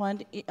goes to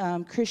fund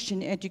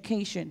Christian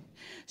education.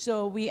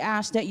 So we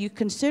ask that you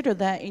consider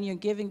that in your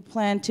giving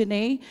plan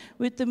today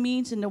with the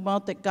means and the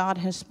wealth that God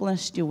has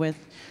blessed you with.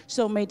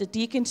 So may the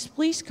deacons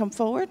please come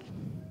forward.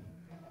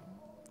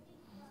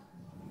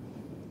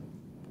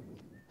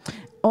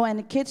 Oh, and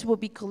the kids will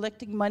be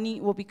collecting money,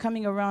 will be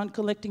coming around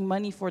collecting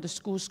money for the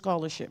school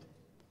scholarship.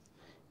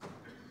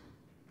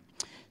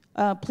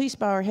 Please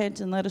bow our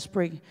heads and let us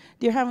pray.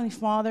 Dear Heavenly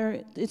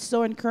Father, it's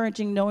so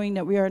encouraging knowing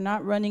that we are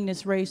not running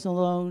this race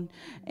alone,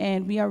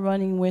 and we are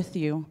running with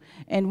you.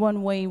 And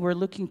one way we're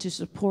looking to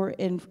support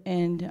and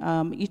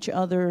each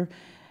other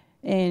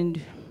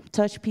and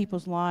touch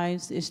people's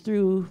lives is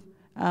through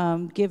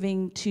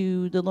giving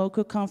to the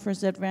local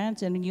conference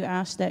advance, and you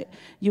ask that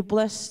you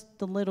bless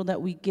the little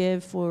that we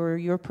give for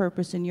your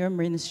purpose and your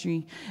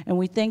ministry. And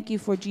we thank you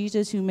for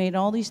Jesus, who made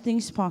all these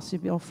things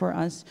possible for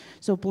us.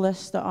 So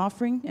bless the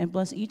offering and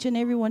bless each and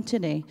every one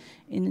today.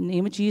 In the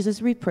name of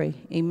Jesus we pray.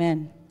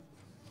 Amen.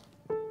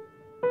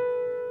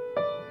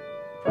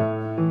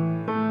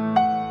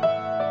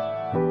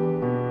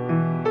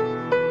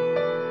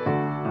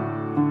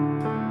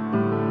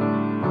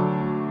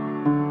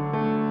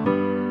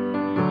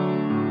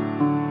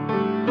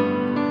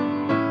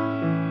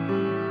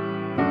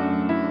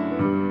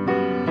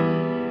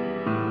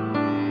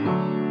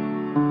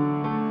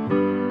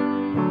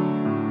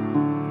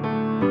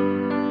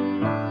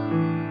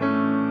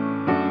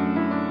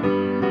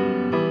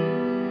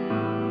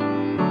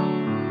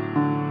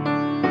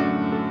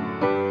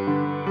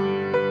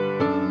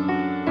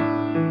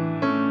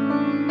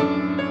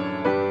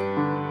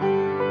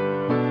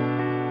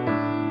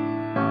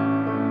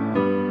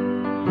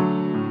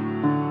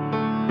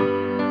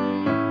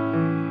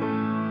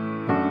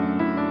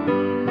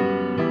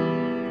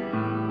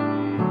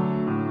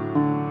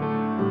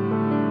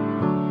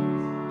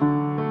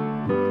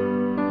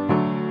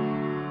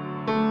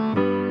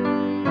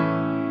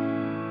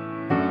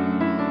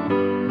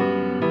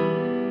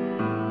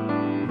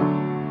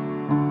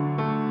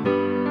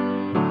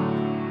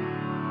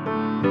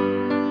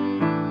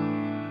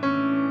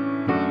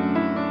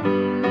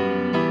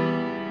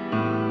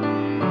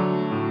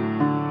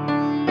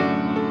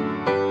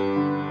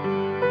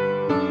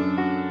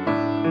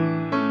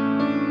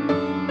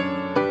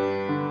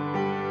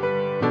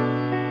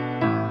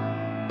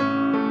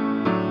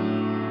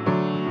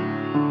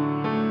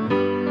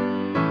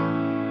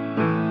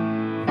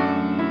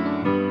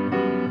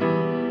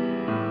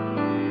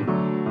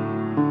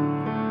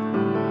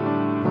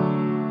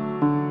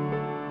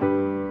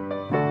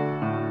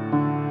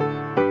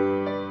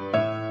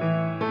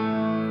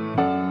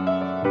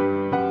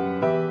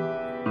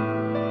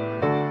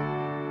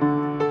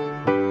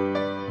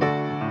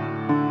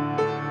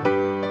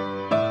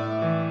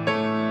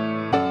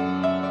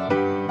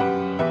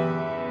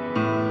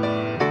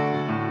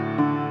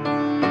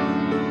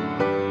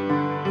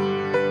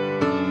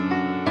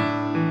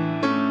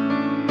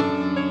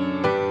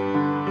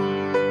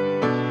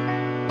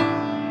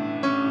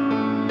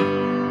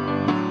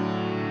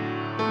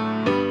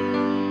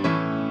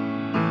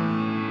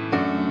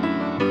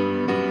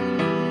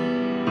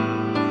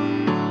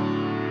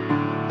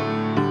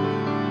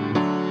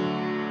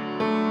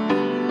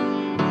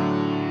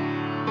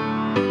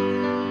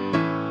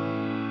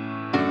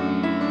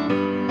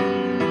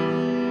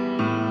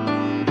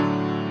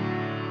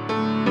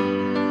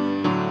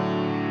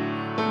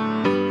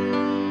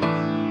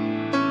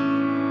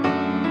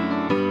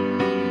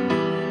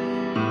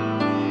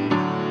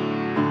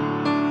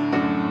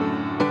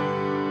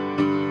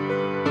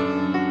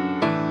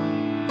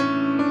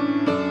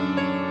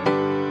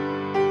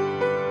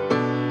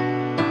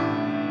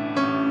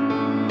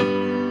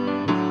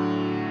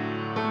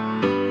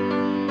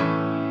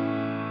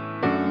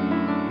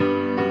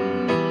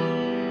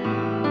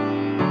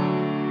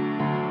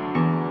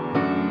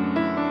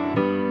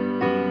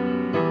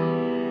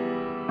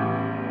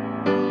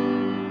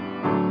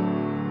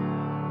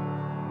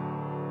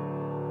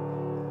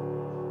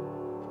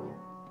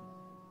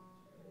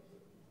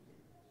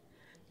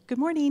 Good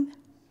morning.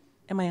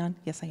 Am I on?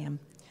 Yes, I am.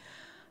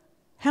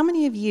 How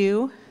many of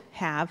you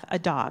have a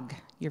dog,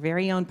 your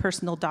very own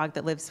personal dog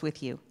that lives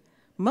with you?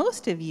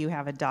 Most of you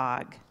have a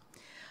dog.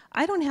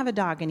 I don't have a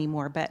dog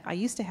anymore, but I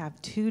used to have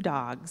 2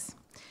 dogs.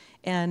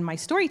 And my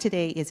story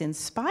today is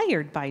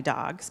inspired by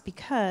dogs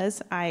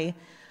because I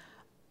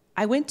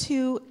went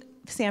to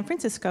San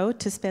Francisco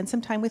to spend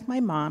some time with my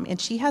mom, and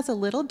she has a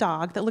little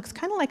dog that looks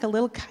kind of like a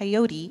little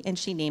coyote, and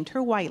she named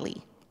her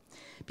Wiley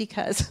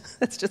because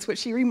that's just what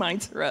she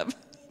reminds her of.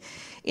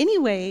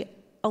 Anyway,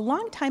 a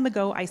long time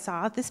ago, I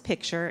saw this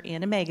picture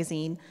in a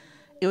magazine.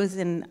 It was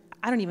in,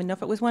 I don't even know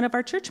if it was one of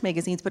our church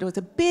magazines, but it was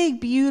a big,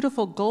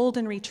 beautiful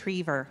golden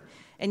retriever.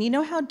 And you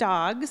know how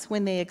dogs,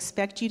 when they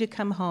expect you to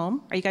come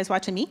home, are you guys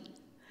watching me?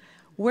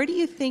 Where do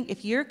you think,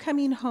 if you're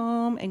coming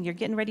home and you're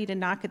getting ready to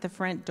knock at the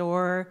front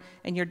door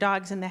and your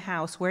dog's in the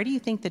house, where do you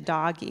think the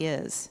dog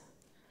is?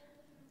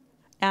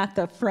 At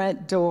the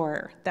front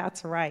door.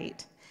 That's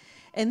right.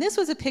 And this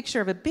was a picture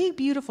of a big,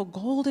 beautiful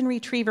golden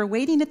retriever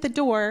waiting at the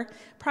door,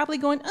 probably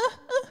going,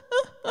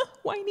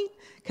 whining,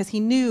 because he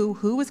knew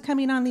who was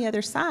coming on the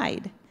other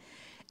side.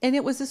 And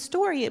it was a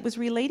story, it was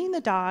relating the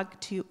dog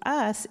to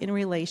us in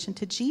relation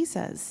to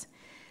Jesus.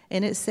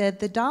 And it said,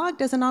 the dog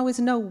doesn't always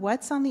know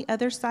what's on the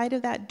other side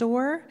of that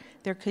door.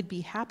 There could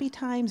be happy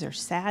times or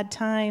sad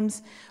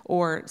times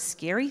or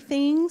scary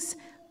things,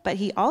 but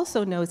he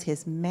also knows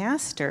his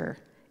master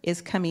is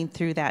coming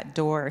through that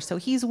door. So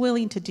he's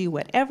willing to do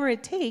whatever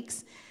it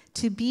takes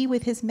to be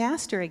with his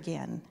master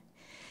again.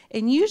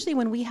 And usually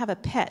when we have a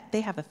pet,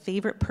 they have a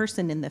favorite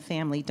person in the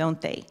family, don't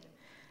they?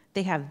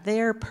 They have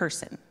their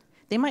person.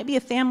 They might be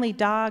a family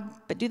dog,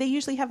 but do they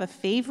usually have a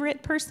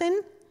favorite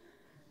person?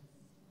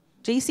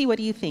 JC, what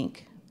do you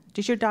think?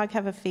 Does your dog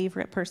have a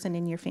favorite person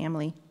in your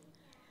family?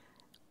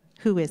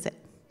 Who is it?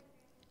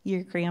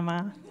 Your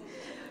grandma?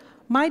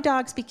 My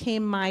dogs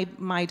became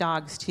my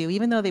dogs too.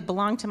 Even though they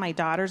belonged to my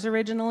daughters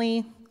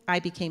originally, I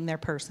became their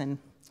person.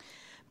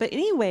 But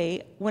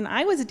anyway, when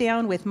I was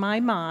down with my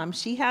mom,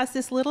 she has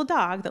this little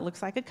dog that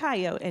looks like a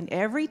coyote, and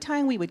every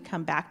time we would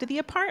come back to the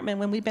apartment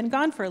when we'd been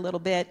gone for a little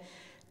bit,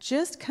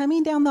 just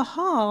coming down the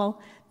hall,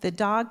 the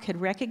dog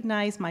could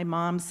recognize my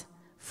mom's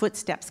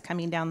footsteps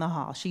coming down the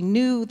hall. She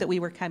knew that we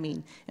were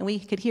coming, and we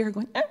could hear her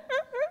going,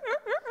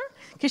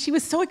 because she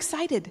was so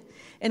excited.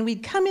 And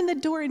we'd come in the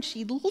door, and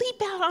she'd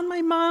leap out on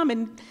my mom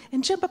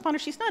and jump up on her.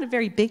 She's not a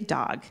very big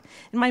dog.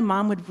 And my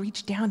mom would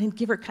reach down and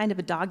give her kind of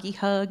a doggy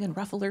hug and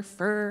ruffle her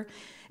fur.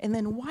 And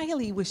then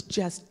Wiley was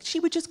she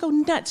would just go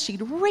nuts.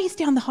 She'd race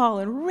down the hall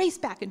and race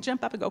back and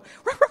jump up and go,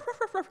 ruff, ruff,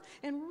 ruff, ruff,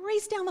 and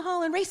race down the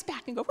hall and race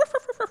back and go, ruff,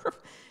 ruff, ruff, ruff.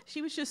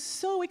 She was just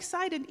so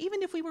excited,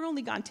 even if we were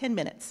only gone 10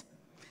 minutes.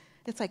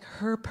 It's like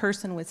her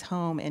person was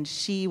home, and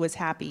she was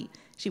happy.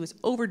 She was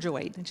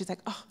overjoyed, and she's like,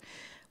 oh,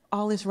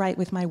 all is right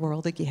with my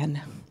world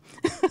again.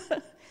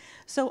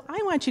 So I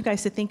want you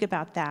guys to think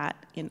about that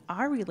in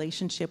our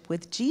relationship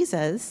with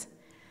Jesus,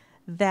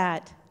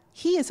 that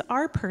he is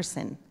our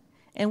person,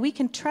 and we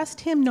can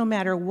trust him no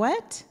matter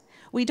what.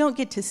 We don't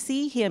get to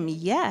see him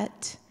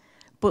yet,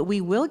 but we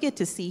will get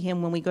to see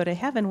him when we go to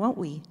heaven, won't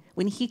we?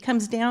 When he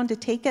comes down to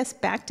take us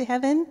back to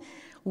heaven,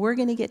 we're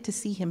going to get to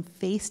see him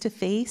face to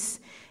face.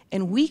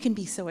 And we can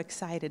be so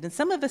excited. And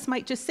some of us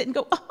might just sit and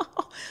go,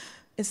 oh,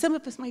 and some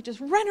of us might just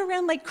run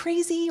around like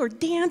crazy or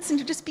dance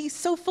and just be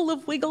so full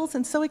of wiggles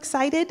and so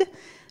excited,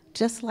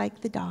 just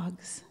like the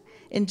dogs.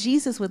 And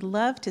Jesus would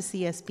love to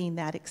see us being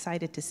that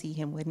excited to see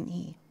him, wouldn't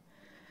he?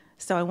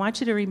 So I want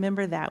you to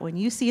remember that when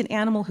you see an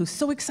animal who's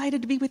so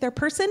excited to be with their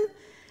person,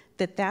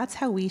 that's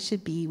how we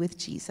should be with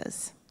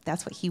Jesus.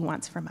 That's what he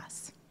wants from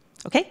us.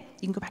 Okay?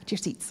 You can go back to your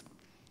seats.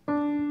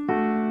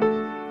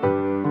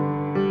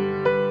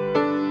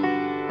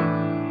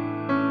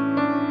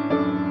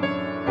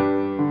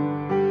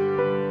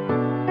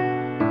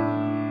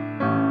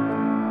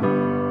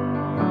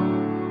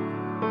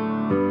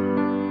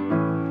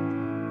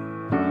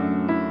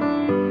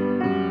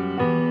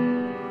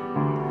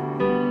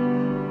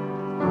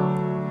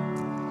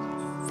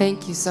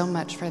 Thank you so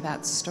much for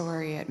that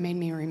story. It made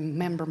me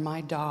remember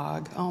my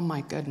dog. Oh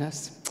my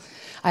goodness.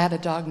 I had a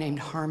dog named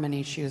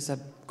Harmony. She was a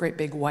great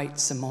big white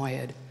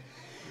Samoyed.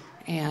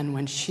 And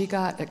when she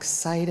got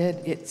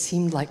excited, it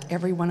seemed like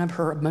every one of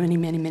her many,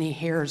 many, many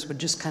hairs would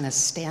just kind of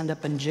stand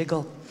up and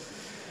jiggle.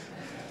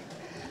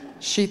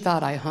 She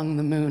thought I hung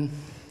the moon.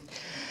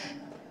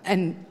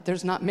 And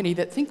there's not many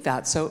that think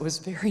that, so it was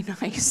very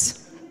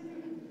nice.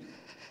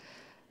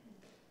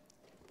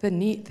 The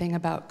neat thing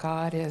about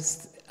God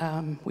is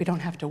we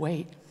don't have to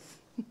wait.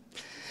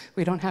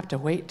 We don't have to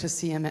wait to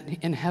see him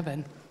in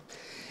heaven.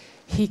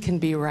 He can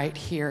be right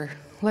here.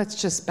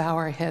 Let's just bow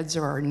our heads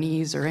or our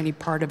knees or any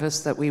part of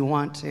us that we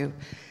want to,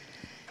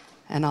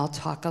 and I'll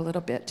talk a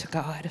little bit to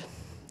God.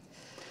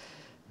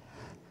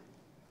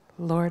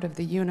 Lord of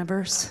the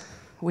universe,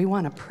 we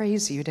want to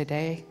praise you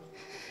today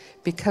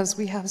because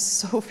we have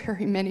so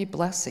very many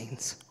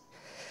blessings.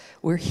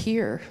 We're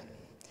here.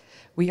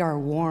 We are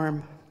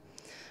warm.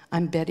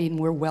 I'm betting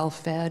we're well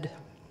fed.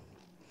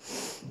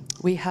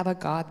 We have a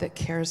God that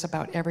cares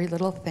about every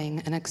little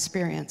thing and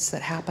experience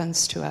that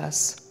happens to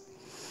us.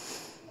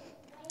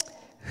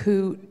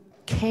 who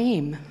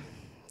came,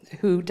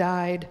 who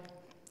died,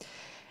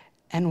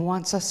 and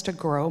wants us to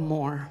grow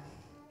more.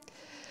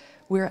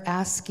 We're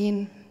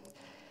asking,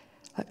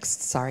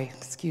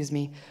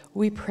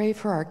 we pray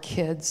for our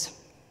kids,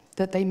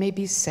 that they may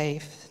be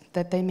safe,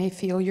 that they may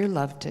feel your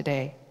love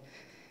today.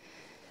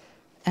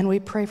 And we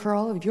pray for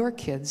all of your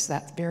kids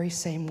that very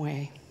same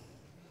way.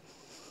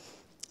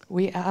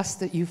 We ask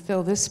that you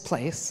fill this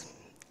place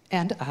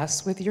and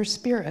us with your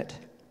Spirit.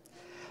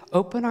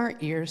 Open our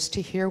ears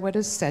to hear what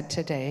is said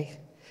today,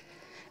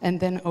 and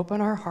then open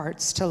our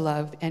hearts to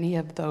love any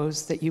of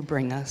those that you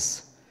bring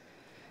us.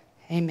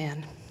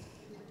 Amen.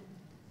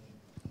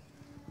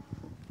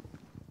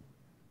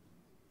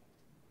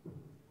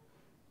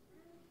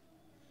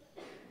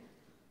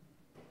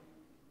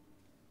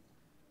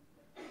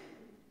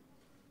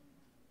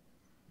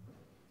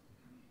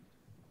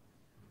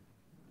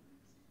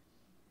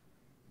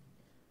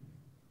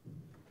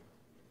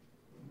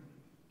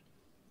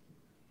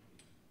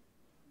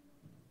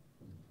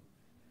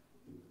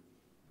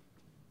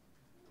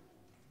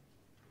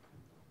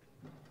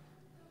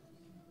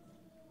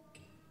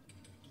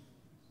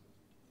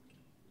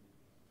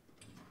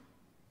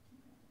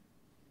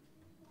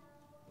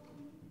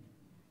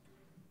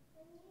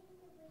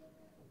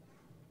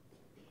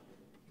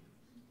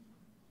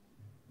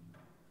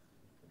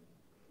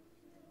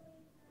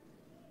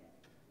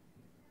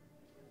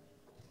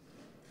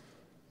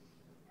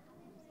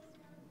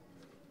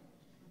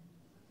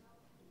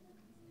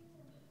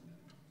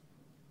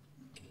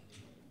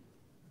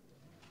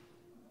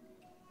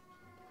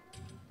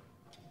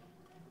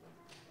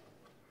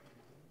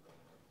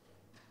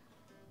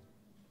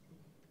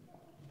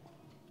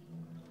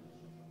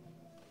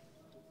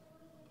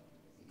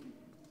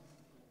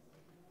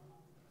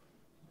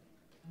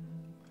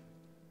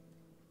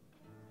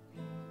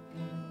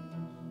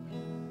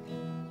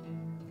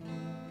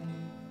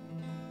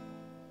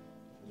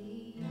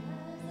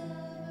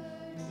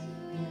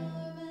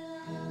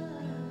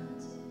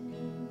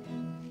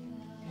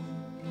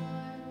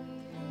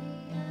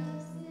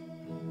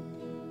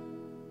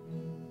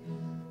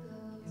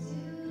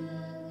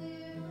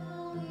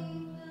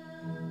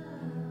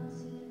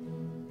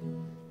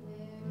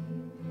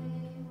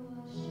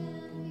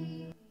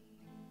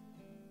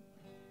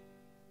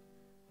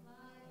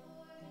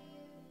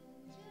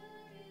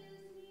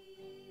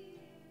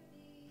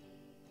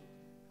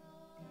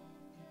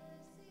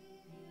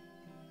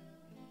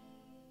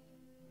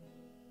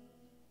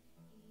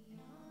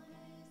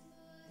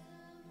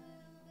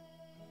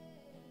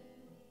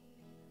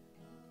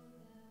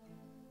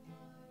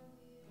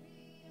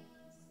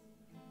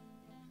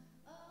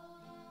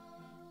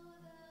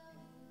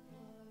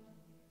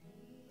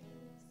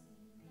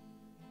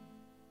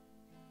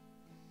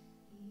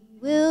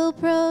 Will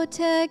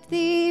protect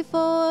thee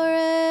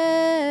forever,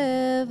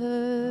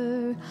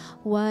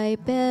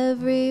 wipe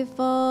every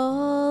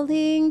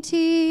falling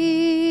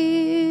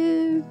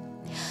tear.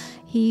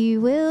 He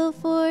will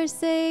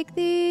forsake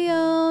thee,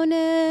 oh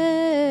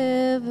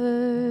never,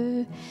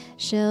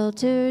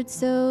 sheltered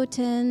so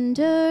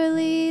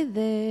tenderly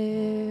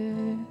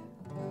there.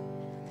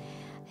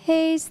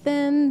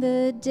 Hasten,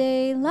 the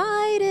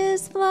daylight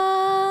is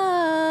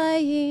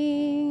flying,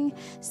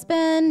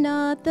 spend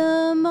not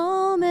the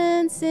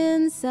moments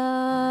in sighing.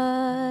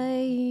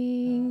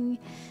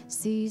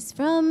 Cease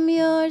from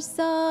your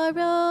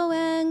sorrow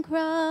and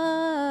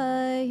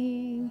crying,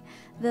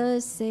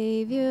 the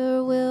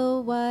Savior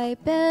will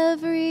wipe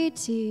every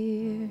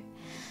tear.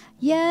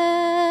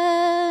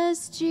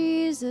 Yes,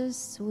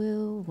 Jesus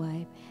will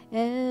wipe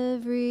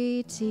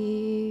every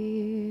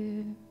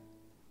tear.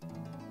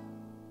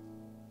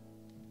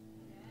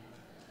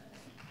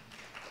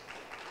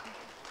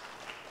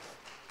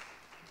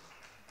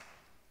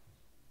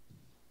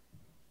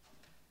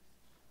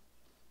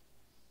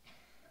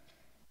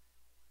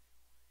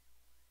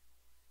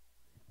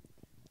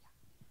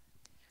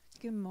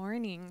 Good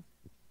morning.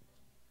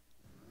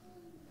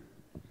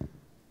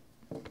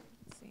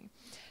 Let's see.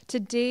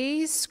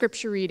 Today's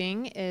scripture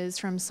reading is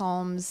from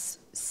Psalms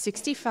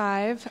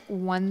 65,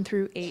 1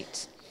 through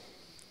 8.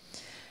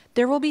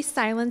 There will be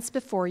silence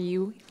before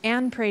you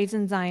and praise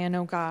in Zion,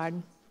 O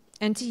God,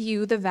 and to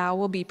you the vow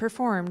will be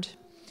performed.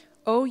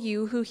 O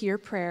you who hear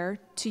prayer,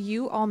 to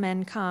you all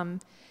men come.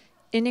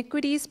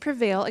 Iniquities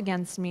prevail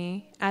against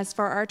me. As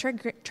for our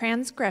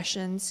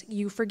transgressions,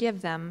 you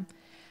forgive them.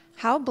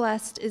 How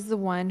blessed is the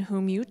one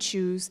whom you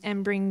choose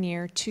and bring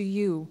near to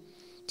you,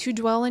 to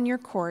dwell in your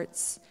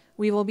courts.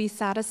 We will be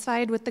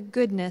satisfied with the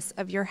goodness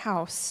of your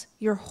house,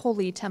 your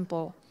holy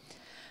temple.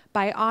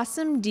 By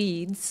awesome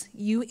deeds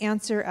you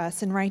answer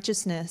us in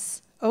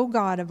righteousness, O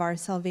God of our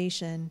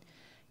salvation.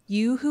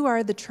 You who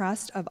are the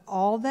trust of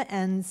all the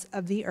ends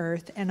of the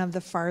earth and of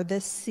the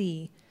farthest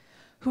sea,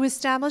 who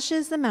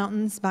establishes the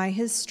mountains by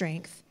his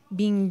strength,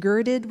 being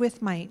girded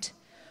with might,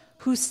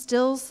 who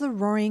stills the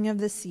roaring of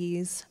the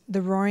seas,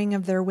 the roaring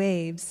of their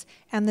waves,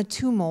 and the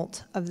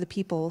tumult of the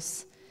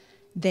peoples.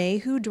 They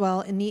who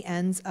dwell in the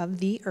ends of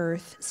the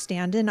earth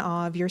stand in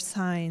awe of your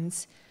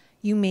signs.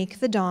 You make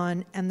the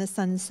dawn and the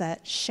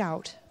sunset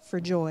shout for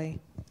joy.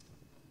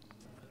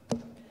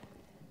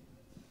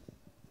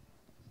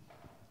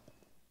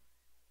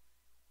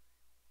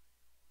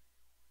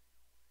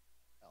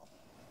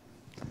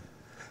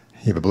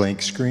 You have a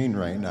blank screen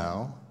right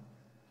now.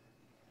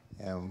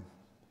 And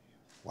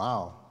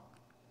wow,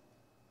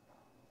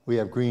 we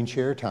have green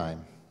chair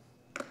time.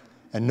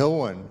 And no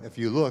one, if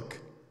you look,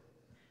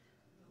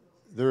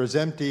 they're as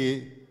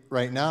empty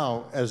right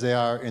now as they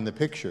are in the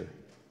picture.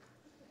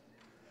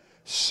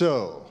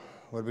 So,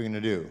 what are we going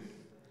to do?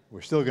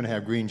 We're still going to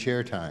have green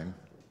chair time.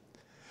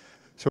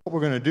 So what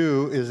we're going to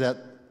do is that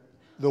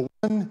the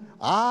one,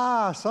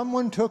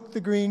 someone took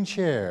the green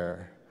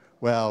chair.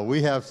 Well,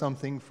 we have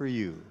something for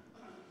you.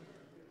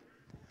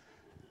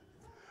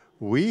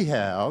 We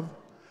have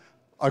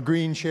a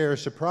green chair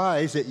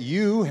surprise that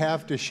you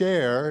have to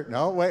share.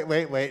 No,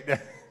 wait.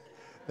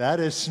 That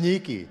is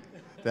sneaky.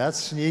 That's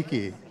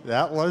sneaky.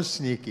 That was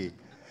sneaky.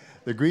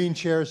 The green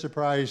chair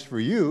surprise for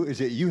you is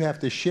that you have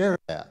to share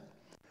that.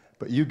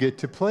 But you get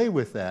to play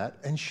with that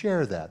and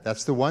share that.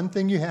 That's the one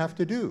thing you have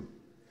to do.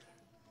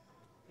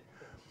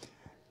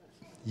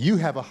 You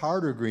have a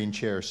harder green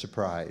chair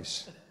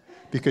surprise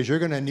because you're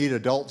going to need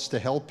adults to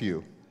help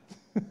you.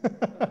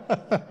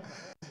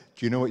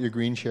 Do you know what your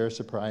green chair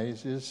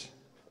surprise is?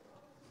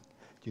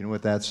 Do you know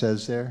what that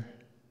says there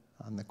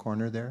on the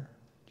corner there?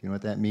 Do you know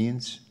what that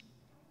means?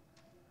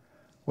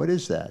 What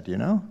is that? Do you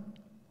know?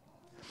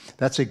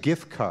 That's a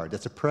gift card.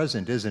 That's a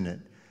present, isn't it?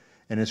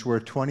 And it's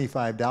worth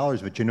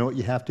 $25. But you know what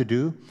you have to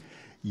do?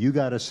 You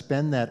got to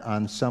spend that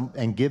on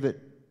and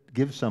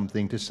give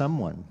something to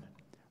someone.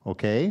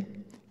 Okay?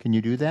 Can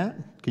you do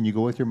that? Can you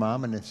go with your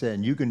mom and say,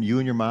 and you and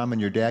your mom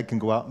and your dad can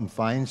go out and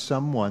find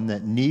someone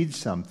that needs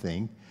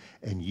something,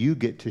 and you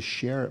get to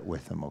share it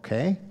with them,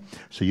 okay?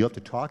 So you have to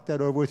talk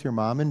that over with your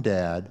mom and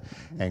dad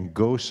and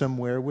go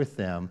somewhere with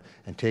them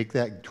and take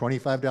that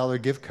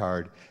 $25 gift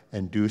card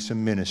and do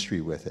some ministry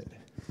with it.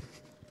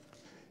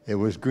 It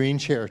was green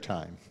chair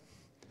time.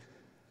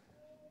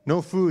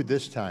 No food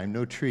this time,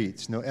 no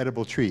treats, no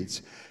edible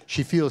treats.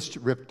 She feels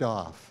ripped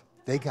off.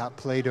 They got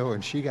Play-Doh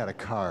and she got a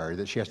card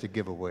that she has to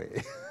give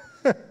away.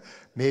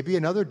 Maybe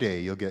another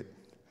day you'll get.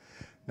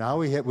 Now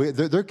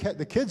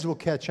the kids will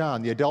catch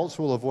on. The adults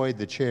will avoid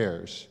the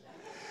chairs.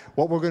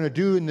 What we're going to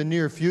do in the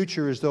near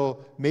future is,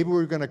 though, maybe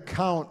we're going to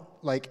count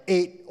like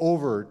 8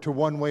 over to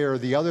one way or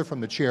the other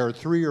from the chair,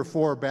 3 or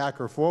 4 back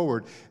or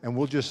forward, and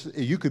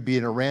you could be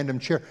in a random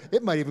chair.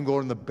 It might even go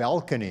in the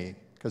balcony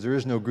because there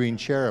is no green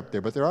chair up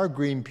there, but there are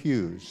green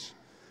pews.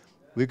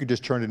 We could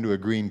just turn it into a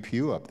green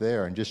pew up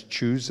there and just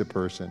choose the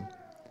person.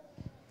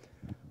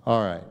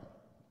 All right.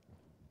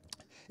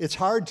 It's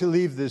hard to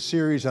leave this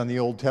series on the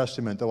Old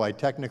Testament, though I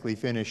technically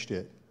finished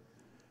it.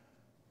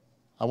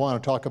 I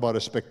want to talk about a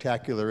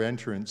spectacular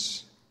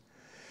entrance.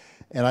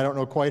 And I don't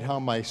know quite how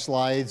my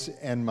slides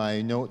and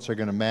my notes are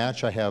going to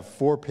match. I have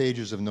 4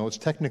 pages of notes,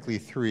 technically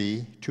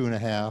 3,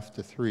 2.5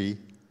 to 3.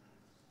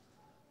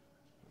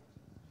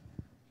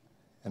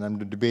 And I'm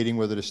debating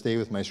whether to stay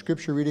with my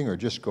scripture reading or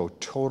just go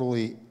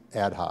totally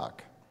ad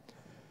hoc.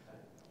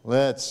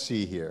 Let's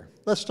see here.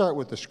 Let's start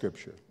with the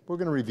scripture. We're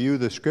going to review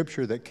the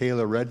scripture that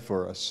Kayla read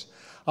for us.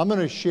 I'm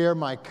going to share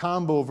my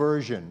combo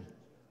version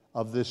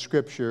of this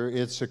scripture.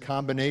 It's a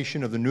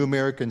combination of the New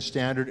American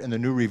Standard and the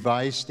New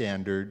Revised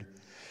Standard.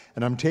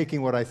 And I'm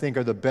taking what I think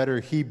are the better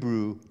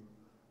Hebrew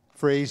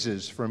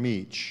phrases from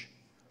each.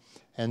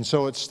 And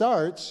so it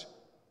starts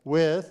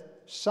with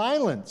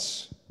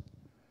silence.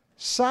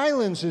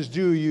 Silence is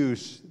due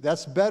use.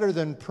 That's better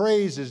than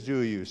praise is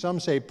due use. Some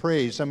say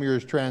praise, some of your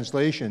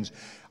translations.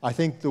 I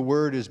think the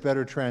word is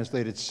better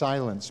translated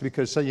silence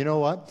because, you know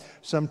what?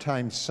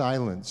 Sometimes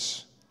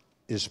silence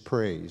is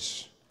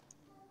praise.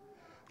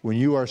 When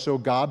you are so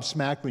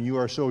gobsmacked, when you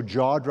are so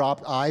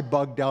jaw-dropped,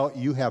 eye-bugged out,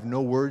 you have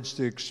no words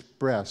to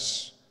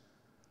express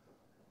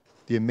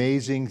the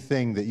amazing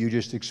thing that you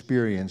just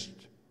experienced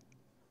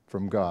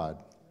from God.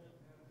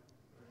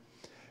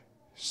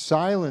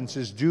 Silence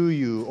is due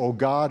you, O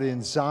God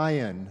in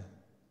Zion.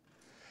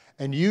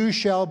 And you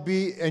shall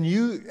be,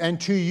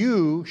 and to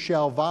you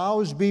shall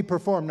vows be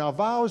performed. Now,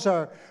 vows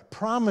are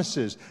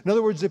promises. In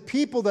other words, the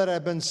people that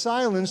have been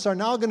silenced are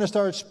now going to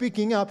start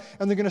speaking up,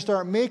 and they're going to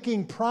start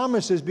making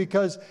promises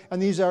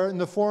and these are in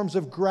the forms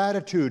of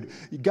gratitude.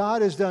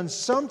 God has done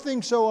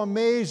something so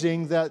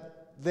amazing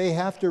that they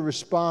have to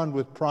respond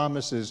with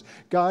promises.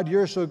 God,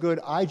 you're so good.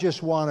 I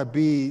just want to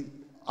be,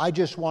 I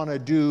just want to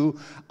do,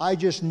 I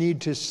just need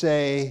to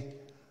say.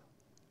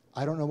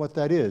 I don't know what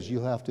that is.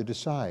 You'll have to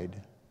decide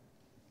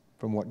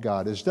from what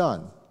God has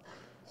done.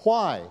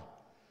 Why?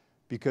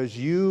 Because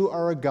you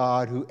are a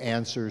God who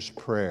answers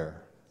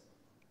prayer.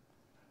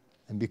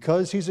 And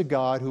because he's a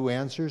God who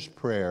answers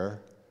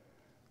prayer,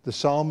 the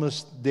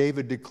psalmist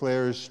David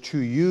declares, to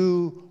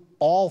you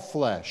all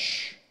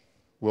flesh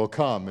will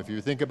come. If you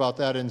think about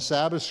that in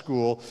Sabbath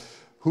school,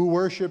 who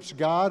worships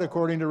God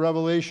according to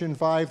Revelation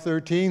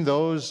 5:13?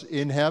 Those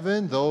in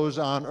heaven, those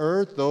on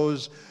earth,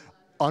 those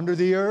under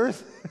the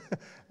earth,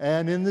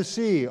 and in the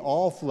sea,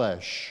 all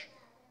flesh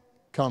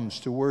comes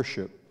to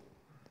worship.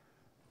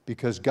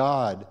 Because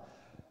God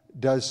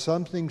does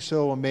something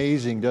so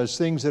amazing, does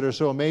things that are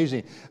so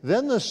amazing.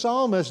 Then the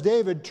psalmist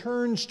David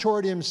turns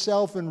toward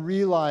himself and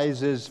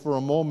realizes for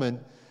a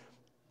moment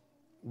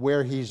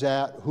where he's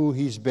at, who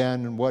he's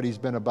been, and what he's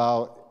been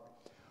about.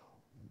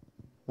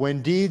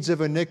 When deeds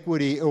of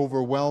iniquity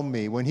overwhelm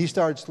me, when he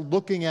starts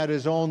looking at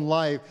his own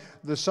life,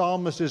 the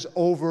psalmist is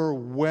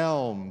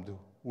overwhelmed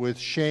with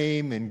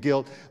shame and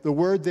guilt. The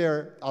word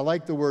there, I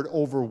like the word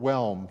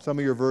overwhelmed. Some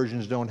of your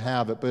versions don't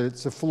have it, but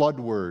it's a flood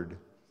word.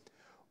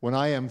 When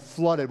I am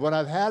flooded, when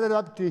I've had it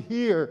up to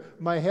here,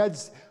 my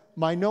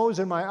nose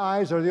and my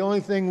eyes are the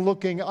only thing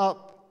looking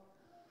up,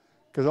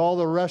 because all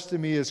the rest of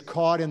me is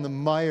caught in the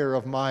mire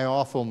of my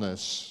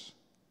awfulness.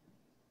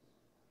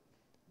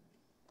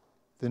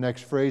 The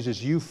next phrase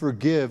is, you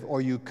forgive or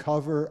you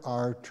cover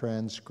our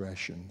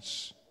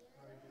transgressions.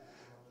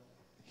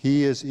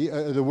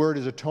 The word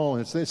is atone.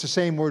 It's the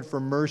same word for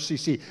mercy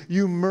seat.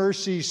 You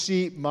mercy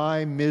seat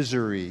my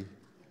misery.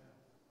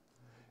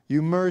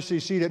 You mercy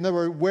seat. In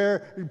other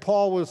words,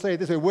 Paul will say it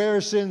this way,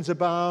 where sins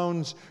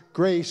abounds,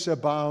 grace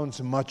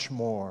abounds much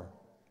more.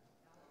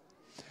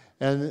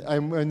 And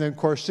then, of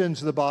course, sin's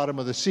to the bottom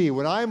of the sea.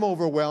 When I'm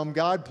overwhelmed,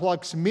 God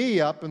plucks me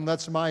up and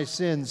lets my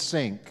sins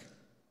sink.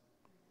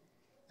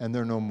 And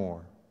they're no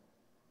more.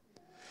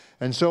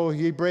 And so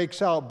he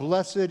breaks out,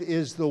 blessed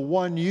is the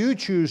one you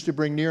choose to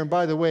bring near. And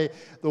by the way,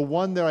 the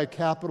one that I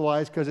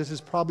capitalized, because this is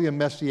probably a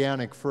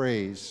messianic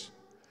phrase.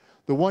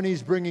 The one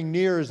he's bringing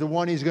near is the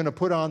one he's going to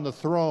put on the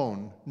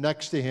throne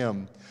next to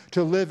him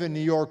to live in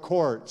your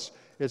courts.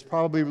 It's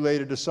probably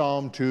related to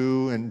Psalm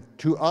 2 and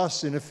to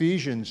us in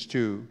Ephesians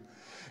 2.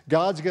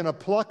 God's going to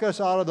pluck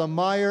us out of the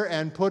mire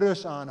and put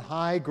us on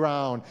high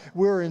ground.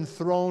 We're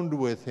enthroned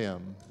with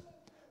him.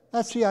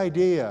 That's the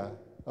idea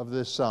of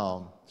this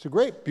psalm. It's a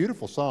great,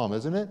 beautiful psalm,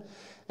 isn't it?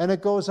 And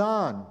it goes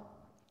on.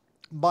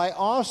 By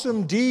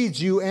awesome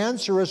deeds you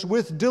answer us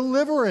with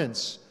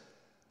deliverance,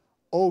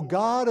 O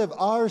God of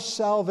our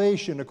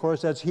salvation. Of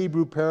course, that's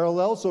Hebrew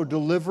parallel, so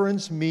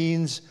deliverance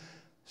means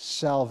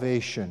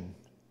salvation.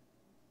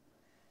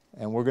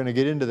 And we're going to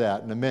get into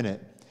that in a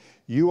minute.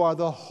 You are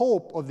the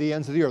hope of the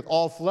ends of the earth.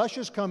 All flesh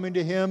is coming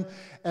to him.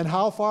 And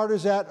how far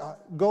does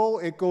that go?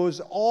 It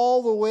goes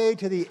all the way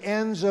to the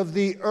ends of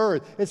the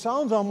earth. It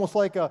sounds almost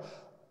like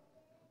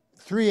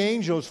three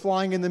angels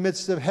flying in the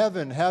midst of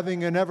heaven,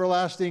 having an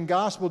everlasting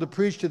gospel to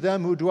preach to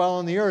them who dwell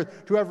on the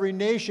earth, to every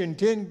nation,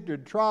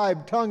 kindred,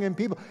 tribe, tongue, and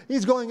people.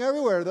 He's going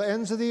everywhere, the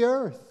ends of the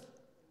earth.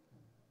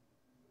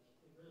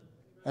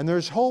 And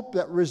there's hope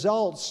that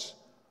results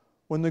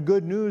when the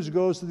good news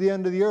goes to the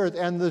end of the earth.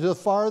 And the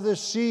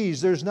farthest seas,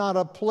 there's not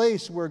a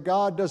place where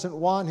God doesn't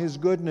want his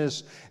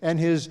goodness and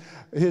his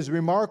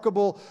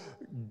remarkable,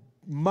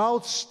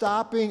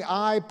 mouth-stopping,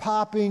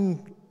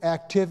 eye-popping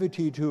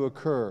activity to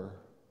occur.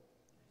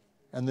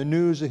 And the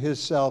news of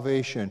his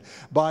salvation.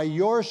 By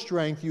your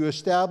strength you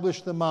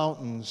establish the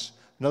mountains,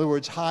 in other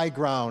words, high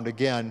ground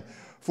again,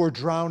 for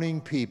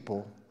drowning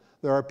people.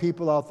 There are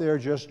people out there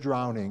just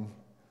drowning,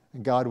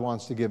 and God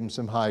wants to give them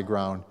some high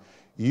ground.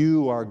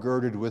 You are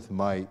girded with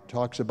might,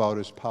 talks about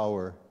his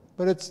power.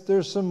 But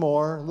there's some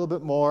more, a little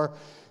bit more.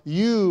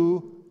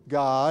 You,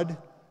 God,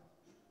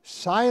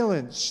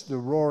 silence the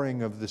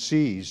roaring of the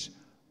seas,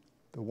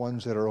 the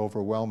ones that are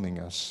overwhelming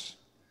us.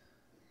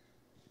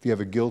 If you have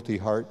a guilty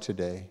heart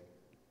today,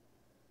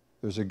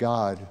 there's a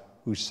God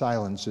who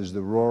silences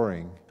the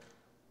roaring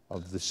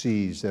of the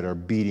seas that are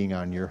beating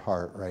on your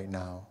heart right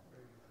now.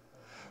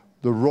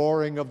 The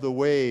roaring of the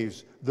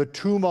waves, the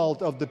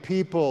tumult of the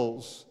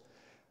peoples.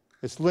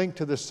 It's linked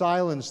to the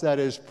silence that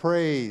is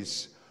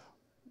praise.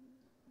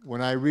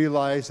 When I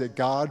realize that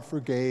God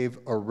forgave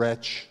a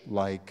wretch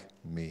like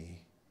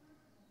me.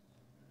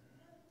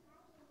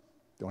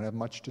 Don't have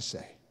much to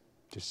say.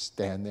 Just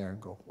stand there and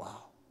go,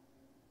 wow.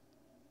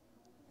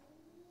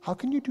 How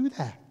can you do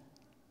that?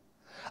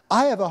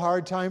 I have a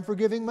hard time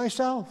forgiving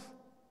myself.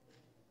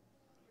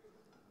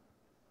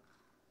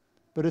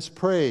 But it's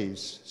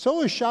praise.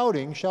 So is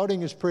shouting.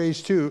 Shouting is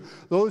praise too.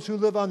 Those who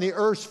live on the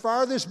earth's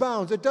farthest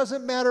bounds. It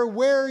doesn't matter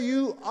where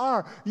you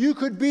are. You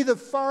could be the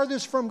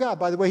farthest from God.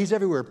 By the way, he's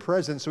everywhere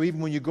present, so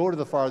even when you go to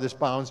the farthest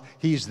bounds,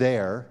 he's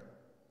there.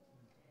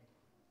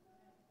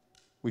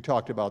 We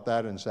talked about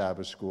that in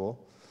Sabbath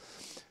school.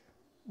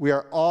 We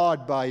are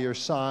awed by your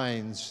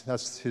signs.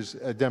 That's his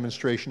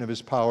demonstration of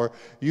his power.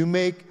 You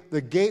make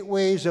the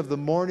gateways of the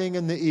morning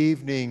and the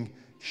evening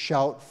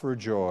shout for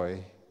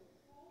joy.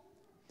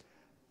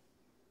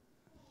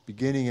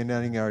 Beginning and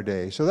ending our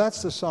day. So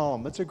that's the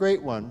psalm. It's a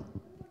great one.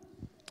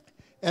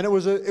 And it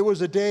was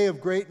a day of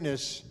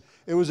greatness.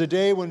 It was a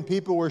day when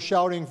people were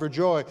shouting for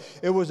joy.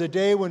 It was a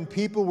day when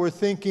people were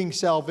thinking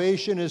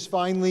salvation is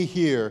finally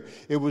here.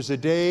 It was a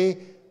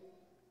day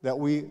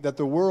that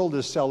the world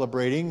is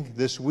celebrating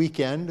this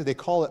weekend. They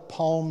call it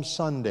Palm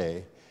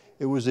Sunday.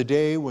 It was a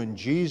day when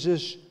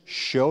Jesus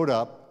showed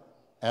up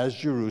as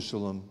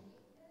Jerusalem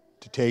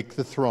to take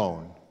the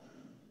throne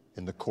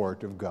in the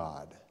court of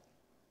God.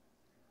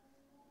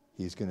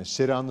 He's going to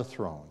sit on the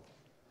throne.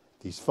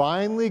 He's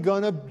finally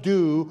going to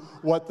do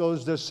what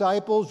those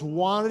disciples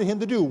wanted him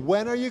to do.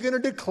 When are you going to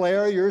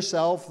declare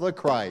yourself the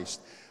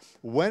Christ?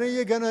 When are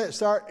you going to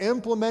start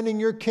implementing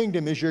your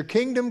kingdom? Is your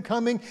kingdom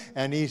coming?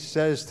 And he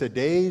says,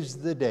 today's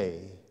the day.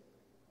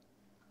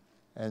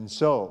 And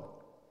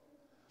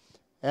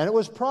it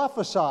was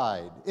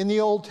prophesied in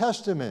the Old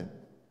Testament.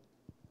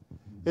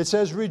 It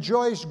says,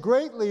 rejoice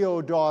greatly,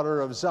 O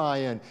daughter of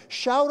Zion.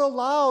 Shout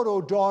aloud,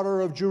 O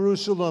daughter of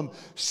Jerusalem.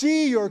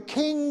 See, your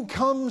king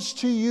comes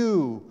to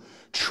you.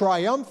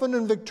 Triumphant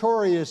and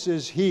victorious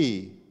is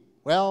he.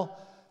 Well,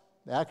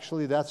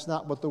 actually, that's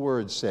not what the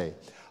words say.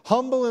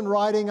 Humble and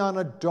riding on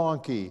a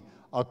donkey,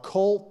 a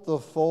colt the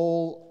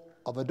foal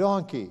of a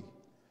donkey.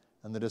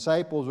 And the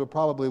disciples were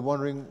probably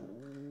wondering,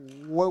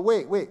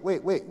 wait.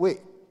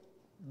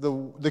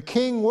 The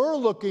king we're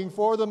looking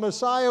for, the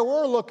Messiah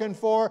we're looking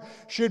for,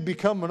 should be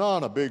coming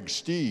on a big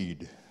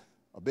steed,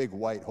 a big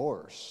white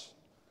horse.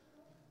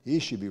 He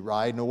should be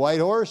riding a white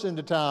horse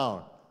into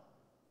town.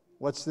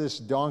 What's this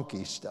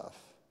donkey stuff?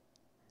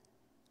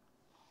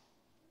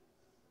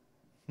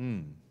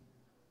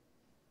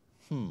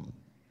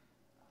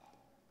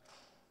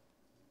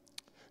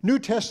 New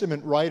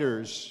Testament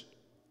writers,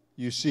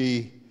 you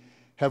see,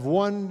 have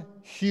one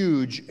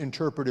huge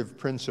interpretive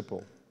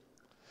principle.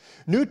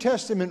 New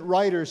Testament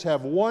writers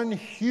have one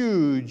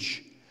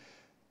huge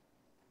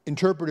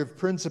interpretive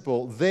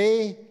principle.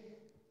 They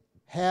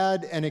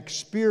had an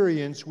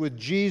experience with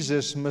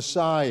Jesus,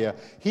 Messiah.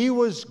 He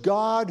was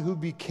God who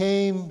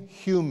became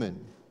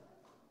human.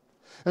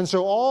 And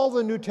so all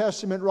the New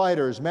Testament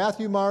writers,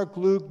 Matthew, Mark,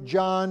 Luke,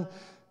 John,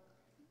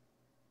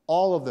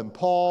 all of them,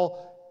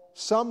 Paul,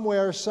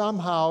 somewhere,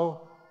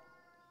 somehow,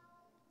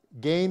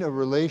 gain a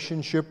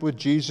relationship with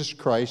Jesus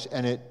Christ,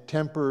 and it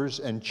tempers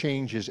and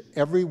changes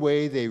every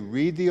way they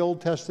read the Old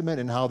Testament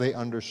and how they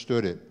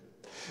understood it.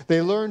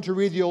 They learn to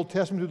read the Old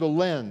Testament through the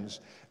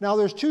lens. Now,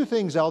 there's two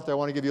things out there. I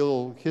want to give you a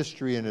little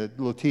history and a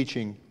little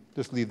teaching.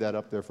 Just leave that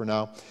up there for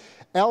now.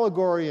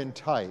 Allegory and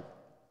type.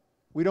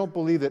 We don't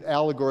believe that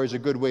allegory is a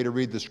good way to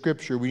read the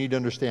Scripture. We need to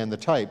understand the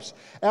types.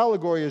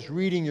 Allegory is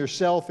reading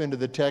yourself into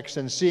the text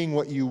and seeing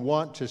what you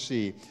want to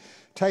see.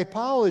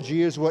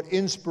 Typology is what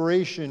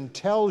inspiration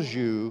tells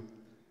you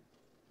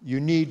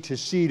need to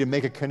see to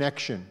make a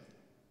connection.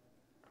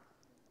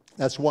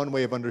 That's one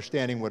way of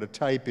understanding what a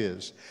type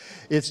is.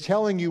 It's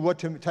telling you what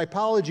to...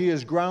 Typology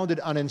is grounded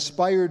on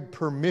inspired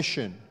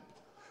permission,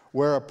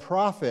 where a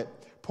prophet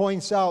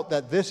points out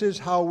that this is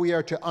how we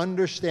are to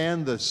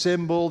understand the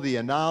symbol, the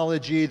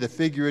analogy, the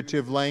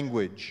figurative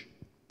language.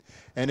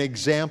 An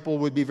example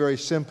would be very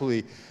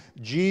simply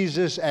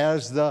Jesus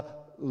as the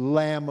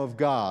Lamb of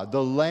God.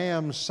 The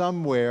lamb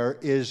somewhere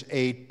is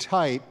a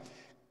type,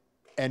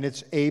 and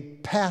it's a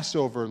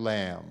Passover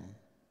lamb.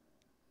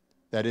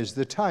 That is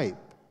the type.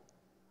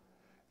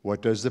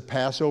 What does the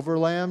Passover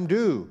lamb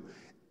do?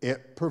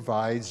 It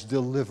provides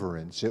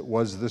deliverance. It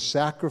was the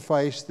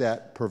sacrifice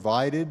that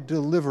provided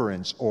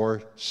deliverance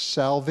or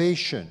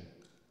salvation.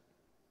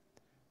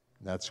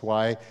 That's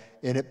why,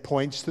 and it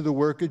points to the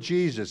work of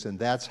Jesus, and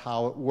that's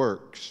how it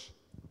works.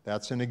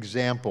 That's an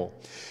example.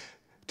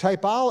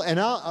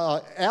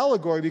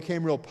 Allegory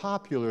became real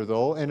popular,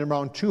 though, and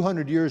around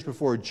 200 years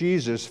before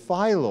Jesus,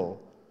 Philo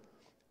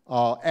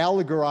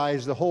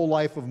allegorized the whole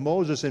life of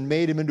Moses and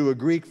made him into a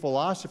Greek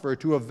philosopher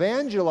to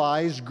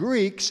evangelize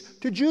Greeks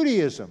to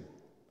Judaism.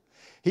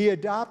 He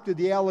adopted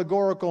the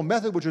allegorical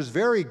method, which was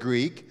very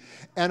Greek,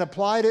 and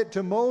applied it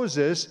to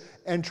Moses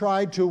and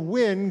tried to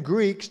win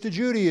Greeks to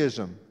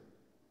Judaism.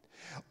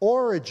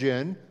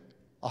 Origen,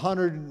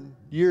 100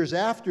 years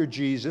after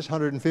Jesus,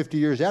 150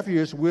 years after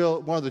Jesus,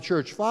 one of the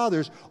church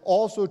fathers,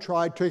 also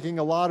tried taking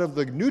a lot of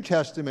the New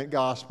Testament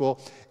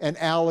gospel and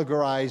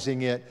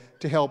allegorizing it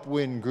to help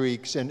win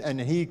Greeks. And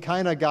he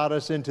kind of got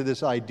us into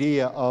this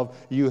idea of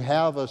you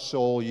have a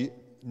soul, you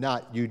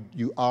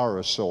are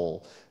a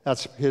soul.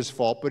 That's his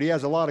fault, but he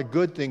has a lot of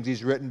good things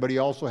he's written, but he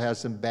also has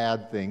some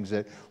bad things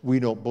that we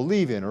don't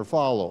believe in or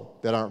follow,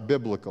 that aren't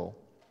biblical.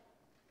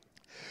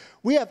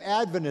 We have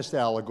Adventist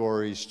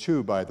allegories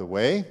too, by the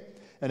way.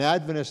 An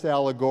Adventist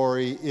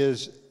allegory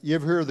is, you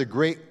ever hear of the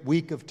Great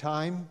Week of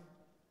Time?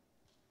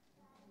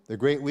 The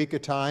Great Week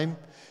of Time?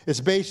 It's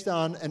based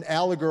on an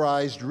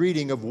allegorized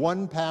reading of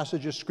one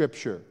passage of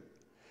Scripture.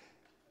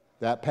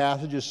 That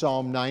passage is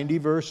Psalm 90,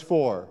 verse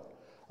 4.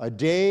 A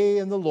day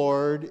in the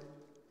Lord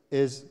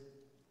is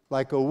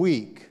like a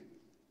week.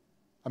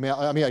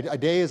 A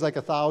day is like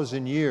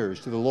 1,000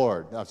 years to the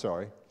Lord. I'm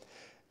sorry.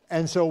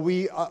 And so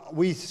we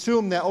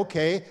assume that,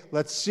 okay,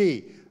 let's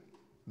see.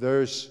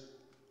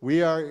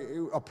 We are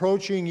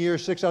approaching year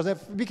 6000.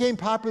 It became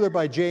popular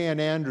by J.N.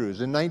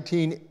 Andrews. In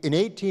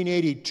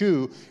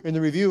 1882, in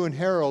the Review and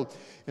Herald,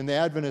 in the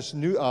Adventist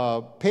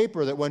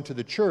paper that went to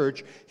the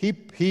church,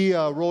 he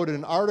wrote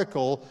an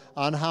article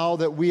on how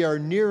that we are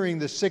nearing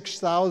the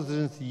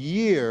 6,000th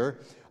year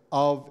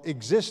of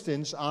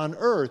existence on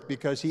earth,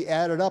 because he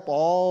added up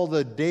all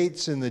the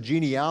dates and the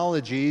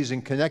genealogies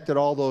and connected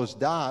all those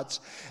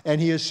dots,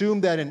 and he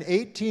assumed that in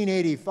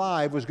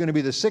 1885 was going to be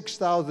the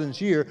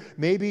 6,000th year.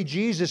 Maybe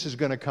Jesus is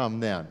going to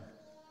come then,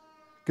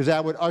 because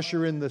that would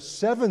usher in the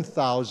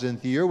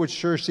 7,000th year, which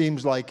sure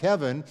seems like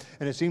heaven,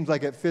 and it seems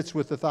like it fits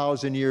with the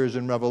 1,000 years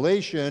in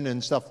Revelation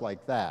and stuff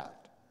like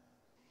that.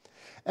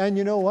 And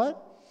you know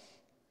what?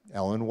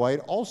 Ellen White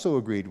also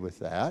agreed with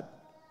that,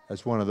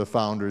 as one of the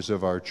founders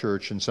of our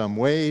church in some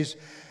ways.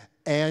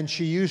 And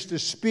she used to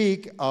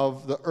speak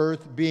of the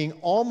earth being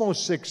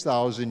almost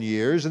 6,000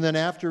 years, and then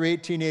after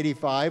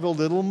 1885, a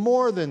little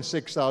more than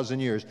 6,000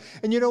 years.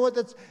 And you know what?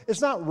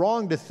 It's not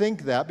wrong to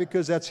think that,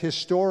 because that's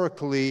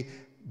historically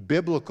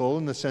biblical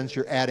in the sense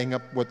you're adding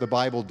up what the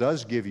Bible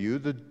does give you.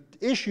 The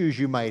issues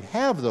you might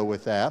have, though,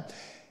 with that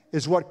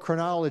is what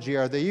chronology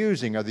are they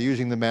using? Are they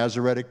using the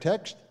Masoretic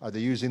text? Are they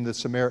using the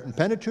Samaritan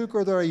Pentateuch?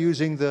 Or are they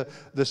using the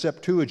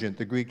Septuagint,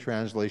 the Greek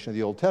translation of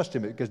the Old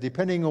Testament? Because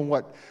depending on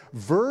what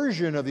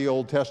version of the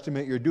Old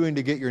Testament you're doing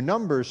to get your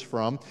numbers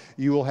from,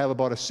 you will have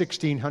about a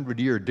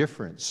 1,600-year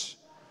difference.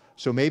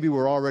 So maybe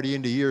we're already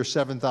into year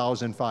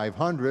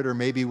 7,500, or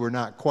maybe we're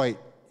not quite,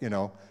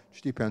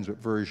 just depends what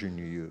version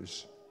you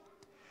use.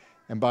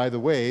 And by the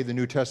way, the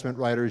New Testament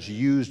writers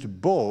used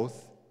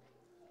both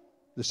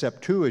the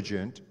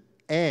Septuagint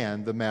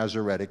and the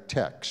Masoretic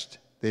text.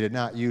 They did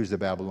not use the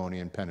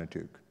Babylonian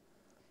Pentateuch.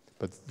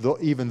 But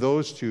even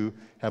those two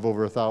have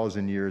over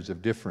 1,000 years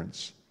of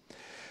difference.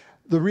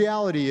 The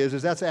reality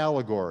is that's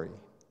allegory.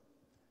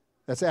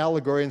 That's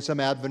allegory, and some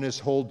Adventists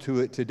hold to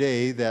it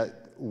today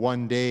that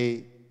one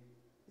day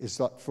is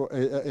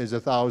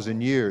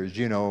 1,000 years.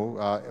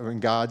 In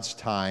God's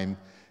time,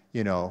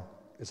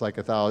 it's like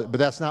 1,000. But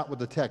that's not what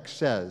the text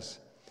says.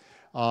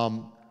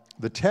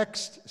 The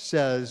text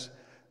says,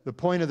 the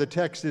point of the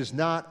text is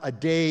not a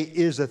day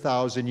is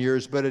 1,000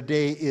 years, but a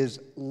day is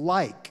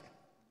like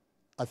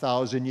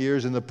 1,000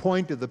 years. And the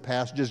point of the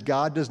passage is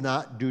God does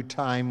not do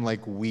time like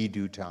we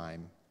do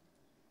time.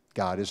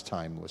 God is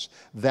timeless.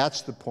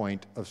 That's the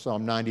point of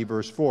Psalm 90,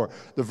 verse 4.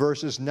 The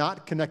verse is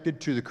not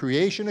connected to the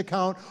creation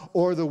account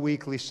or the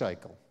weekly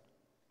cycle.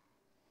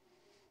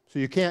 So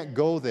you can't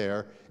go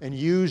there and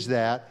use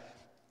that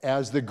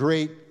as the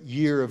great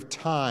year of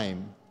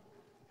time.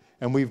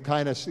 And we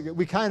kind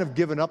of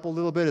given up a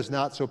little bit. It's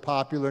not so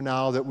popular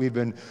now that we've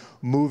been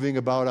moving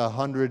about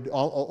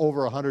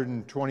over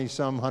 120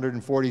 some,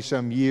 140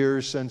 some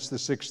years since the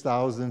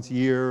 6,000th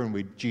year,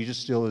 and Jesus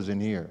still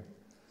isn't here,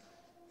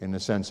 in the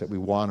sense that we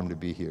want him to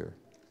be here.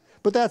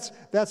 But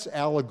that's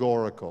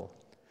allegorical.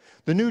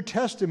 The New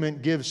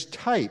Testament gives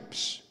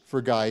types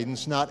for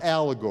guidance, not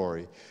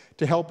allegory,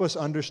 to help us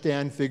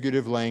understand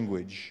figurative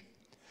language.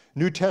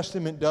 New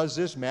Testament does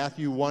this.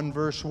 Matthew 1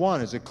 verse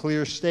 1 is a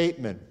clear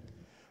statement.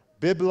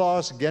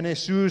 Biblos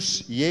Genesis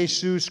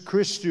Jesus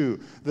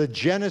Christou, the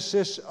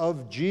genesis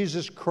of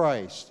Jesus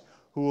Christ,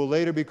 who will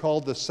later be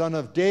called the Son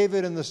of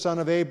David and the Son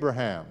of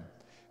Abraham.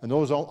 And a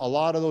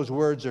lot of those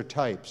words are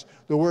types.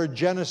 The word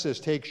Genesis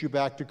takes you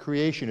back to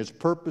creation. It's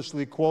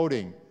purposely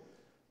quoting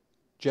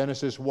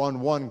Genesis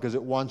 1:1 because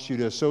it wants you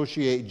to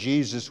associate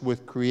Jesus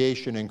with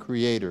creation and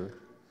creator.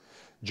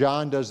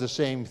 John does the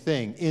same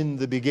thing. In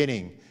the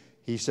beginning,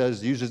 he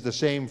uses the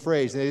same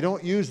phrase. And they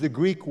don't use the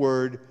Greek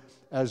word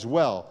as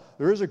well.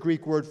 There is a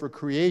Greek word for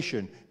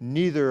creation.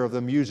 Neither of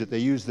them use it. They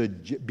use the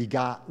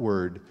begot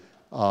word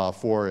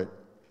for it.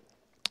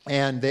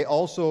 And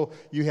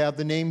you have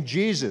the name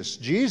Jesus.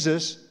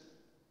 Jesus,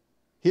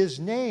 his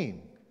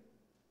name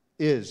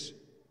is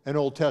an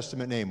Old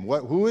Testament name.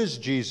 Who is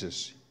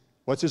Jesus?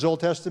 What's his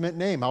Old Testament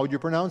name? How would you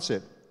pronounce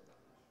it?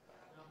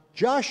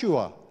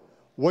 Joshua,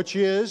 which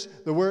is,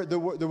 the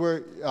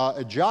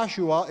word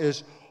Joshua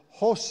is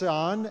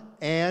Hosan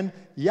and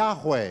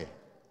Yahweh,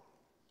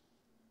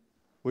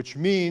 which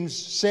means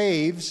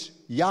saves,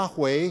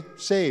 Yahweh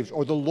saves,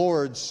 or the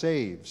Lord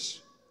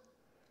saves.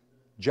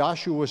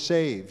 Joshua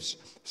saves.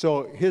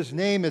 So his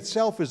name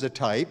itself is a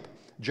type.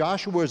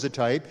 Joshua is a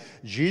type.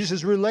 Jesus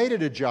is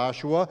related to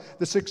Joshua,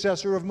 the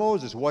successor of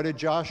Moses.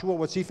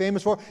 What's he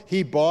famous for?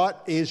 He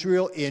brought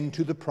Israel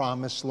into the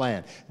promised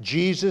land.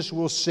 Jesus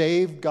will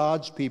save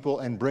God's people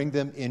and bring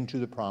them into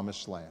the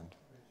promised land.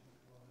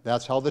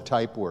 That's how the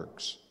type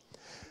works.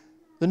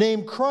 The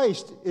name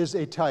Christ is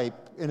a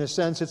type. In a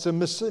sense, it's a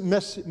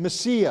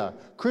Messiah,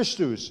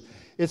 Christus.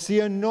 It's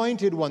the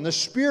anointed one, the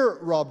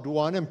Spirit-rubbed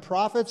one, and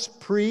prophets,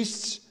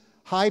 priests,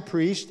 high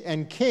priest,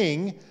 and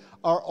king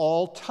are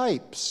all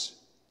types.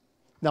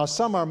 Now,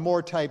 some are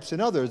more types than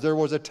others. There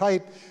was a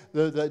type,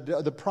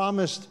 the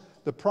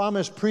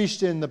promised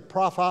priest in the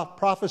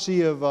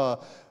prophecy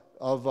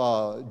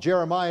of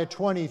Jeremiah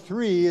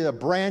 23, a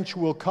branch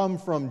will come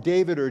from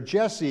David or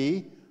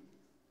Jesse.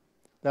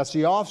 That's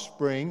the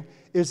offspring,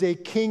 is a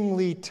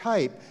kingly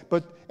type.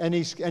 And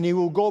he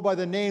will go by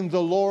the name,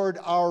 the Lord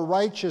our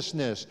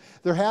righteousness.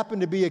 There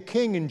happened to be a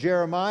king in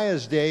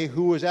Jeremiah's day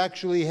who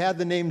actually had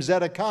the name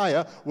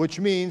Zedekiah,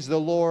 which means the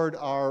Lord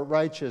our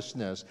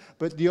righteousness.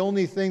 But the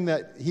only thing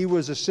that he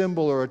was a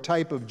symbol or a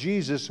type of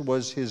Jesus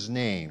was his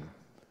name.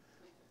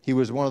 He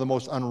was one of the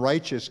most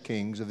unrighteous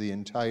kings of the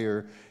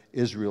entire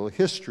Israel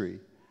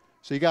history.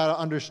 So you got to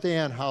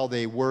understand how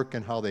they work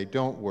and how they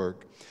don't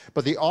work.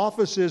 But the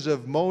offices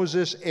of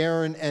Moses,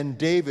 Aaron, and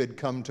David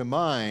come to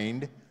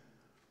mind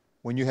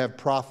when you have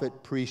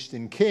prophet, priest,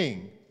 and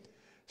king.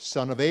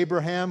 Son of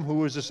Abraham. Who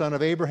was the son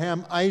of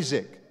Abraham?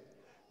 Isaac.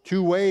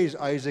 Two ways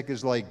Isaac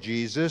is like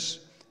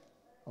Jesus.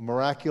 A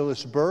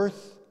miraculous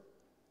birth,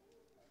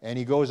 and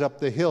he goes up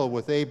the hill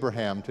with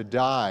Abraham to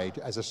die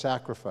as a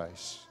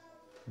sacrifice,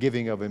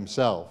 giving of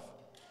himself.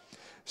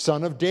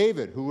 Son of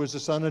David. Who was the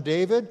son of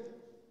David?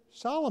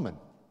 Solomon.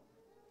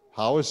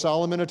 How is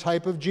Solomon a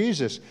type of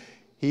Jesus?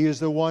 He is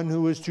the one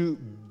who is to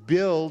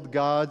build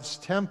God's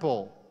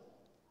temple.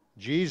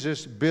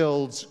 Jesus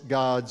builds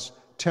God's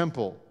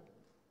temple.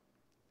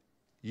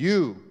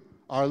 You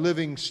are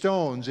living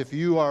stones, if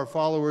you are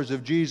followers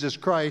of Jesus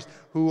Christ,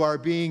 who are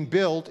being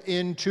built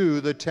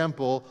into the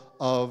temple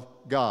of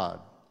God.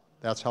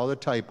 That's how the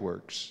type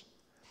works.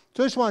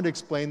 So I just wanted to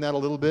explain that a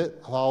little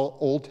bit, how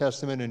Old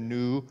Testament and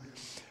New.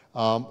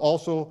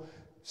 Also,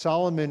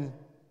 Solomon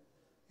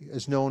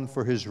is known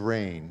for his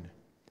reign.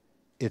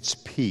 It's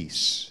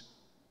peace.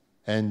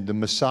 And the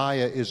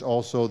Messiah is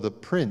also the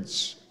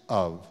Prince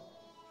of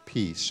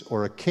Peace,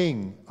 or a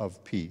King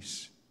of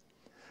Peace.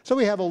 So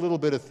we have a little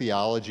bit of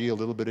theology, a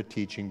little bit of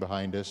teaching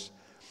behind us.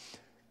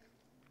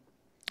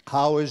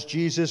 How is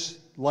Jesus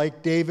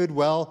like David?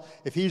 Well,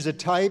 if he's a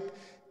type,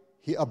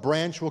 a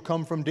branch will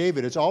come from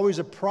David. It's always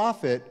a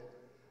prophet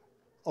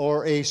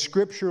or a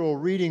scriptural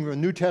reading from the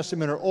New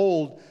Testament or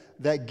Old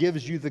that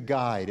gives you the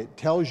guide. It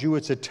tells you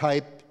it's a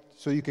type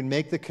so you can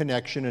make the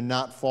connection and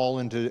not fall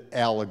into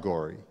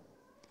allegory.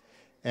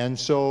 And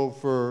so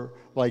for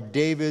like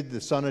David,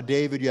 the son of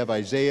David, you have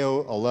Isaiah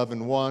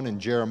 11:1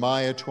 and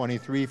Jeremiah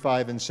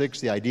 23:5 and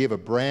 6, the idea of a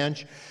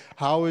branch.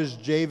 How is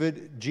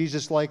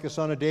Jesus like a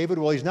son of David?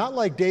 Well, he's not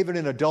like David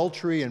in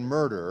adultery and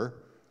murder.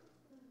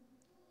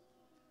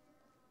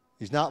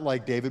 He's not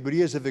like David, but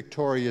he is a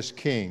victorious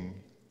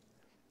king.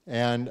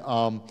 And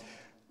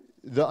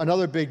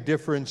another big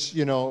difference,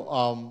 you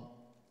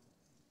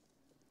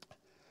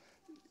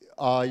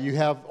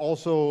have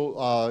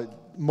also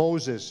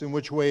Moses. In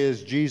which way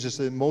is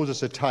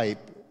Moses a type?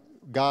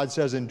 God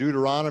says in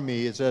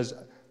Deuteronomy, it says,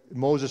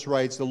 Moses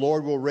writes, "The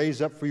Lord will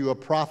raise up for you a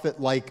prophet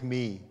like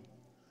me."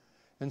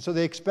 And so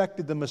they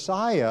expected the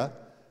Messiah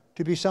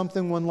to be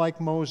one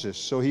like Moses.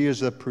 So he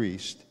is a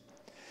priest.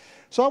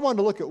 So I wanted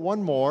to look at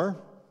one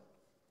more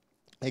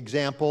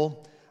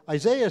example.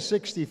 Isaiah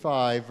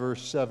 65,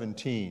 verse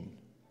 17,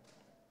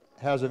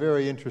 has a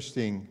very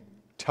interesting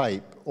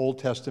type, Old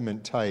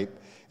Testament type.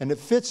 And it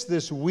fits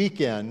this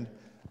weekend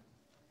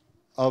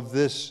of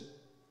this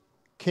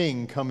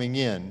king coming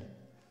in.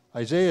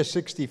 Isaiah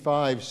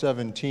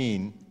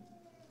 65:17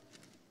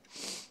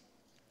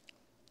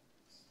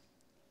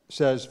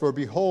 says, "For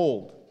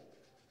behold,"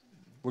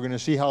 we're going to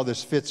see how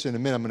this fits in a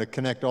minute. I'm going to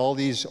connect all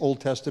these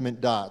Old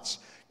Testament dots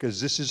because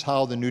this is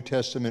how the New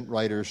Testament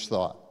writers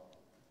thought.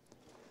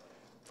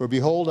 "For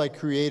behold, I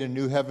create a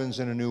new heavens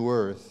and a new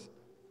earth,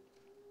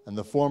 and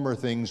the former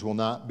things will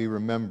not be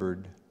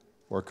remembered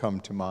or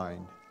come to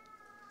mind."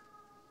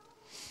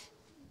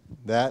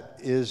 That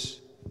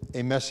is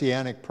a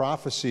messianic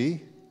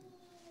prophecy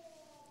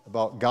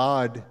about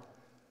God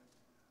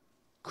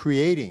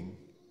creating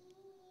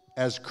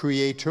as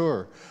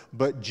creator.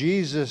 But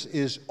Jesus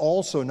is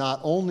also not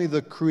only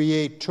the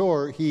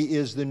creator, he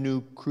is the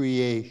new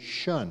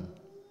creation.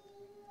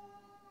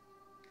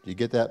 Do you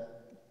get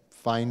that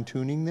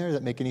fine-tuning there? Does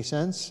that make any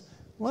sense?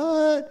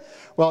 What?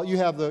 Well, you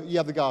have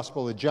the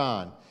Gospel of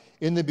John.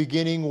 In the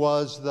beginning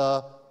was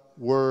the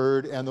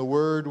Word, and the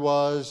Word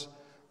was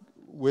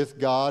with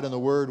God, and the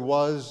Word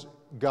was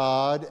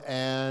God,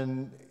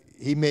 and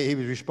he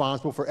was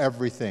responsible for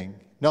everything.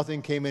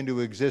 Nothing came into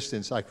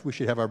existence. We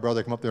should have our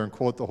brother come up there and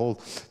quote the whole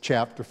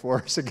chapter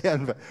for us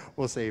again, but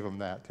we'll save him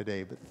that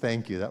today. But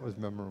thank you. That was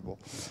memorable.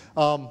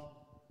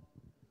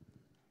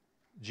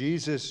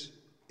 Jesus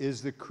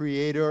is the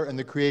creator and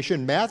the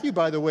creation. Matthew,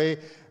 by the way,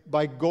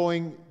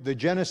 the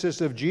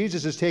Genesis of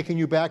Jesus is taking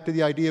you back to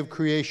the idea of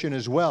creation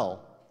as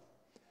well.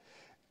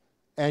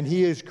 And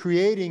he is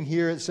creating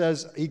here, it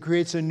says, he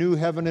creates a new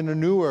heaven and a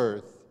new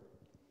earth.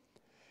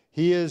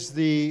 He is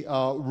the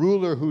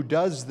ruler who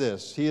does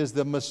this. He is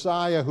the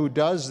Messiah who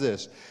does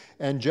this.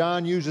 And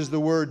John uses the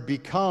word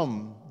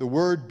become. The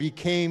word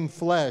became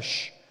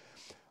flesh.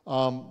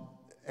 And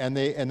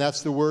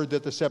that's the word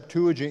that the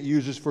Septuagint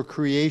uses for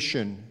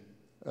creation,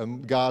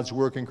 God's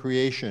work in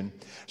creation.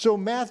 So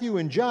Matthew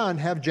and John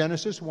have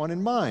Genesis 1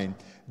 in mind.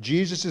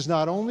 Jesus is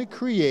not only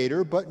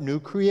creator, but new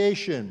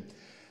creation.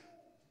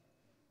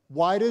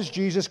 Why does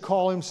Jesus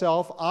call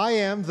himself, "I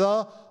am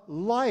the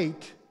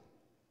light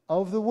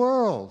of the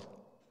world"?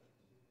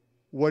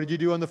 What did you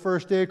do on the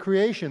first day of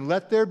creation?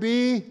 Let there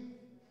be.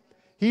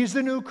 He's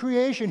the new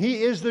creation.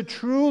 He is the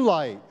true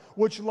light,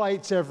 which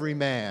lights every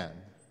man.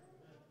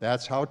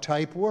 That's how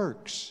type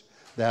works.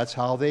 That's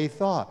how they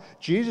thought.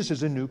 Jesus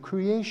is a new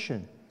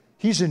creation.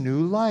 He's a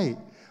new light.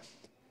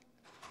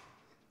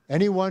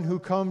 Anyone who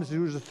comes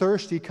who's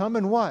thirsty, come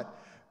and what?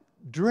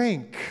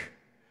 Drink.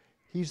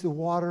 He's the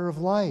water of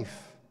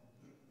life.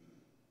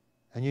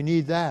 And you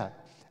need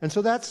that. And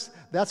so that's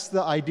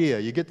the idea.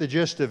 You get the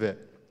gist of it.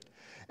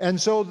 And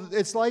so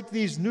it's like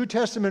these New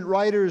Testament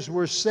writers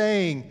were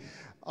saying,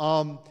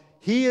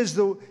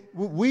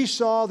 we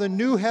saw the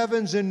new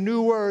heavens and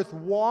new earth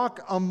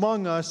walk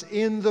among us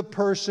in the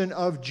person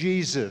of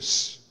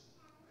Jesus.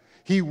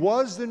 He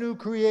was the new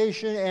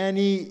creation and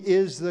he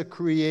is the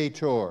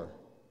creator.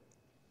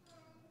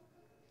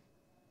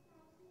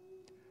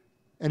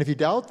 And if you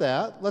doubt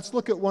that, let's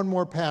look at one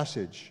more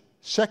passage.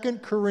 2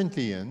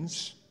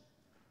 Corinthians,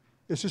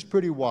 this is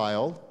pretty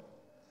wild.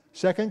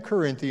 2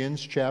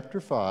 Corinthians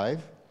chapter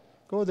 5.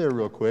 Go there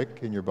real quick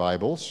in your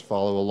Bibles.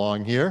 Follow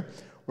along here.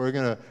 We're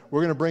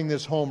gonna bring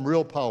this home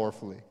real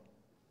powerfully.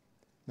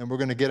 Then we're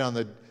gonna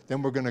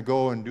then we're gonna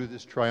go and do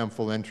this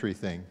triumphal entry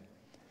thing.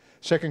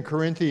 2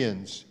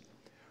 Corinthians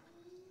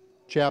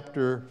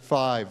chapter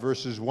 5,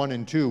 verses 1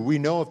 and 2. We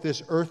know if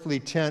this earthly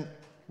tent,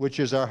 which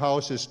is our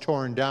house, is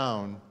torn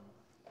down,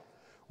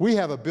 we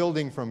have a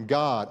building from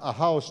God, a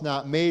house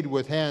not made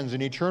with hands,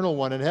 an eternal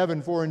one in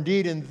heaven. For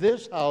indeed in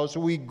this house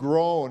we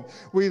groan.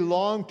 We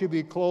long to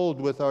be clothed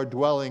with our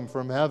dwelling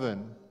from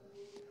heaven.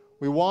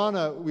 We want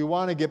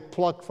to get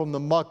plucked from the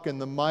muck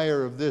and the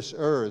mire of this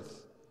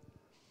earth.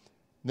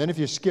 And then if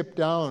you skip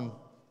down,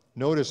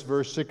 notice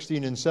verse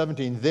 16 and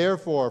 17.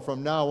 Therefore,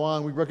 from now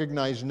on, we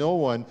recognize no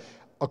one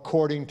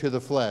according to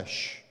the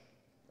flesh.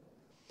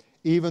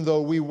 Even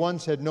though we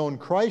once had known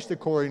Christ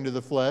according to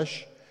the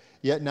flesh,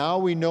 yet now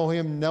we know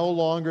him no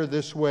longer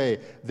this way.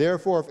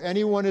 Therefore, if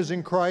anyone is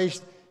in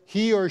Christ,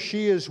 he or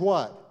she is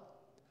what?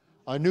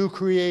 A new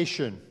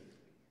creation.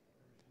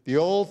 The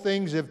old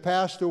things have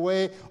passed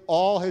away.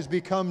 All has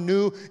become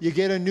new. You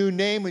get a new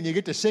name and you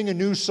get to sing a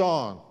new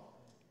song.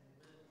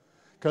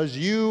 Because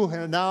you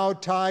are now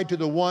tied to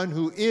the one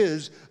who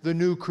is the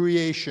new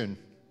creation.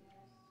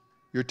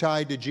 You're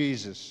tied to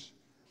Jesus.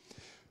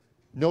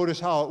 Notice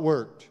how it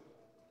worked.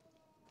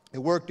 It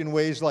worked in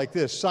ways like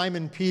this.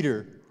 Simon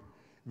Peter,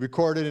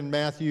 recorded in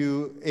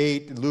Matthew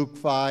 8, Luke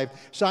 5.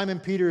 Simon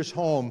Peter's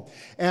home,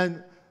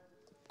 and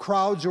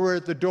crowds were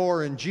at the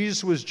door, and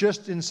Jesus was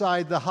just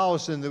inside the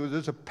house, and there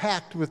was a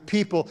packed with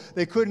people.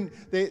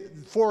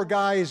 Four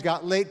guys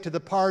got late to the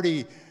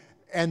party,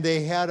 and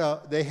they had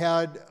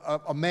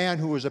a man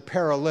who was a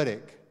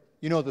paralytic.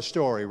 You know the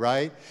story,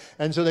 right?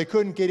 And so they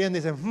couldn't get in. They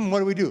said, what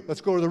do we do?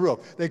 Let's go to the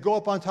roof. They go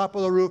up on top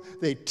of the roof.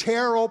 They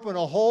tear open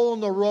a hole in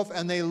the roof,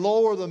 and they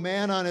lower the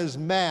man on his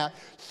mat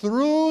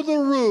through the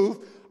roof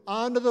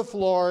onto the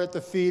floor at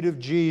the feet of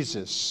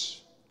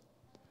Jesus.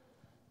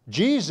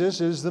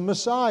 Jesus is the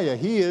Messiah.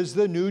 He is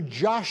the new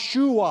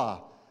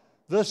Joshua,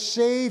 the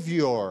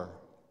Savior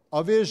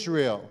of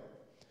Israel.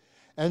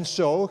 And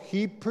so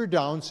he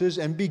pronounces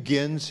and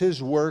begins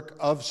his work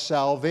of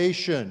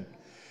salvation.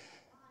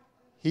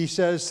 He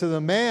says to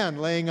the man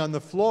laying on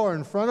the floor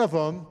in front of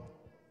him,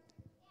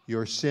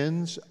 your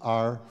sins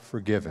are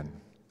forgiven.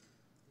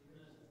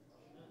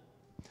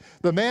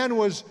 The man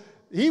was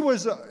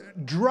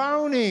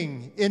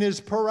drowning in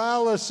his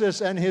paralysis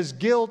and his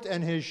guilt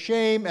and his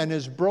shame and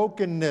his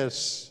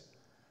brokenness.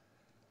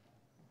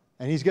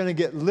 And he's going to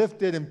get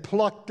lifted and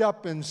plucked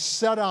up and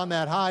set on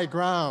that high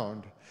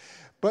ground.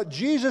 But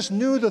Jesus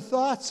knew the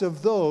thoughts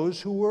of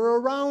those who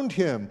were around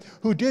him,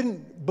 who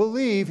didn't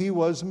believe he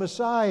was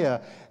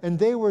Messiah. And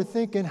they were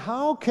thinking,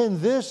 how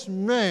can this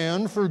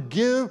man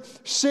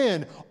forgive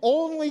sin?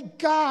 Only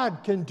God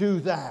can do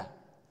that.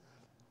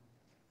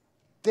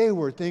 They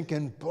were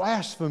thinking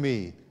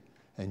blasphemy,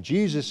 and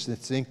Jesus is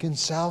thinking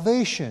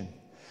salvation.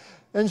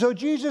 And so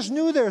Jesus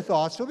knew their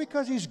thoughts, so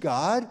because he's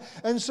God,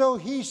 and so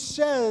he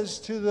says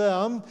to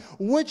them,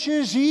 which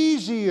is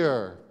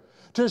easier,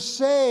 to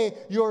say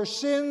your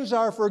sins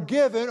are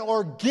forgiven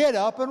or get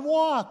up and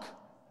walk?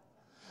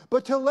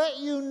 But to let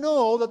you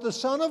know that the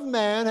Son of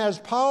Man has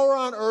power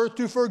on earth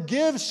to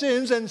forgive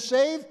sins and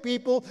save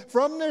people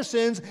from their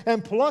sins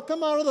and pluck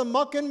them out of the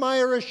muck and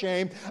mire of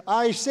shame,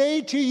 I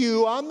say to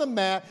you on the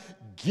mat,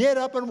 get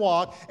up and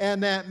walk.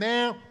 And that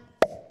man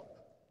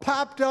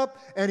popped up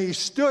and he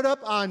stood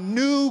up on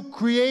new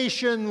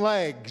creation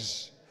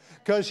legs,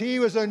 because he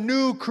was a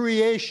new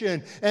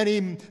creation. And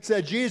he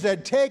said, Jesus,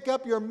 take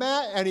up your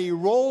mat, and he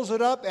rolls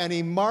it up and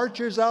he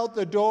marches out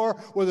the door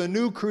with a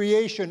new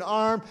creation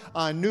arm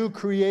on new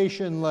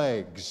creation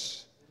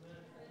legs.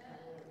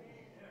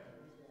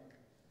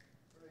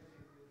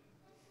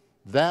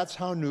 That's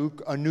how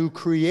a new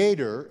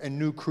creator and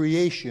new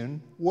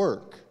creation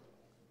work.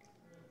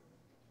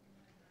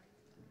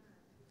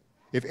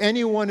 If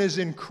anyone is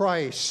in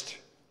Christ,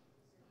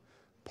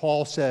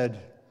 Paul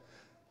said,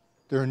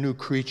 they're a new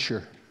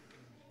creature.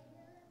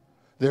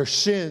 Their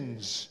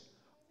sins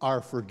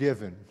are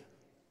forgiven.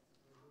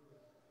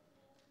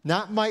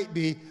 Not might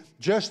be,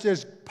 just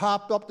as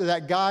popped up to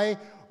that guy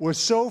was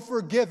so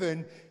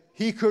forgiven,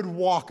 he could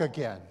walk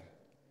again.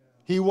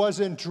 He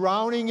wasn't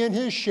drowning in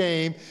his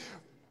shame,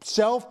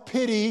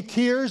 self-pity,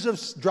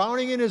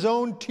 drowning in his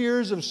own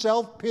tears of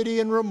self-pity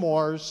and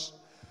remorse.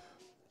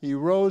 He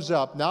rose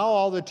up. Now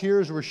all the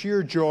tears were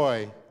sheer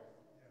joy,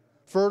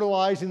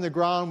 fertilizing the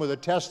ground with a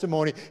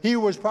testimony. He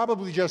was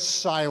probably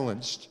just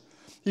silenced.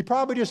 He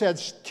probably just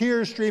had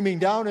tears streaming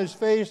down his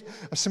face,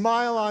 a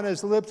smile on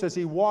his lips as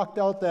he walked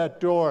out that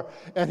door.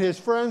 And his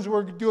friends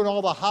were doing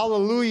all the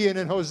hallelujah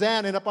and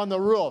hosanna up on the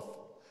roof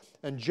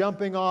and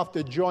jumping off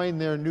to join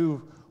their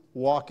new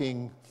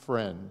walking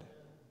friend.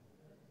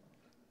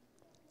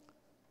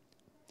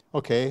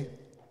 Okay.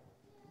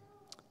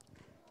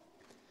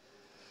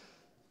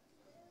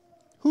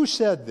 Who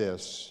said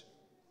this?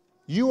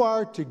 You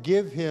are to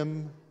give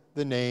him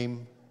the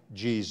name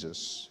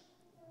Jesus.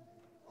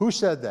 Who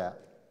said that?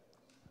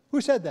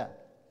 Who said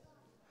that?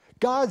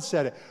 God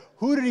said it.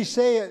 Who did he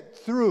say it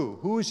through?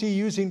 Who is he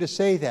using to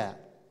say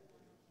that?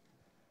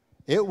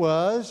 It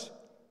was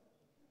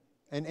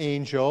an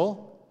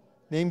angel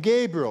named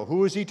Gabriel.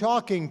 Who is he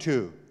talking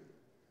to?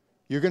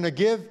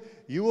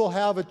 You will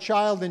have a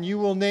child and you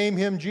will name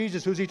him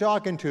Jesus. Who's he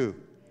talking to?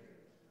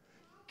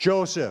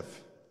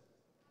 Joseph.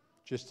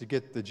 Just to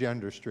get the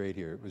gender straight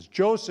here. It was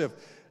Joseph.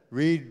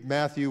 Read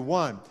Matthew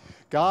 1.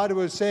 God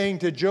was saying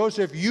to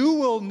Joseph, you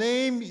will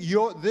name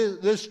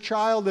this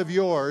child of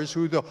yours,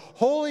 who the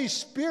Holy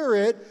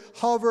Spirit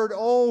hovered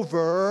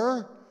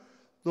over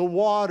the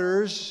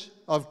waters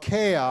of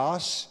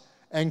chaos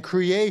and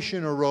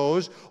creation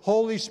arose.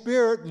 Holy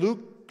Spirit,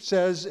 Luke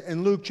says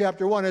in Luke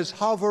chapter 1, is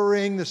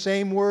hovering, the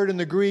same word in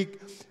the Greek,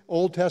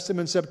 Old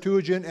Testament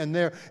Septuagint, and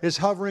there is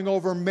hovering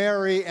over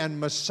Mary, and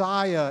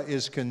Messiah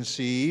is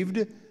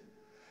conceived.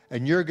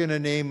 And you're going to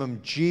name him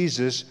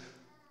Jesus,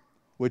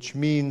 which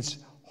means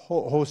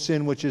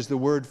Hosin, which is the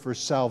word for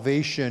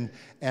salvation,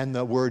 and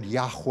the word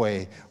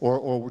Yahweh,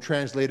 or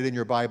translated in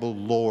your Bible,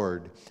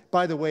 Lord.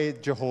 By the way,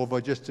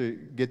 Jehovah, just to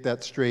get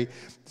that straight,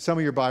 some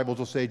of your Bibles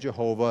will say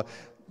Jehovah.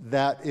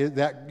 That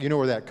you know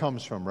where that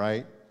comes from,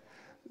 right?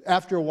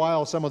 After a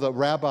while, some of the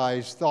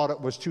rabbis thought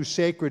it was too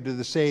sacred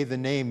to say the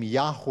name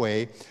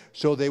Yahweh,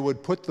 so they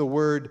would put the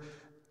word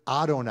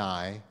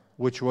Adonai,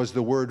 which was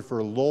the word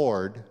for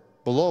Lord,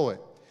 below it,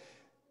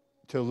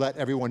 to let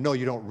everyone know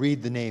you don't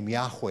read the name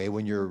Yahweh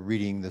when you're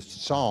reading the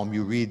psalm.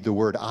 You read the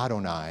word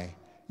Adonai.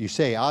 You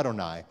say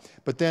Adonai.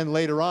 But then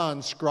later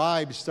on,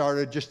 scribes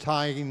started just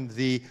tying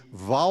the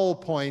vowel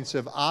points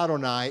of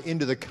Adonai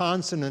into the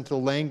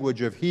consonantal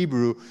language of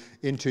Hebrew,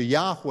 into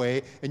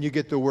Yahweh, and you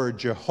get the word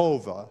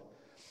Jehovah.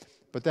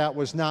 But that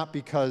was not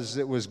because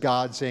it was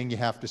God saying you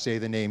have to say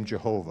the name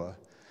Jehovah.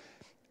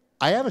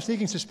 I have a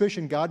sneaking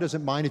suspicion God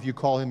doesn't mind if you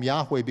call him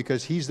Yahweh,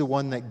 because he's the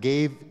one that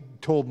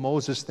told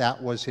Moses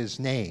that was his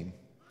name.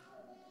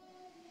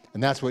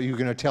 And that's what you're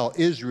going to tell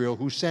Israel,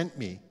 who sent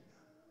me,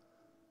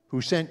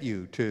 who sent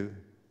you to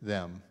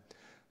them.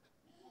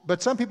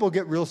 But some people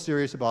get real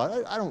serious about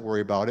it. I don't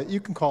worry about it.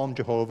 You can call him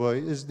Jehovah.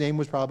 His name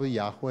was probably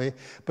Yahweh.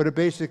 But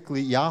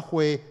basically,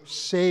 Yahweh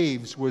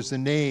saves was the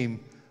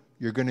name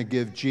you're going to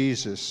give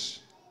Jesus.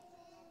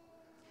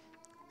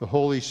 The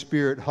Holy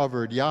Spirit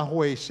hovered.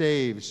 Yahweh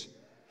saves.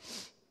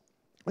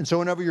 And so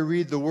whenever you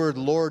read the word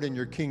Lord in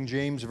your King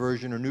James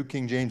Version or New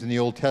King James in the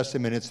Old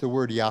Testament, it's the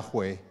word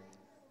Yahweh.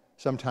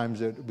 Sometimes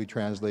it will be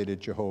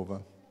translated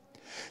Jehovah.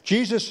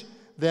 Jesus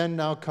then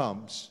now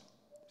comes.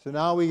 So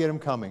now we get him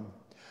coming.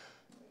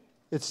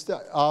 It's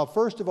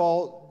first of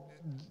all,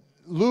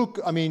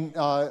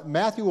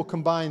 Matthew will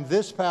combine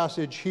this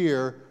passage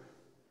here,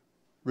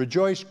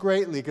 rejoice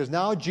greatly, because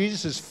now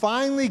Jesus is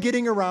finally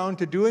getting around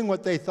to doing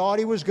what they thought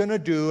he was going to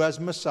do as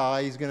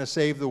Messiah. He's going to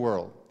save the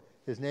world.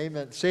 His name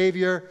meant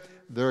Savior.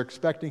 They're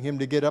expecting him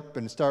to get up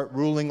and start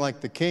ruling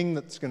like the king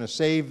that's going to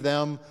save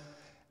them.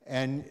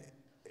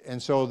 And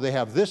so they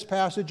have this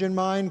passage in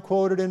mind,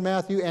 quoted in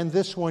Matthew, and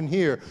this one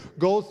here.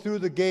 Go through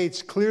the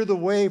gates, clear the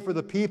way for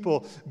the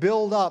people,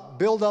 build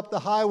up the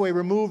highway,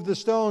 remove the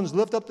stones,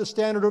 lift up the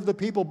standard of the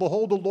people.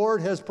 Behold, the Lord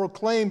has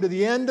proclaimed to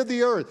the end of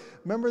the earth.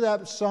 Remember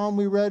that psalm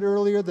we read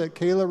earlier that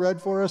Kayla read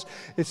for us?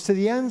 It's to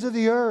the ends of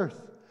the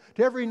earth,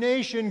 to every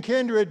nation,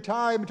 kindred,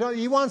 time.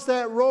 He wants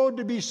that road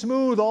to be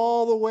smooth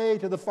all the way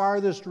to the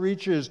farthest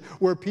reaches,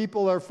 where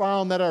people are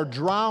found that are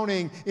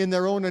drowning in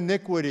their own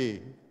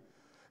iniquity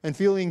and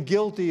feeling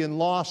guilty and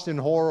lost and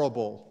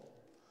horrible.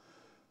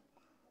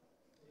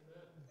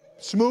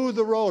 Smooth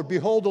the road.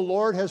 Behold, the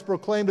Lord has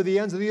proclaimed to the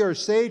ends of the earth.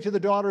 Say to the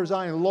daughter of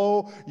Zion,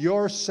 lo,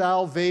 your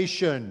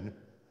salvation.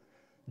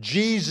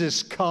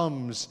 Jesus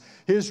comes.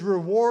 His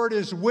reward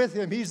is with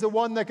him. He's the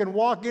one that can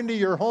walk into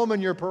your home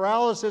and your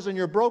paralysis and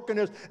your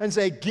brokenness and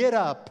say, get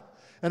up.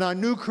 And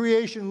on new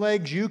creation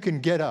legs, you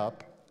can get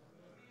up.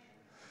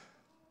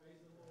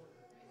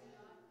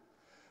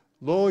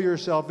 Lo, your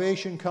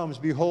salvation comes.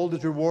 Behold,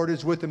 his reward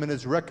is with him, and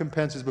his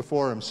recompense is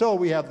before him. So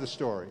we have the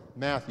story.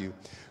 Matthew.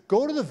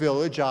 Go to the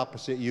village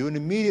opposite you, and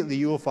immediately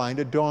you will find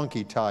a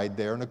donkey tied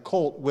there and a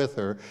colt with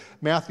her.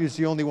 Matthew's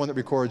the only one that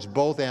records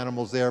both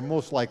animals there.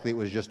 Most likely it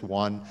was just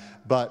one,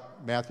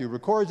 but Matthew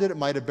records it. It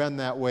might have been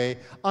that way.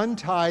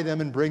 Untie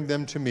them and bring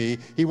them to me.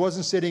 He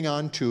wasn't sitting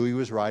on two. He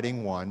was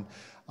riding one.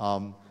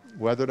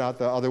 Whether or not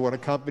the other one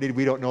accompanied,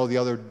 we don't know. The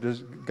other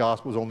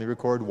Gospels only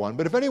record one.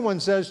 But if anyone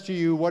says to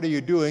you, what are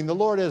you doing? The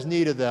Lord has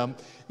need of them.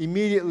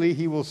 Immediately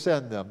he will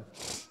send them.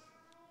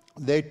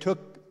 They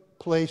took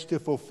place to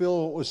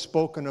fulfill what was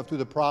spoken of through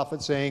the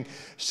prophet, saying,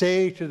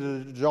 say to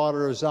the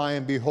daughter of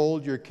Zion,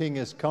 behold, your king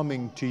is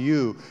coming to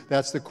you.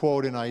 That's the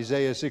quote in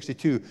Isaiah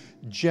 62.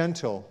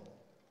 Gentle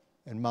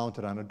and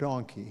mounted on a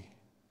donkey,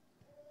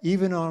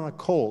 even on a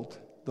colt,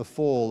 the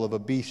foal of a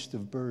beast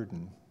of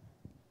burden.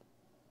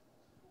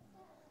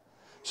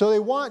 So they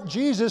want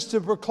Jesus to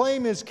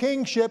proclaim his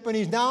kingship, and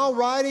he's now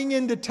riding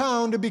into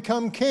town to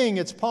become king.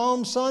 It's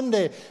Palm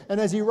Sunday,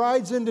 and as he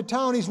rides into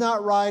town, he's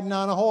not riding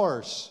on a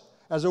horse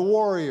as a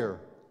warrior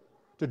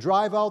to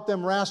drive out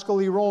them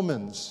rascally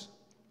Romans.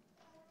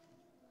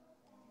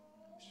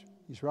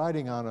 He's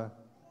riding on a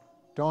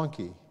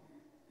Donkey,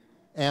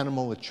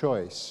 animal of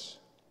choice.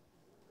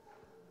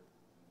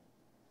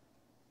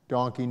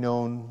 Donkey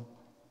known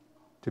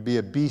to be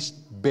a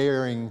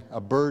burden-bearing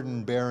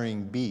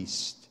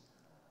beast.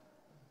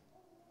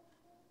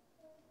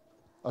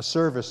 A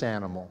service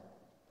animal.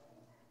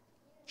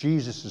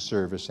 Jesus'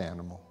 service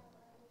animal.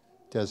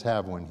 Does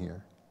have one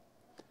here.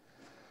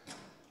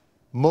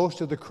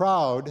 Most of the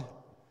crowd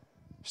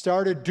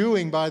started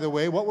doing, by the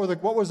way, what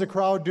was the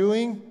crowd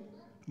doing?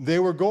 They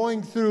were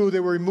going through, they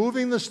were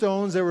removing the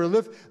stones, they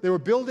were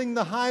building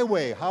the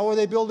highway. How are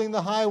they building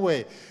the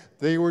highway?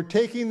 They were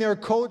taking their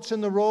coats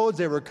in the roads,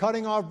 they were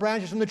cutting off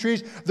branches from the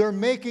trees. They're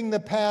making the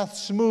path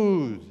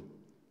smooth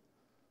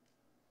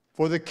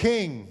for the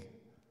king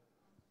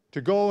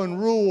to go and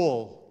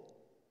rule.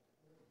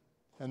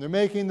 And they're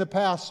making the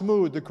path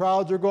smooth. The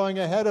crowds are going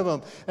ahead of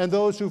them. And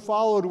those who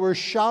followed were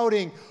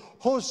shouting,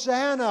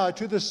 Hosanna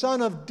to the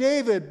Son of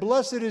David.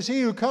 Blessed is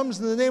he who comes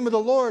in the name of the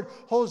Lord.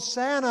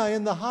 Hosanna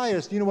in the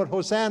highest. You know what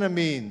Hosanna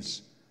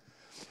means?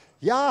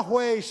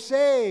 Yahweh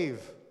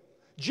save.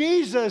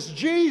 Jesus,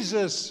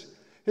 Jesus.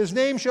 His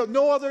name shall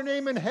no other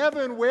name in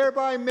heaven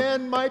whereby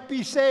men might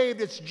be saved.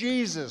 It's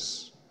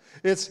Jesus.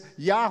 It's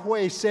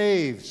Yahweh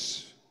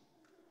saves.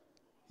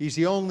 He's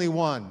the only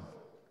one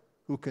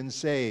who can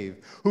save,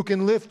 who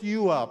can lift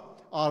you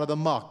up out of the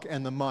muck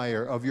and the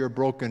mire of your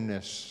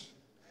brokenness.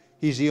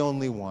 He's the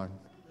only one.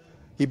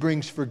 He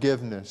brings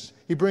forgiveness.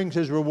 He brings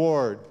his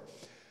reward.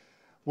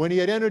 When he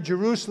had entered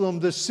Jerusalem,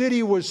 the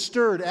city was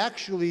stirred.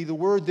 Actually, the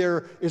word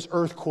there is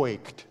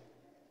earthquaked.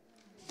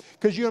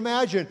 Because you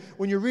imagine,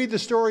 when you read the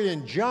story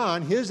in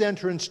John, his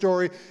entrance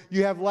story,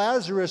 you have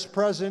Lazarus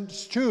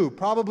present too,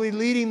 probably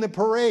leading the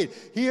parade.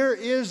 Here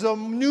is a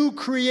new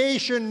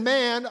creation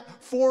man,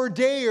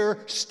 4-dayer,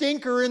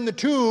 stinker in the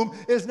tomb,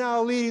 is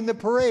now leading the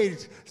parade.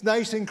 It's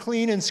nice and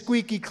clean and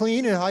squeaky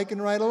clean and hiking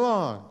right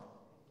along.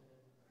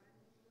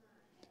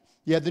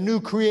 You had the new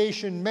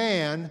creation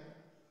man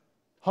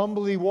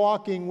humbly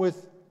walking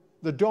with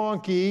the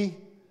donkey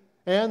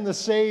and the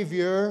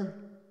Savior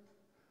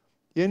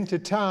into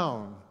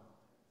town.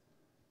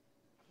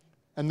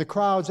 And the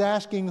crowd's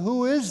asking,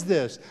 who is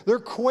this? They're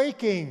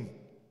quaking.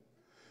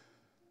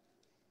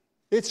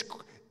 It's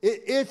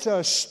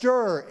a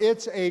stir.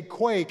 It's a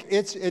quake.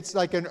 It's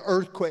like an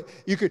earthquake.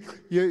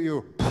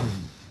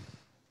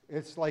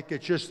 It's like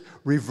it's just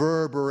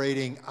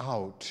reverberating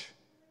out.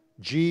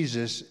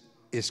 Jesus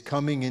is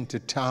coming into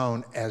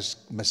town as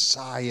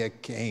Messiah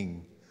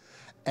King.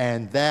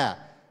 And that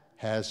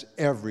has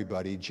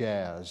everybody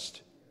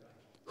jazzed.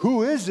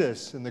 Who is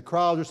this? And the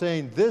crowd are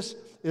saying, this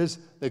is,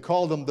 they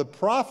called him the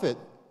prophet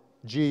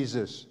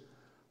Jesus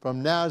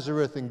from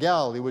Nazareth in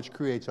Galilee, which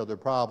creates other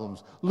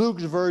problems.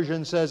 Luke's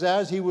version says,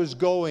 as he was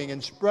going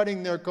and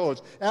spreading their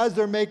coats, as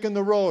they're making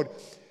the road,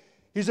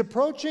 he's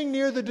approaching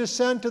near the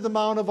descent of the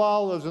Mount of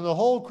Olives, and the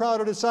whole crowd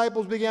of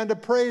disciples began to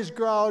praise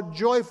God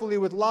joyfully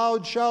with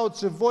loud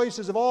shouts of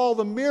voices of all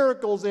the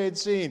miracles they had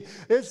seen.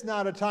 It's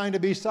not a time to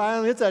be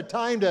silent, it's a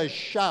time to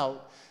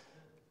shout.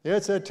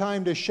 It's a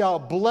time to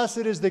shout, blessed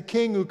is the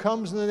King who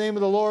comes in the name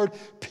of the Lord,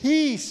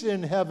 peace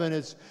in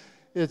heaven,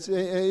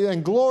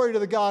 and glory to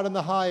the God in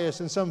the highest.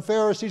 And some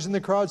Pharisees in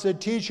the crowd said,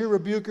 teacher,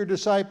 rebuke your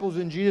disciples.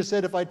 And Jesus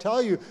said, if I tell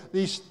you,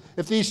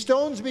 if these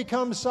stones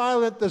become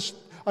silent,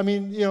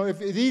 if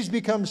these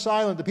become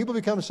silent, the people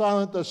become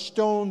silent, the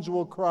stones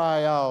will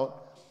cry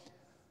out.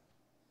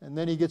 And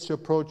then he gets to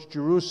approach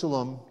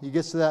Jerusalem. He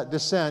gets to that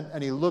descent,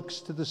 and he looks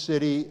to the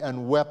city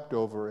and wept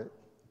over it.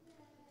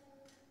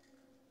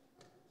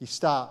 He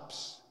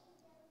stops,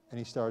 and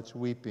he starts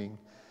weeping.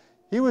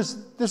 This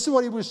is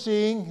what he was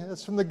seeing.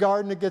 That's from the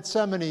Garden of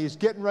Gethsemane. He's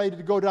getting ready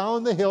to go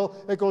down the hill.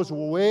 It goes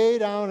way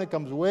down. It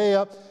comes way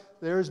up.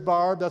 There's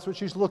Barb. That's what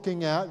she's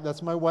looking at.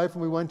 That's my wife,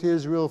 and we went to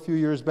Israel a few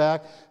years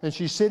back. And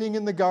she's sitting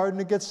in the Garden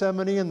of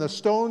Gethsemane, and the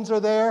stones are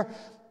there.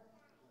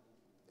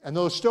 And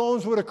those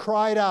stones would have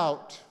cried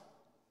out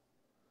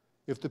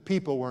if the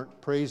people weren't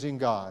praising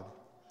God.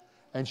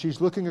 And she's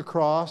looking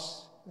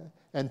across,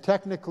 and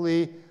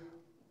technically,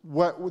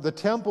 the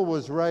temple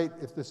was right,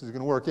 if this is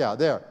going to work, yeah,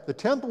 there. The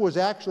temple was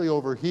actually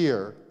over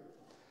here.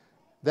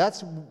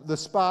 That's the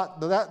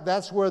spot,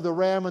 that's where the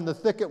ram in the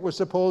thicket was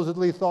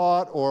supposedly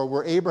thought, or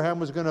where Abraham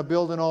was going to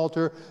build an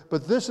altar.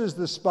 But this is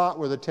the spot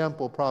where the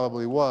temple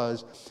probably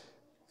was,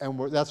 and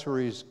that's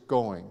where he's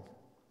going.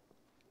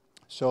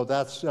 So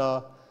that's,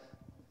 and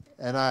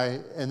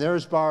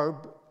there's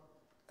Barb,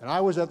 and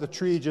I was at the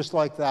tree just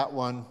like that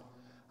one.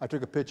 I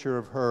took a picture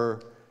of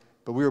her,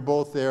 but we were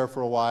both there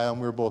for a while,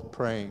 and we were both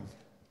praying.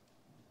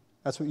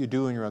 That's what you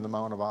do when you're on the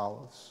Mount of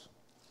Olives.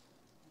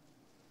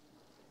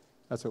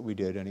 That's what we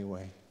did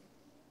anyway.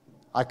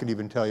 I could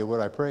even tell you what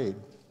I prayed.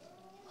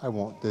 I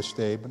won't this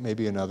day, but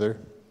maybe another.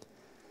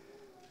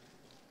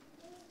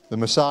 The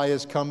Messiah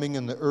is coming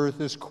and the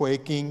earth is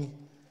quaking.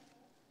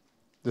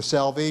 The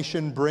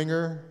salvation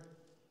bringer,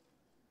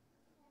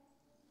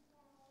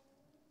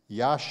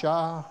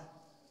 Yasha,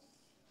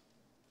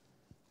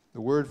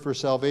 the word for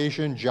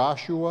salvation,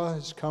 Joshua,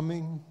 is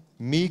coming,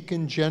 meek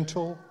and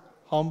gentle,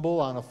 humble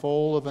on a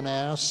foal of an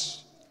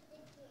ass,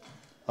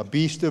 a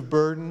beast of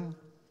burden.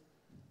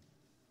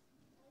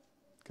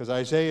 Because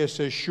Isaiah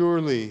says,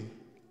 surely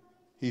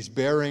he's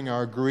bearing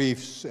our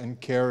griefs and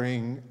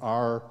carrying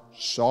our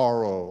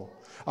sorrow,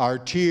 our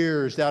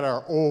tears that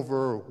are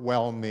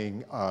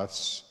overwhelming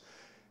us.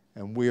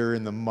 And we're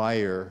in the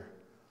mire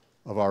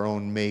of our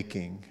own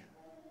making,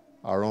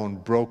 our own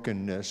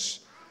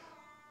brokenness,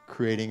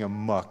 creating a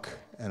muck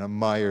and a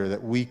mire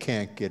that we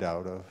can't get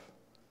out of.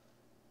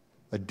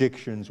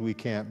 Addictions we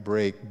can't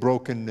break,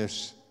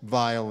 brokenness,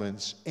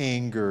 violence,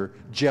 anger,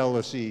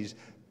 jealousies,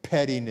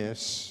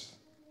 pettiness.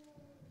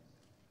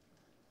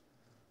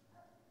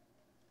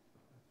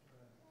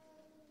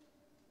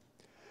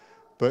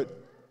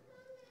 But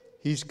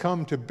he's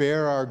come to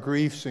bear our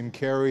griefs and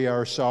carry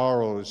our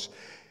sorrows.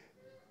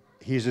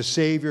 He's a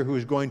Savior who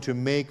is going to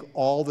make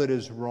all that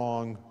is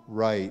wrong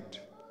right.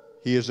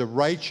 He is a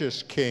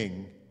righteous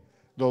King,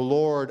 the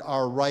Lord,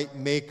 our right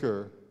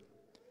maker.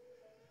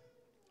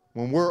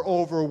 When we're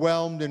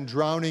overwhelmed and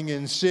drowning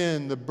in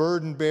sin, the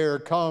burden bearer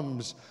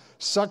comes,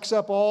 sucks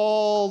up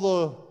all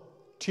the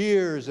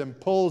tears and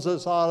pulls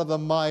us out of the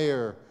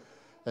mire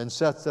and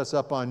sets us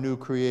up on new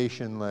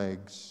creation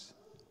legs.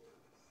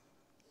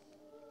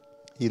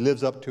 He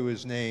lives up to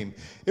his name.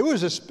 It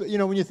was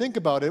when you think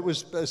about it, it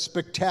was a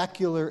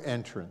spectacular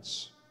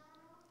entrance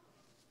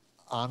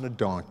on a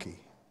donkey,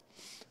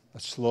 a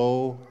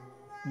slow,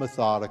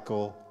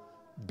 methodical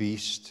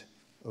beast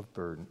of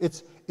burden.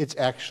 It's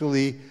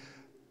actually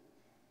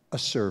a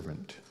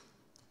servant.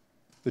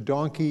 The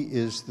donkey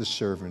is the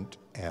servant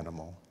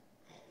animal.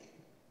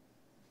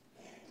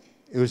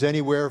 It was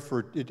anywhere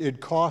it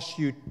cost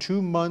you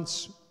 2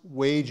 months'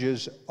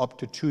 wages up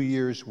to 2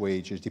 years'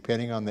 wages,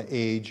 depending on the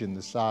age and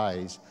the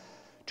size,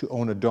 to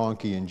own a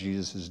donkey in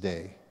Jesus'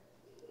 day.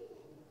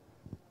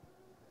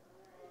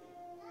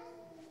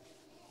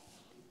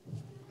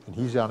 And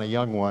he's on a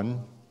young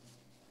one,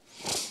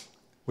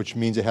 which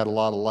means it had a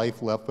lot of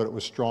life left, but it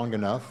was strong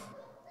enough.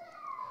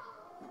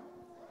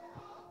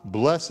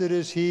 Blessed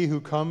is he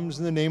who comes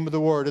in the name of the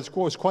Lord. It's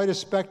quite a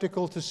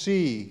spectacle to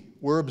see.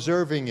 We're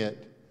observing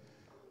it.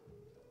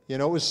 You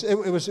know,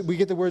 we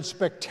get the word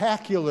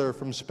spectacular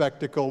from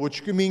spectacle,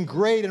 which can mean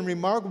great and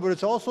remarkable, but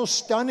it's also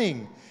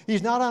stunning.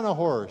 He's not on a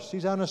horse.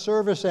 He's on a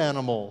service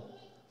animal.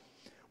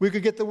 We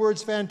could get the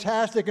words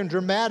fantastic and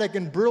dramatic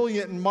and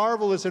brilliant and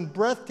marvelous and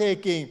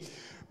breathtaking.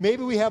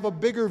 Maybe we have a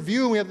bigger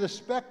view. We have the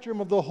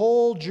spectrum of the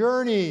whole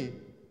journey.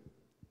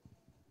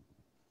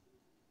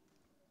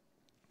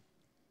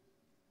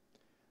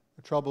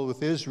 The trouble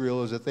with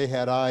Israel is that they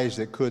had eyes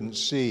that couldn't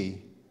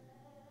see.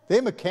 They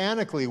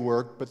mechanically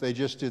worked, but they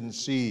just didn't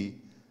see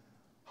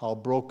how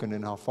broken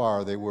and how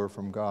far they were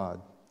from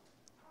God.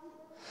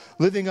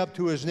 Living up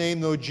to his name,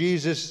 though,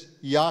 Jesus,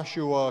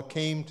 Yahshua,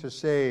 came to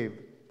save.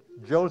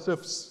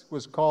 Joseph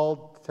was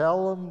called to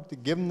tell him, to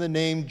give him the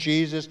name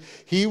Jesus.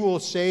 He will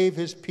save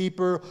his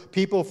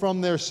people from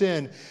their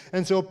sin.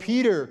 And so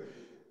Peter,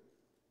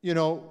 you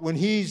know, when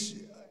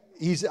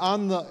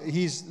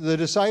the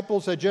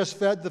disciples had just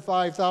fed the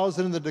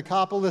 5,000 in the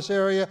Decapolis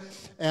area,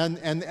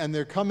 and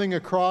they're coming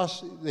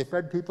across. They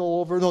fed people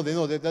over. They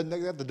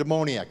got the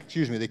demoniac.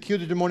 Excuse me. They cured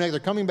the demoniac. They're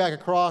coming back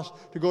across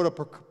to go to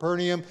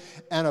Capernaum,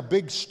 and a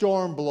big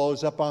storm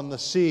blows up on the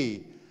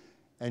sea,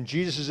 and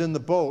Jesus is in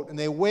the boat, and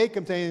they wake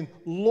him saying,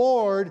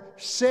 "Lord,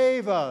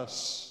 save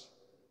us."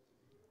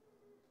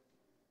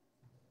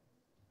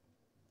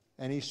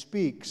 And he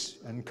speaks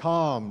and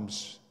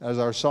calms, as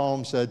our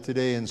psalm said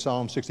today in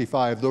Psalm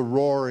 65, the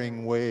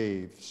roaring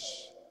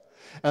waves.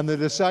 And the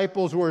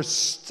disciples were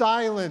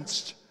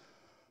silenced,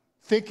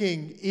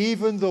 thinking,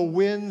 even the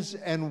winds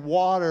and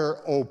water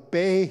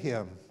obey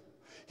him.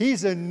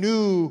 He's a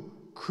new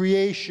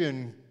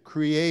creation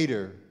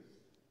creator.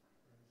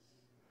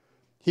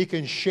 He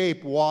can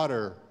shape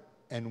water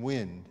and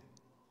wind.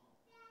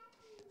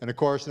 And of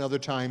course, another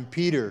time,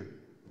 Peter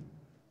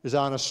is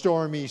on a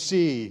stormy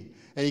sea.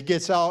 And he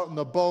gets out in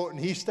the boat and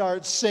he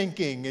starts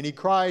sinking and he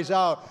cries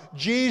out,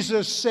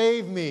 "Jesus,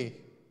 save me.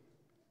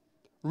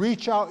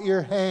 Reach out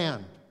your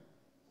hand."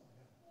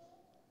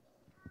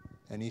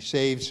 And he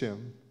saves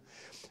him.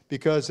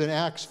 Because in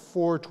Acts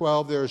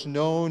 4:12, there is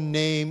no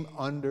name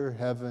under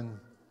heaven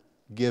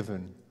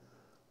given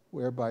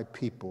whereby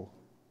people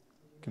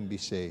can be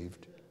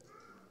saved.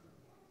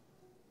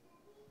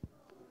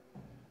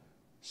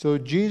 So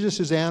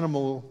Jesus'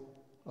 animal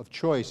of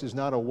choice is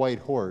not a white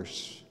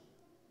horse.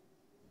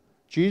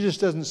 Jesus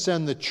doesn't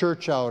send the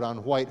church out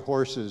on white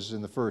horses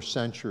in the first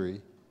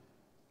century.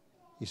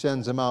 He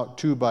sends them out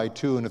 2 by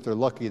 2, and if they're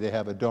lucky, they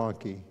have a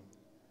donkey.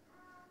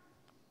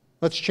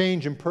 Let's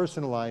change and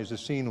personalize the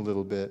scene a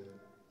little bit.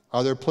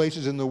 Are there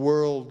places in the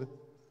world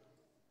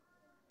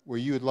where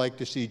you would like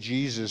to see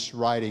Jesus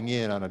riding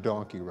in on a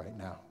donkey right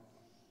now?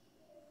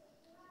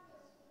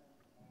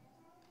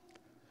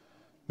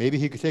 Maybe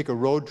he could take a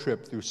road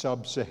trip through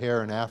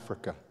sub-Saharan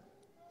Africa.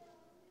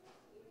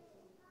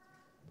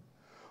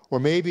 Or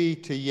maybe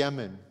to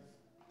Yemen,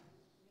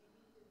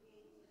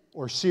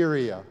 or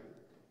Syria.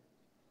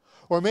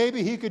 Or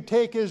maybe he could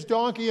take his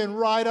donkey and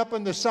ride up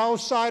on the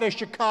south side of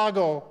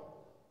Chicago,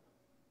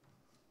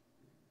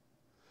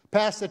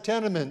 past the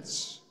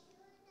tenements,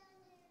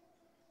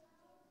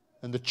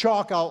 and the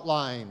chalk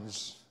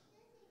outlines.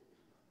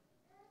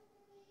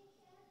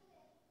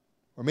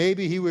 Or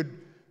maybe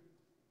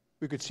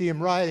we could see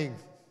him riding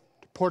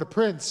to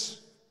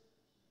Port-au-Prince,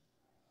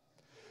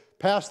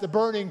 past the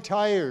burning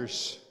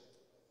tires,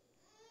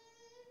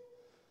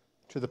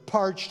 to the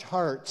parched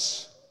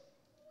hearts.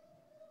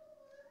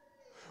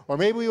 Or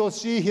maybe we will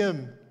see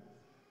him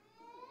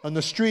on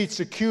the streets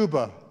of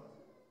Cuba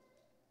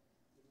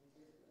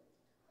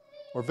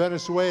or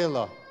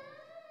Venezuela.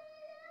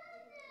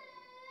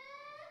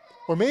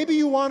 Or maybe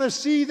you want to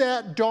see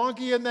that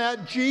donkey and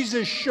that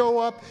Jesus show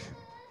up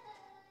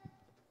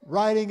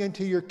riding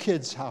into your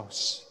kid's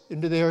house,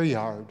 into their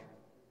yard.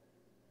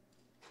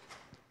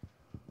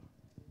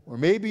 Or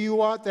maybe you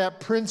want that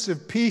Prince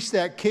of Peace,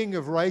 that King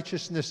of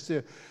Righteousness,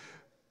 to,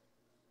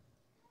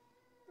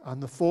 on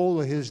the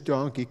foal of his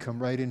donkey,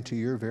 come right into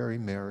your very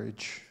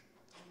marriage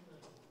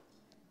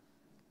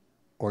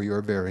or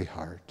your very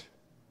heart.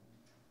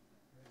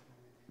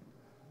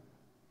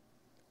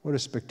 What a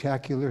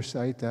spectacular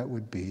sight that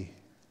would be.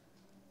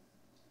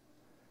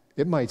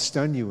 It might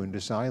stun you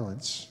into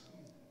silence.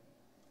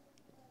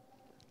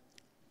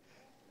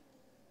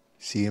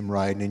 See him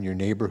riding in your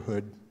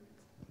neighborhood,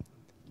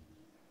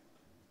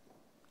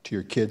 to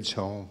your kids'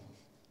 home,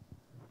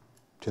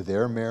 to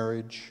their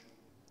marriage.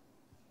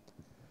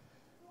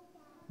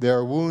 There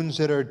are wounds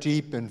that are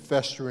deep and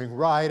festering.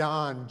 Ride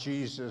on,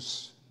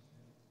 Jesus.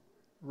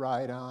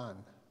 Ride on.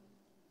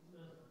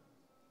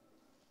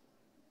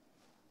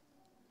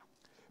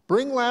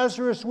 Bring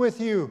Lazarus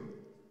with you.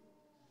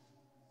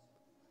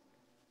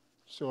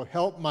 So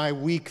help my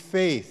weak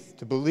faith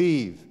to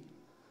believe.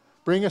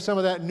 Bring us some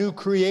of that new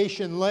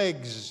creation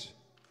legs,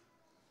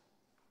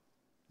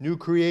 new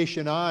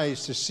creation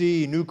eyes to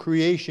see, new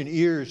creation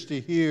ears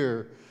to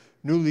hear,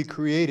 newly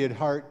created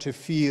heart to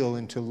feel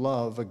and to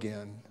love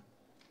again.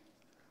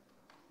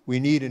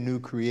 We need a new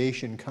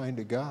creation kind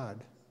of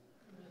God,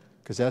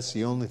 because that's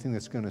the only thing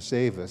that's going to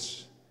save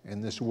us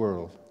in this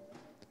world.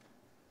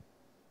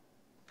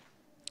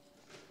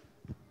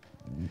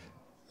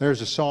 There's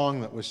a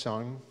song that was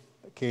sung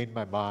that came to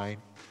my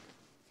mind.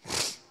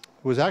 It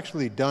was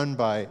actually done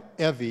by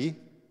Evie.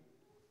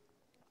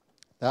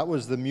 That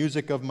was the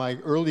music of my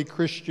early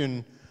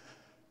Christian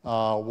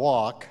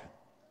walk,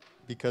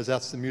 because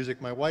that's the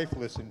music my wife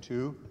listened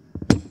to.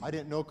 I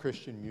didn't know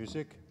Christian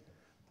music.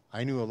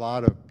 I knew a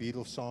lot of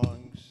Beatles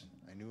songs.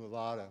 I knew a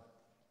lot of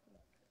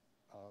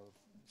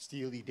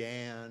Steely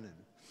Dan and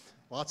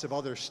lots of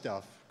other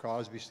stuff.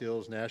 Crosby,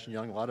 Stills, Nash &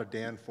 Young, a lot of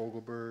Dan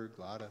Fogelberg,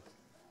 a lot of,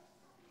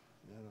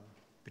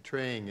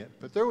 betraying it.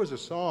 But there was a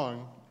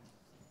song.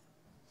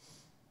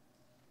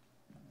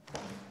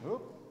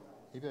 Oh,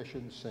 maybe I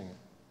shouldn't sing it.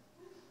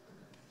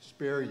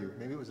 Spare you.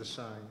 Maybe it was a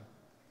sign.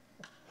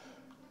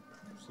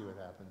 Let's see what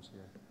happens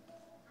here.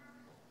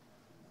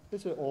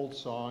 It's an old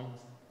song.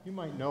 You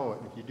might know it.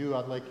 If you do,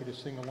 I'd like you to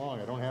sing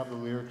along. I don't have the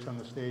lyrics on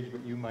the stage,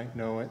 but you might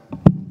know it.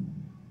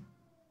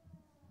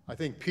 I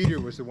think Peter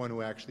was the one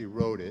who actually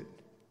wrote it.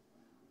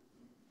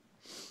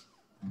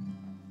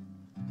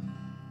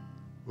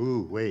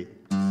 Ooh, wait.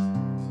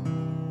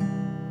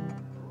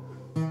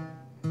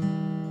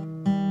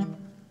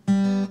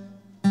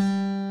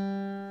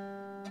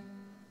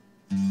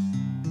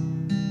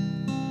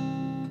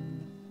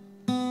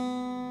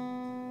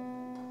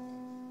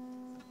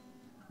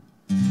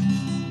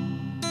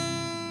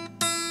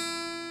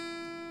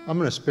 I'm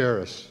going to spare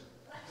us.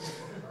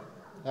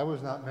 That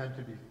was not meant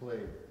to be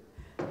played.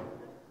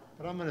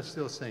 But I'm going to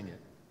still sing it.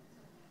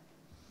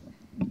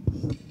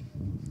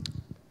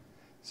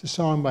 It's a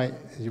song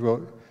he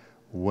wrote,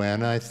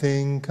 "When I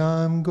think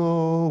I'm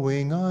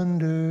going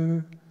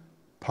under,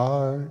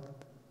 part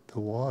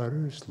the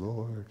waters,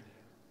 Lord.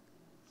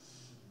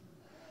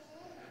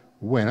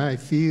 When I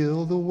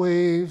feel the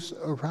waves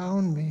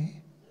around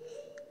me,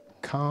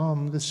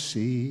 calm the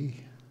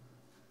sea.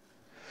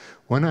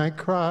 When I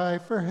cry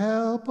for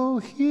help, oh,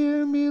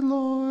 hear me,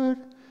 Lord,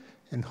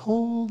 and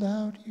hold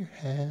out your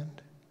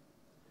hand.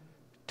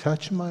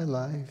 Touch my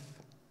life,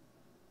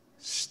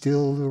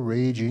 still the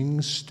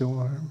raging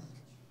storm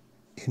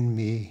in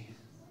me."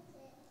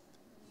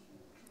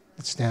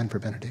 Let's stand for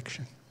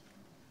benediction.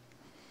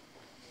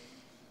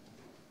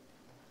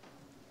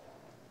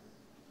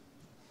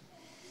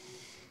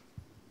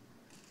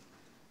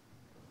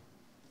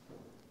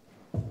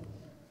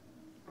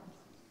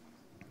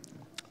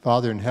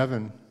 Father in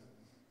heaven,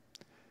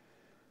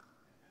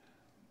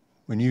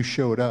 when you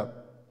showed up,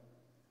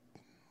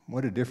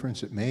 what a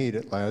difference it made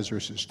at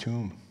Lazarus'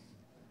 tomb.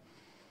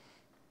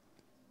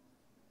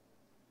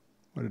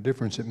 What a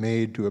difference it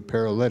made to a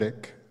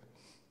paralytic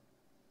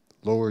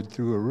lowered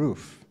through a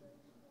roof,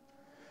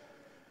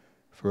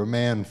 for a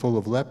man full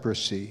of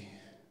leprosy,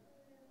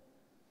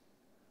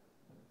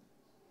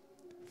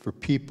 for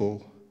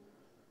people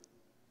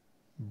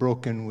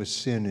broken with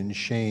sin and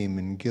shame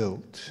and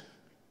guilt.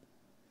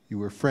 You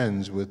were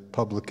friends with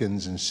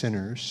publicans and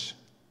sinners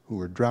who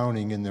were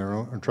drowning in their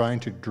own, or trying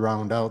to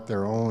drown out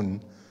their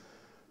own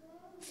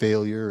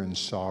failure and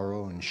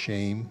sorrow and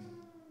shame.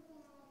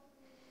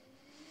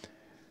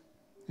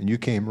 And you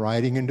came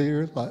riding into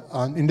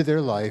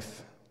their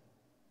life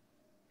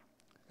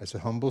as a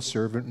humble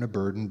servant and a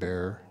burden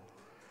bearer.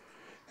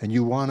 And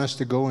you want us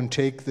to go and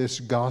take this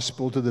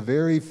gospel to the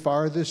very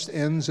farthest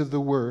ends of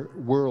the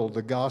world,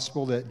 the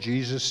gospel that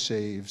Jesus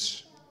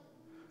saves.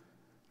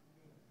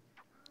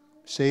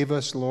 Save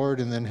us, Lord,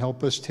 and then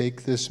help us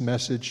take this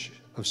message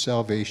of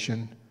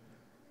salvation.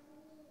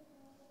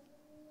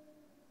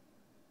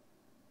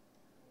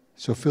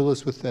 So fill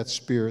us with that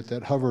Spirit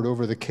that hovered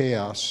over the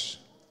chaos,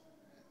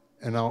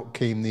 and out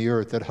came the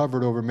earth, that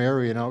hovered over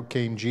Mary, and out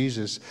came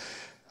Jesus.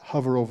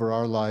 Hover over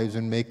our lives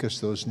and make us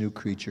those new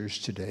creatures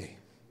today.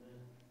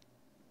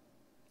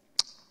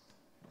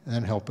 And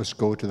then help us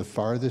go to the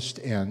farthest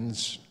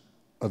ends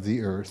of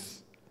the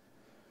earth,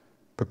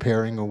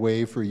 preparing a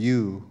way for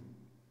you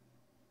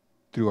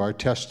through our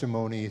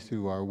testimony,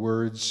 through our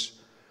words,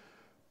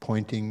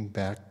 pointing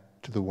back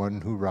to the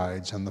one who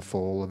rides on the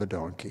foal of a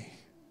donkey.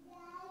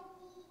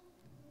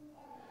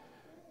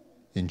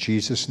 In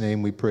Jesus'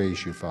 name we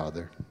praise you,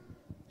 Father.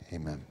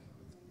 Amen.